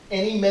effect.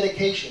 Any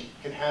medication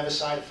can have a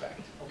side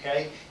effect.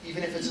 Okay,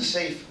 even if it's a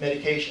safe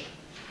medication.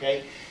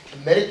 Okay. The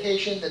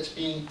medication that's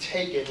being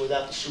taken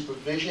without the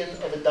supervision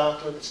of a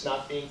doctor, that's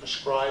not being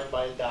prescribed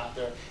by a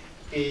doctor,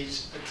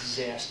 is a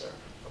disaster,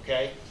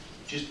 okay?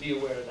 Just be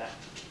aware of that,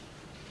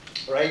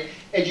 all right?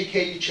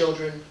 Educate your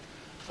children.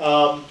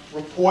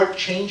 Report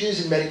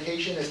changes in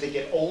medication as they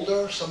get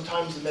older.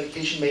 Sometimes the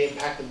medication may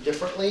impact them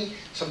differently.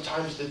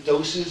 Sometimes the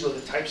doses or the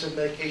types of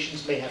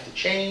medications may have to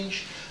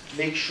change.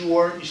 Make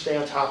sure you stay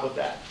on top of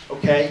that,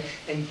 okay?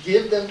 And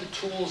give them the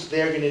tools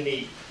they're gonna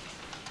need.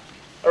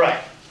 All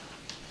right.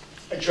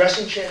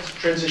 Addressing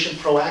transition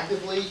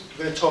proactively,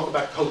 we're going to talk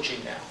about coaching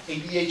now.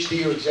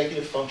 ADHD or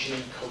executive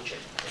functioning coaching,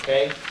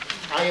 okay?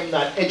 I am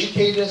not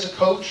educated as a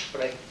coach, but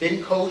I've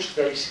been coached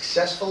very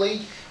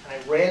successfully. And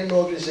I ran an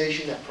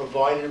organization that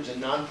provided, it was a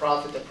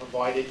nonprofit that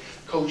provided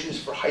coaches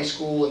for high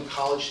school and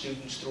college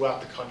students throughout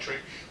the country.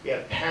 We had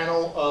a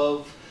panel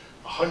of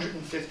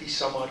 150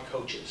 some odd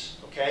coaches,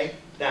 okay?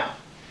 Now,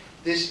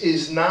 this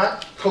is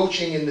not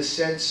coaching in the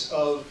sense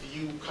of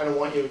you kind of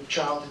want your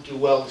child to do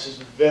well. This is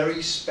a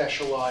very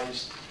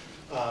specialized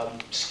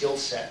skill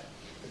set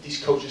that these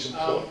coaches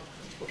employ.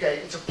 Okay,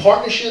 it's a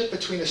partnership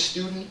between a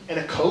student and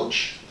a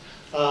coach.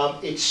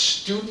 It's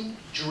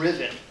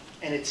student-driven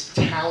and it's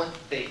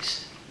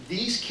talent-based.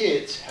 These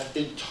kids have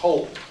been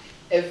told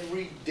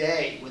every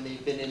day when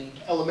they've been in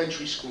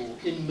elementary school,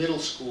 in middle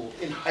school,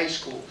 in high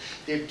school,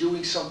 they're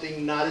doing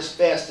something not as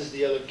fast as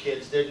the other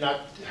kids. They're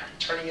not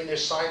turning in their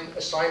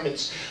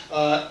assignments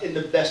in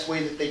the best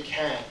way that they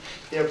can.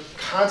 They're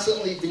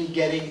constantly been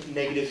getting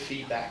negative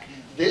feedback.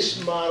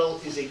 This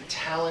model is a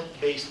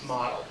talent-based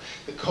model.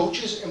 The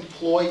coaches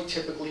employ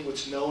typically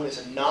what's known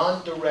as a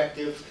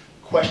non-directive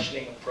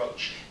questioning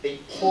approach. They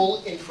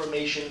pull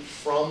information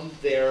from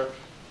their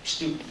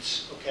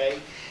students,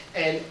 okay?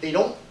 And they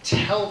don't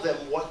tell them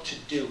what to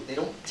do. They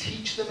don't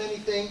teach them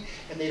anything,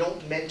 and they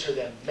don't mentor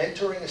them.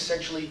 Mentoring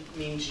essentially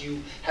means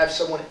you have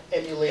someone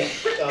emulate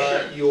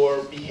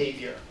your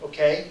behavior,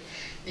 okay?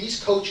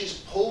 These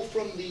coaches pull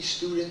from these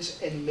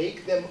students and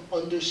make them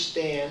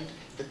understand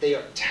that they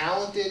are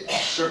talented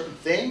at certain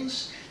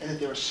things, and that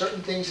there are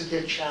certain things that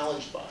they're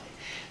challenged by.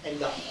 And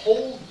the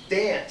whole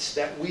dance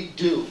that we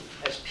do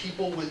as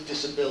people with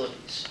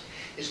disabilities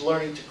is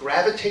learning to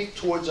gravitate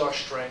towards our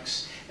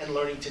strengths and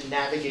learning to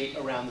navigate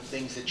around the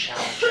things that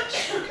challenge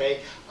us, okay?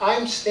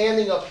 I'm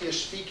standing up here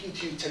speaking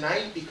to you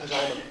tonight because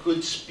I'm a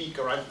good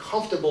speaker. I'm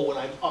comfortable when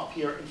I'm up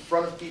here in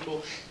front of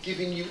people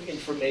giving you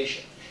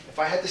information. If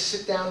I had to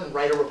sit down and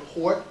write a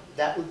report,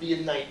 that would be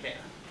a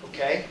nightmare,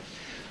 okay?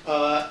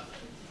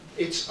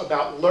 It's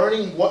about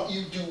learning what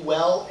you do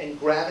well and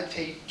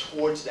gravitate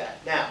towards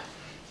that. Now,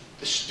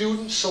 the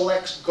student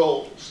selects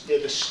goals.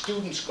 They're the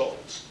student's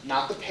goals,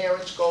 not the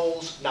parents'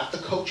 goals, not the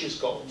coach's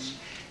goals.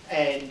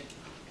 And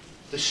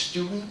the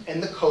student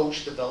and the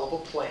coach develop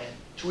a plan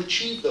to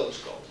achieve those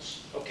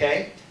goals,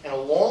 okay? And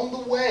along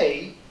the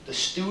way, the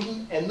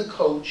student and the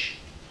coach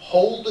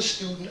hold the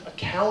student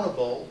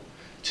accountable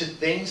to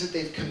things that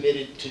they've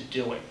committed to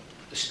doing.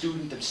 The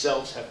student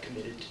themselves have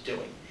committed to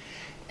doing.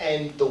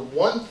 And the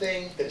one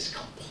thing that is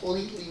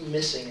completely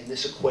missing in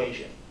this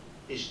equation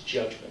is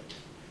judgment.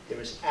 There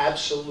is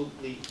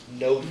absolutely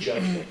no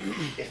judgment.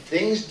 If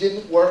things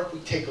didn't work, we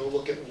take a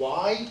look at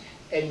why,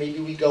 and maybe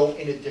we go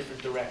in a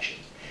different direction.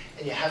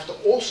 And you have to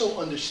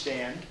also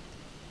understand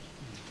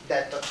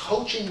that the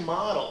coaching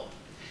model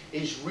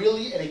is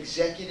really an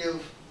executive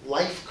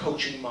life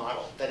coaching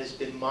model that has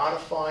been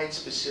modified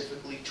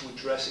specifically to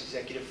address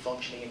executive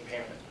functioning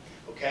impairment,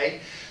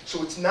 okay?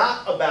 So it's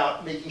not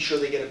about making sure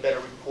they get a better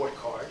report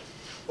card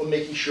or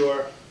making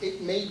sure,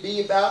 it may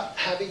be about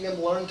having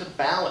them learn to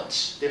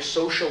balance their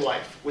social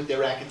life with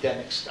their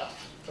academic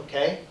stuff,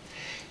 okay?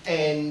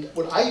 And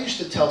what I used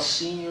to tell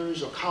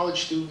seniors or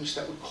college students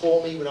that would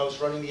call me when I was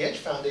running the EDGE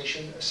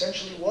Foundation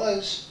essentially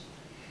was,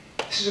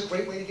 This is a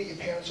great way to get your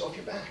parents off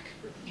your back.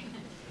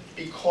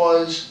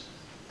 Because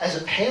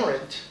as a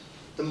parent,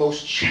 the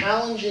most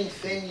challenging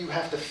thing you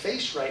have to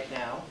face right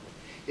now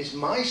is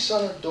my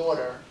son or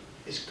daughter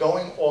is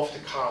going off to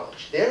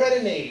college. They're at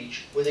an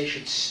age where they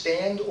should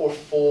stand or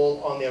fall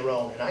on their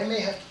own, and I may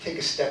have to take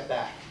a step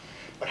back.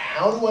 But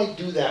how do I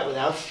do that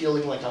without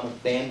feeling like I'm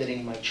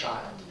abandoning my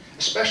child,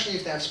 especially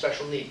if they have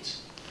special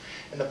needs?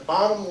 And the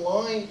bottom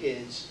line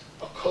is,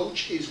 a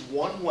coach is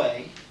one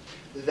way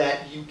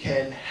that you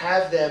can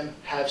have them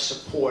have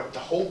support. The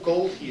whole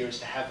goal here is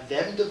to have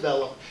them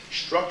develop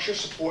structure,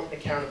 support, and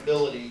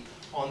accountability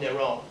on their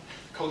own.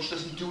 The coach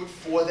doesn't do it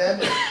for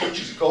them, and the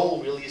coach's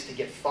goal really is to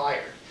get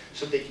fired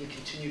so they can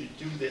continue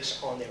to do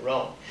this on their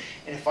own.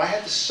 And if I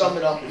had to sum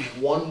it up in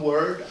one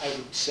word, I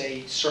would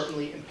say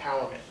certainly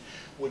empowerment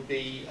would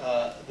be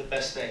the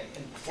best thing.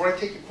 And before I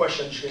take the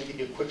question, I'm just going to give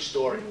you a quick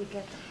story.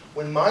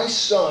 When my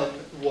son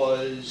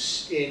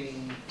was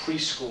in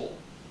preschool,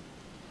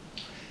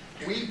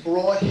 we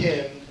brought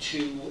him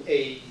to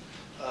a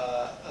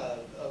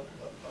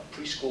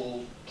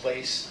preschool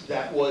place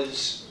that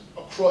was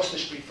across the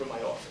street from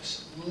my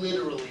office,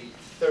 literally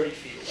 30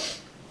 feet away,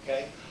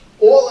 okay?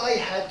 All I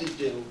had to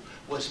do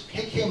was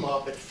pick him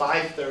up at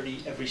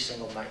 5:30 every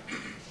single night,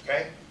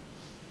 okay?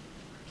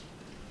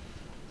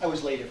 I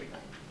was late every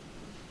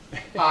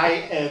night. I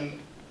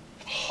am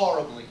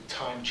horribly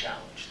time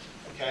challenged,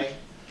 okay?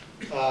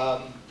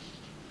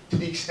 To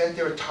the extent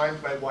there are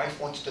times my wife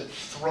wants to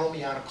throw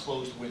me out a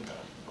closed window,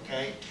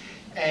 okay?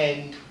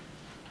 And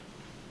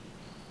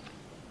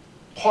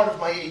part of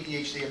my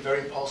ADHD, I'm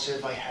very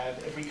impulsive. I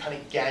have every kind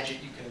of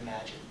gadget you can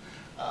imagine.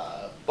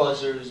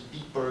 Buzzers,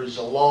 beepers,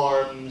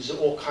 alarms,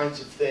 all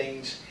kinds of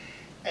things.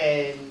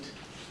 And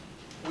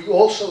we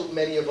also,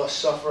 many of us,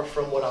 suffer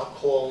from what I'll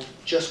call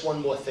just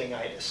one more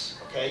thing-itis.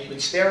 Okay? You've been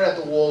staring at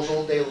the walls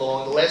all day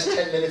long. The last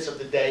 10 minutes of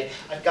the day,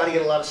 I've got to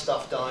get a lot of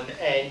stuff done,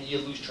 and you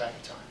lose track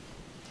of time.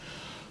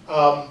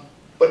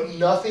 But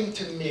nothing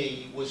to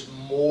me was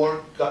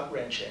more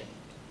gut-wrenching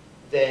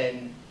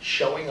than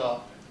showing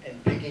up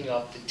and picking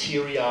up the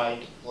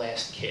teary-eyed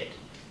last kid.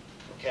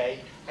 Okay?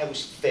 I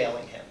was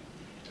failing him.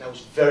 And I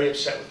was very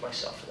upset with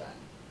myself for that.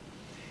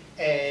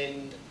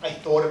 And I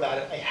thought about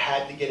it. I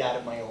had to get out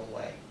of my own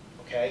way.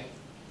 Okay?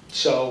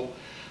 So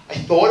I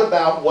thought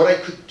about what I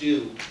could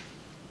do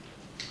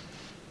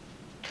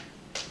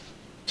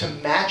to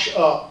match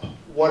up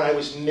what I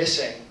was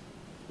missing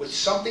with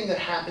something that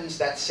happens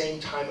that same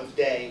time of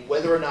day,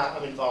 whether or not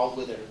I'm involved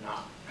with it or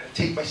not. And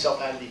take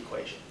myself out of the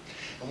equation.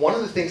 And one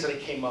of the things that I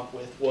came up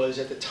with was,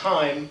 at the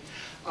time,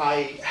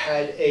 I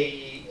had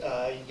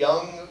a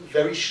young,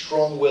 very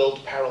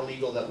strong-willed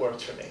paralegal that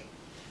worked for me.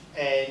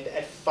 And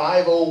at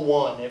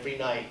 5:01 every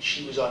night,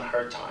 she was on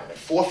her time. At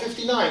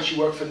 4:59, she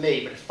worked for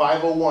me, but at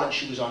 5:01,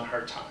 she was on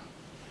her time.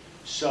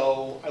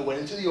 So I went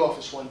into the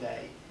office one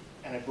day,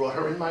 and I brought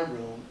her in my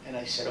room, and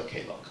I said,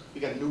 okay, look, we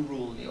got a new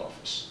rule in the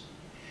office.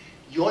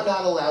 You're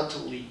not allowed to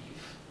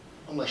leave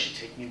unless you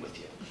take me with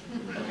you.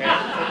 Okay?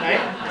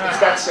 Right? It's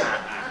that simple.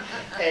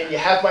 And you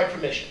have my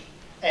permission.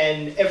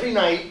 And every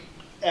night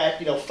at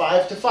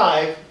 5 to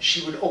 5,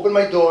 she would open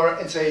my door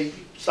and say,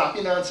 stop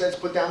your nonsense,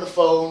 put down the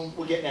phone,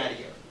 we're getting out of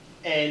here.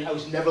 And I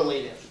was never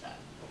late after that.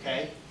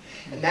 Okay?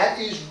 And that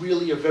is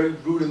really a very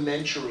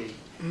rudimentary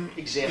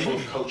example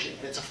of coaching.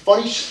 And it's a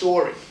funny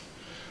story.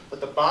 But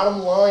the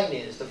bottom line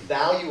is, the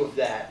value of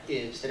that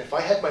is that if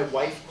I had my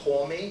wife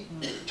call me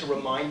to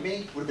remind me,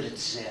 it would have been a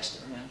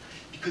disaster.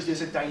 Because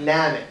there's a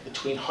dynamic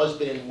between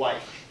husband and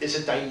wife. There's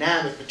a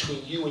dynamic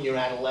between you and your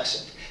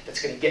adolescent that's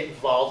going to get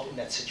involved in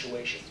that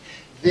situation.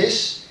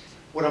 This,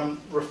 what I'm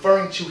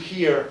referring to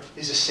here,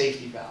 is a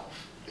safety valve.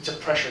 It's a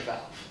pressure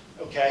valve,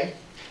 okay?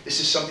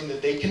 This is something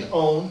that they can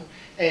own.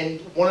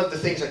 And one of the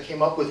things I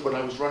came up with when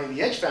I was running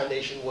the Edge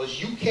Foundation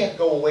was, you can't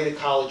go away to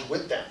college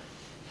with them,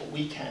 but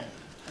we can.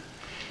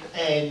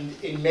 And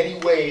in many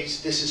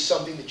ways, this is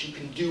something that you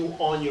can do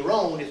on your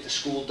own if the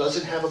school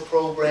doesn't have a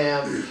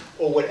program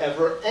or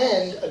whatever.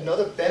 And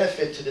another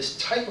benefit to this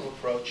type of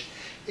approach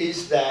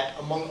is that,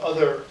 among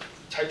other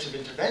types of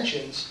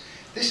interventions,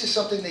 this is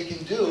something they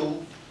can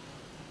do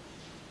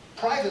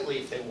privately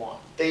if they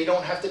want. They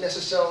don't have to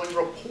necessarily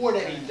report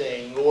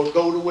anything or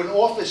go to an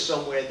office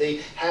somewhere.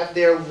 They have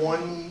their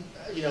one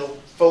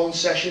phone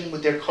session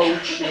with their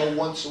coach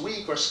once a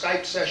week, or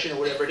Skype session, or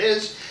whatever it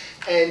is.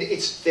 And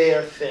it's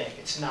their thing.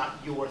 It's not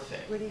your thing.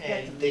 Where do you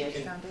and get them? they The Edge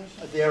can.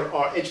 Foundation? There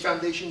are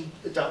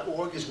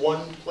edgefoundation.org is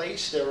one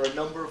place. There are a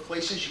number of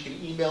places. You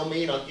can email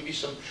me, and I'll give you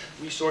some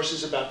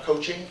resources about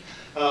coaching.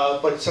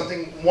 But it's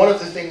something. One of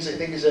the things I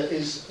think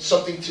is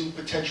something to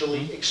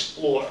potentially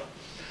explore.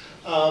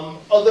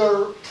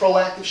 Other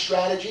proactive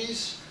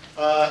strategies.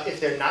 If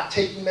they're not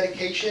taking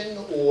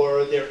medication,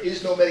 or there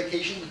is no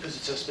medication because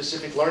it's a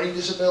specific learning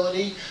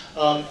disability,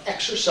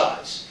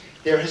 exercise.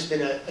 There has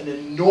been an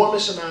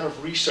enormous amount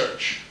of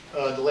research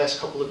the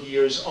last couple of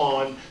years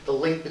on the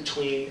link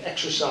between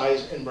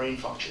exercise and brain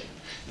function.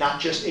 Not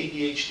just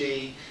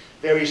ADHD,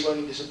 various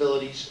learning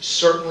disabilities,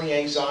 certainly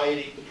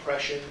anxiety,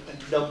 depression,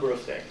 a number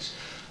of things.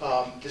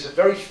 There's a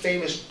very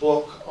famous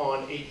book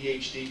on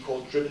ADHD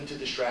called Driven to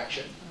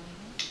Distraction.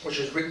 which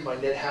was written by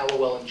Ned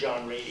Hallowell and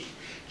John Rady.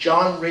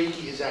 John Rady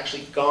has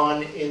actually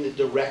gone in the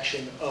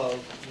direction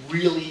of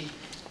really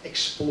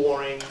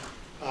exploring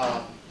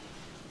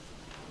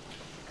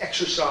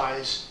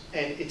exercise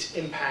and its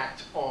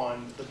impact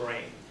on the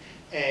brain.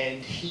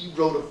 And he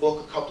wrote a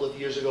book a couple of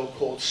years ago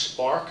called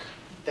Spark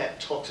that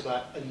talks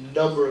about a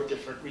number of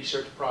different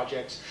research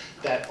projects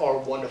that are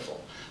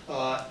wonderful.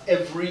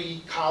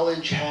 Every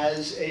college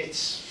has,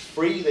 it's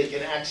free, they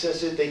can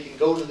access it, they can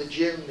go to the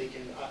gym, they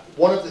can,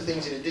 one of the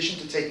things in addition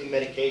to taking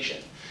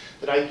medication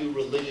that I do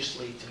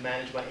religiously to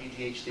manage my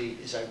ADHD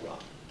is I run,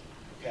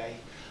 okay?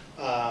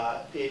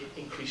 It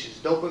increases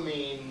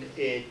dopamine,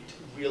 it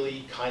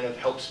really kind of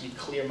helps me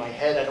clear my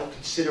head. I don't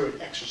consider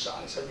it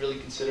exercise, I really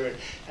consider it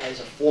as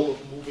a form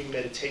of moving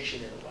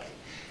meditation in a way.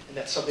 And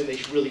that's something they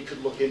really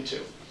could look into.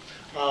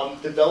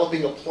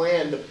 Developing a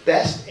plan, the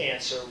best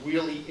answer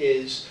really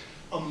is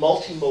a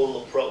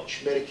multimodal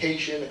approach.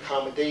 Medication,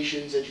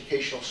 accommodations,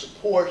 educational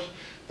support,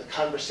 the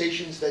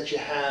conversations that you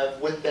have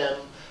with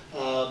them,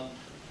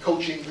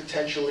 coaching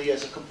potentially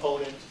as a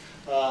component,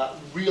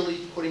 really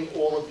putting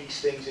all of these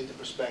things into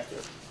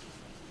perspective.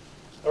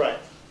 All right.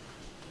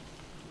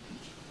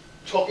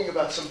 Talking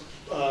about some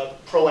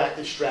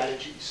proactive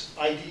strategies.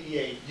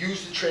 IDEA,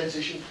 use the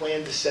transition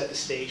plan to set the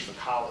stage for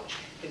college.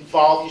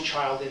 Involve your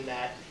child in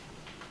that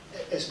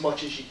as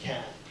much as you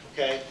can,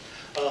 okay?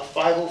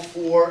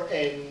 504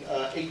 and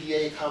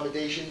ADA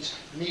accommodations,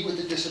 meet with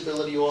the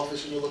disability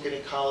office when you're looking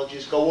at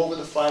colleges, go over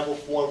the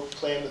 504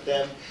 plan with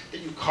them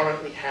that you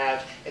currently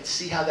have and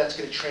see how that's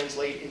going to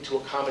translate into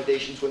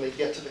accommodations when they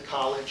get to the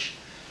college.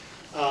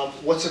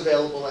 What's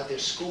available at their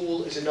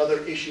school is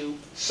another issue.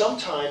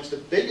 Sometimes the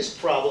biggest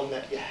problem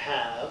that you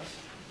have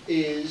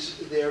is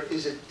there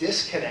is a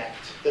disconnect.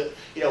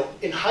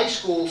 In high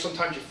school,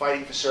 sometimes you're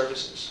fighting for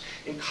services.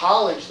 In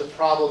college, the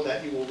problem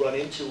that you will run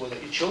into, or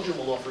that your children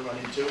will often run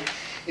into,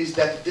 is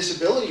that the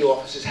disability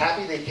office is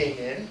happy they came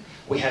in.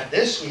 We have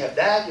this, we have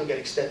that, you'll get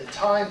extended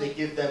time. They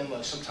give them,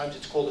 sometimes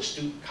it's called a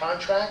student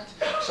contract.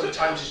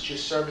 Sometimes it's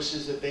just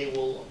services that they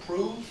will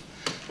approve.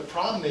 The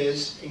problem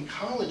is, in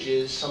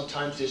colleges,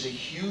 sometimes there's a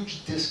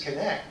huge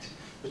disconnect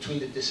between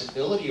the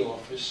disability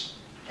office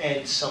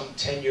and some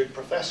tenured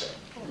professor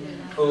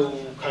who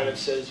kind of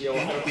says, I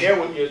don't care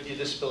what your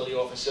disability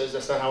office says,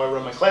 that's not how I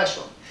run my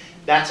classroom.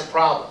 That's a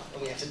problem,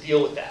 and we have to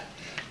deal with that.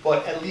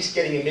 But at least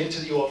getting him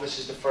into the office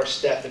is the first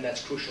step, and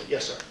that's crucial.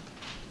 Yes, sir?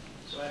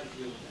 So I had to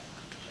deal with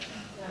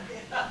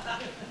that.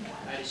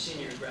 I had a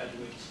senior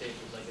graduate at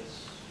Staples, I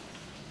guess,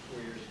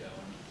 4 years ago.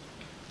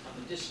 And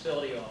on the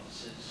disability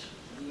offices,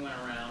 we went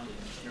around and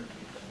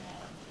interviewed them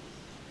all.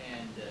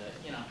 And,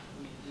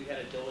 we had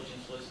a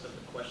diligence list of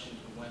the questions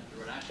we went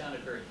through, and I found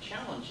it very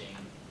challenging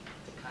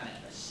to kind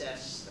of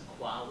assess the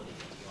quality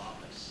of the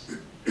office.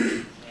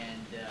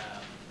 And,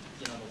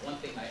 the one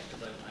thing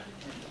because I've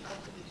attended a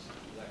couple of these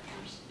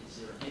lectures,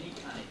 is there any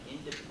kind of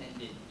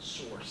independent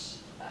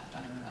source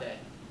that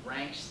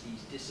ranks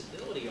these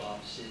disability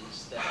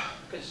offices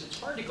because it's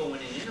hard to go in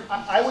and interview.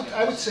 I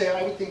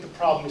would think the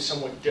problem is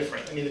somewhat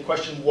different. I mean, the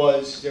question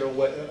was, is there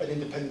an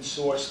independent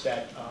source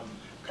that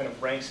kind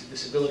of ranks the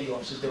disability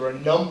offices? There are a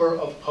number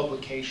of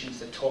publications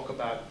that talk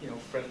about,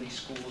 friendly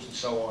schools and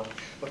so on,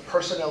 but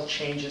personnel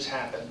changes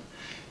happen.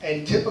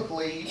 And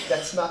typically,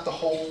 that's not the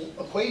whole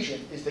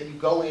equation, is that you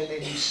go in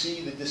and you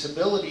see the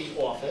disability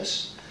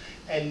office,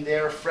 and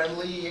they're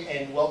friendly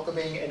and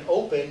welcoming and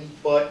open,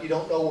 but you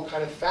don't know what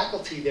kind of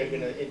faculty they're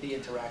going to be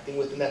interacting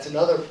with, and that's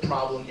another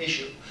problem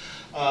issue.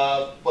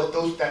 But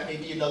that may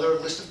be another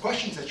list of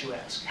questions that you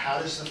ask. How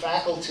does the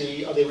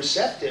faculty, are they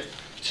receptive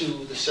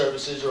to the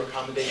services or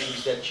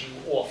accommodations that you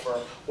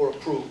offer or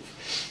approve?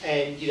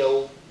 And,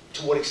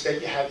 to what extent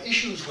you have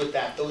issues with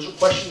that. Those are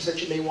questions that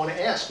you may want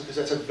to ask, because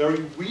that's a very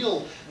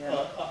real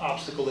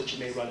obstacle that you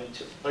may run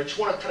into. But I just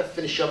want to kind of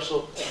finish up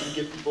so I can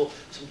give people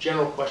some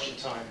general question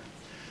time.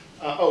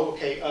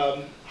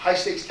 High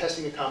stakes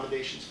testing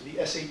accommodations for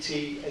the SAT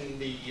and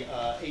the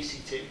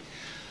ACT.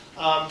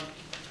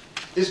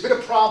 There's been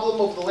a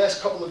problem over the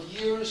last couple of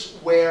years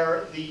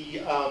where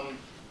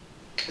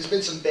there's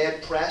been some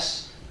bad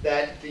press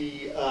that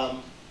the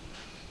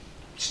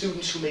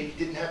students who maybe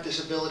didn't have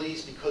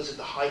disabilities, because of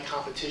the high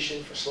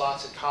competition for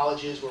slots at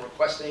colleges, were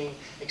requesting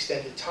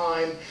extended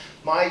time.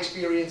 My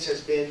experience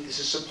has been, this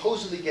is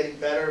supposedly getting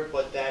better,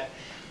 but that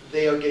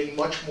they are getting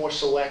much more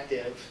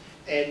selective,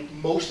 and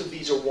most of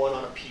these are won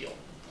on appeal.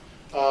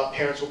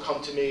 Parents will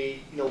come to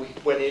me, we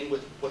went in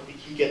with what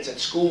he gets at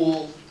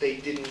school, they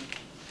didn't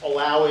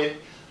allow it,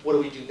 what do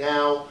we do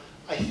now?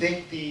 I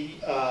think the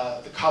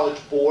College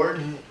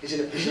Board is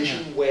in a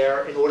position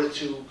where, in order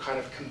to kind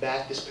of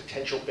combat this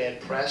potential bad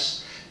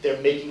press, they're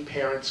making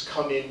parents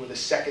come in with a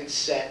second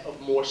set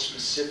of more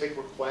specific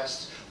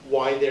requests,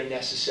 why they're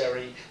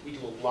necessary. We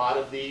do a lot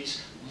of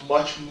these.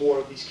 Much more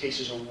of these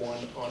cases are won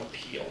on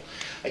appeal.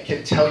 I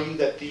can tell you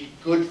that the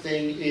good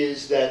thing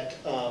is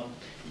that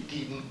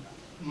the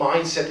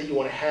mindset that you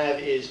want to have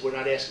is, we're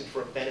not asking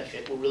for a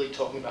benefit. We're really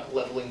talking about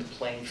leveling the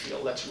playing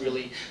field. That's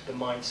really the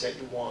mindset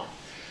you want.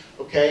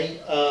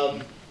 Okay?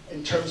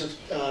 In terms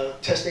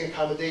of testing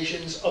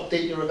accommodations,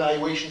 update your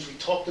evaluations, we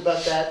talked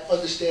about that.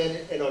 Understand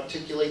and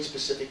articulate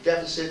specific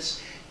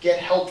deficits. Get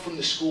help from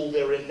the school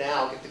they're in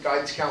now. Get the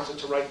guidance counselor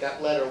to write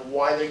that letter,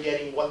 why they're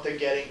getting what they're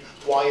getting,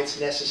 why it's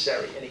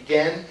necessary. And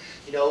again,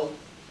 you know,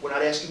 we're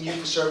not asking you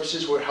for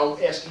services, we're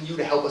asking you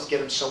to help us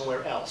get them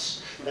somewhere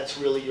else. That's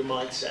really your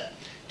mindset.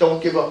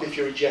 Don't give up if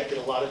you're rejected.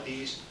 A lot of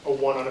these are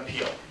won on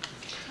appeal.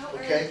 How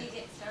okay? early do you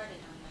get started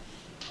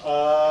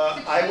on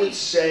that? I would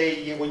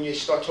say when you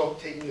start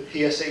taking the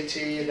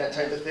PSAT and that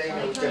type of thing,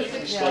 I would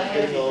definitely start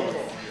getting over.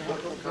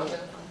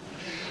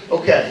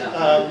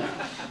 Okay.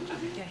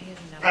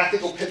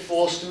 Practical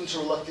pitfalls, students are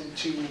reluctant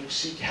to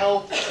seek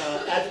help.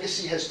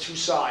 Advocacy has two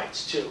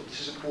sides too.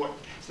 This is important.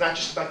 It's not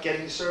just about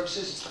getting the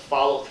services, it's the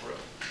follow through.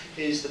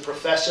 Is the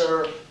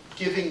professor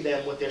giving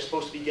them what they're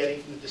supposed to be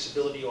getting from the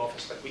disability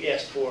office like we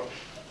asked for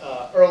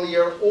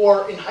earlier,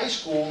 or in high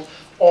school,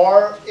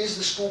 or is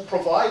the school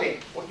providing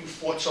what you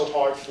fought so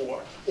hard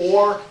for?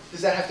 Or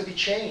does that have to be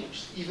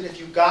changed? Even if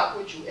you got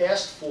what you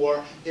asked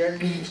for, their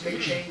needs may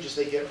change as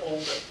they get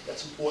older.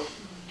 That's important.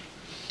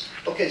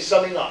 Okay,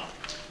 summing up.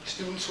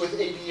 Students with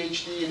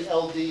ADHD and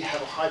LD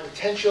have a high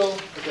potential,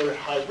 but they're at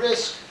high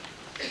risk.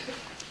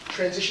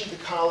 Transition to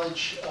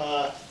college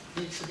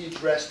needs to be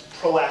addressed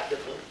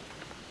proactively.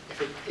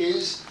 If it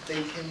is,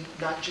 they can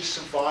not just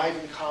survive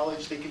in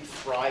college, they can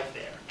thrive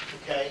there,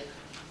 okay?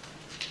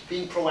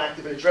 Being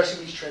proactive and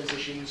addressing these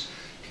transitions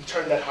can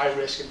turn that high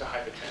risk into high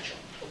potential.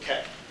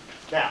 Okay,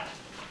 now,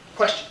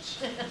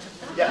 questions?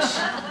 Yes?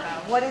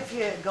 What if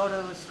you go to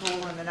a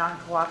school and they're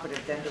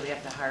non-cooperative, then do we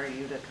have to hire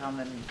you to come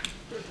and?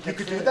 You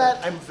could do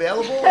that, I'm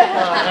available, but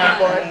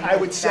I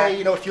would say,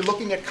 you know, if you're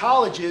looking at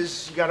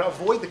colleges, you gotta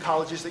avoid the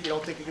colleges that you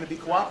don't think are gonna be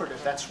cooperative.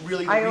 That's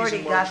really the reason why. I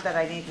already got that.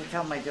 I need to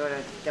tell my daughter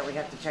that we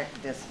have to check the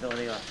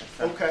disability office.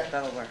 So okay.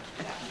 That'll work.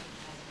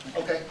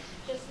 Okay.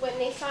 Just when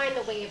they sign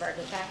the waiver,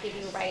 does that give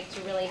you a right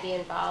to really be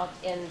involved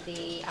in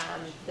the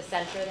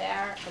center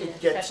there?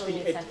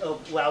 It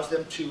allows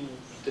them to,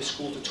 the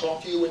school to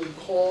talk to you when you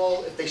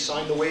call. If they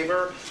sign the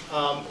waiver,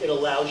 it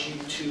allows you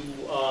to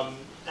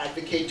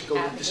advocate to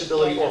go to the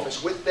disability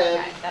office with them.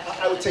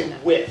 Okay, I would say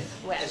with,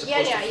 as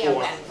opposed to for.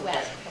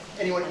 with.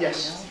 Anyone?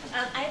 Yes.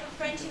 I have a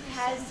friend who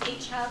has a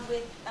child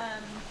with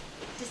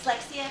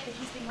dyslexia, but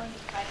he's been going to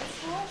private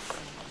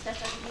schools,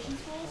 special education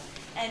schools.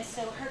 And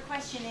so her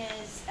question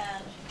is,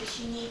 does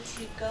she need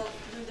to go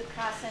through the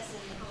process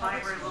in the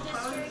public school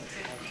district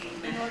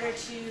in order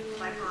to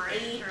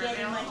aid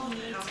getting what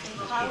he needs in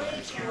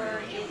college,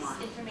 or is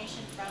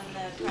information from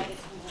the private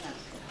school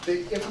enough?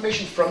 The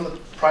information from the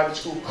private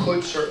school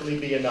could certainly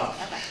be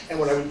enough. Okay. And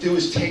what I would do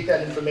is take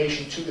that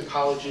information to the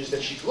colleges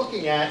that she's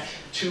looking at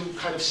to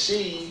kind of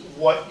see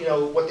what, you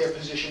know, what their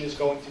position is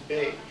going to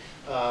be.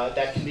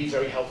 That can be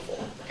very helpful.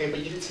 Okay, but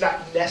it's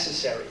not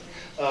necessary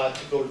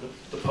to go to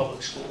the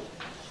public school.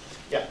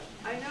 Yeah.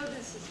 I know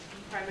this is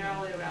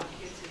primarily around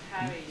kids who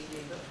have ADD,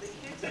 but the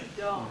kids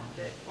who don't,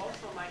 that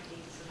also might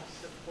need some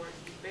support,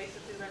 you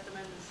basically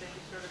recommend the same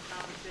sort of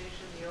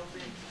conversation, the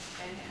open,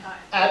 and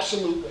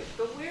absolutely.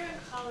 But we're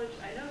in college,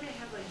 I know they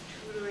have like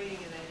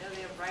tutoring, and I know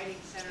they have writing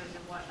centers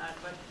and whatnot,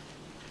 but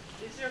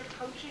is there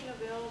coaching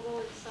available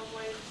in some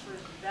way for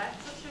that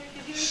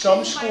subject?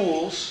 Some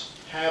schools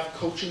have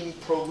coaching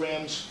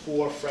programs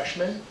for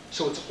freshmen,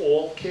 so it's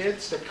all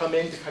kids that come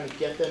in to kind of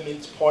get them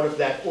into part of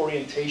that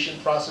orientation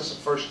process of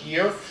first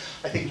year.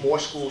 I think more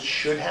schools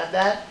should have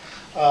that,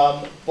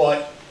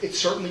 but it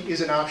certainly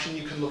is an option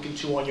you can look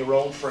into on your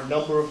own for a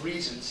number of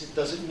reasons. It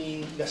doesn't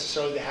mean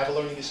necessarily they have a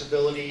learning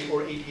disability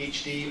or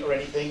ADHD or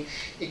anything.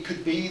 It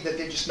could be that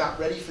they're just not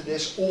ready for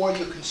this, or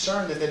you're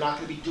concerned that they're not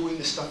going to be doing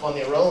this stuff on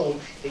their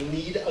own. They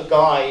need a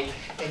guide,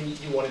 and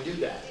you want to do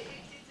that.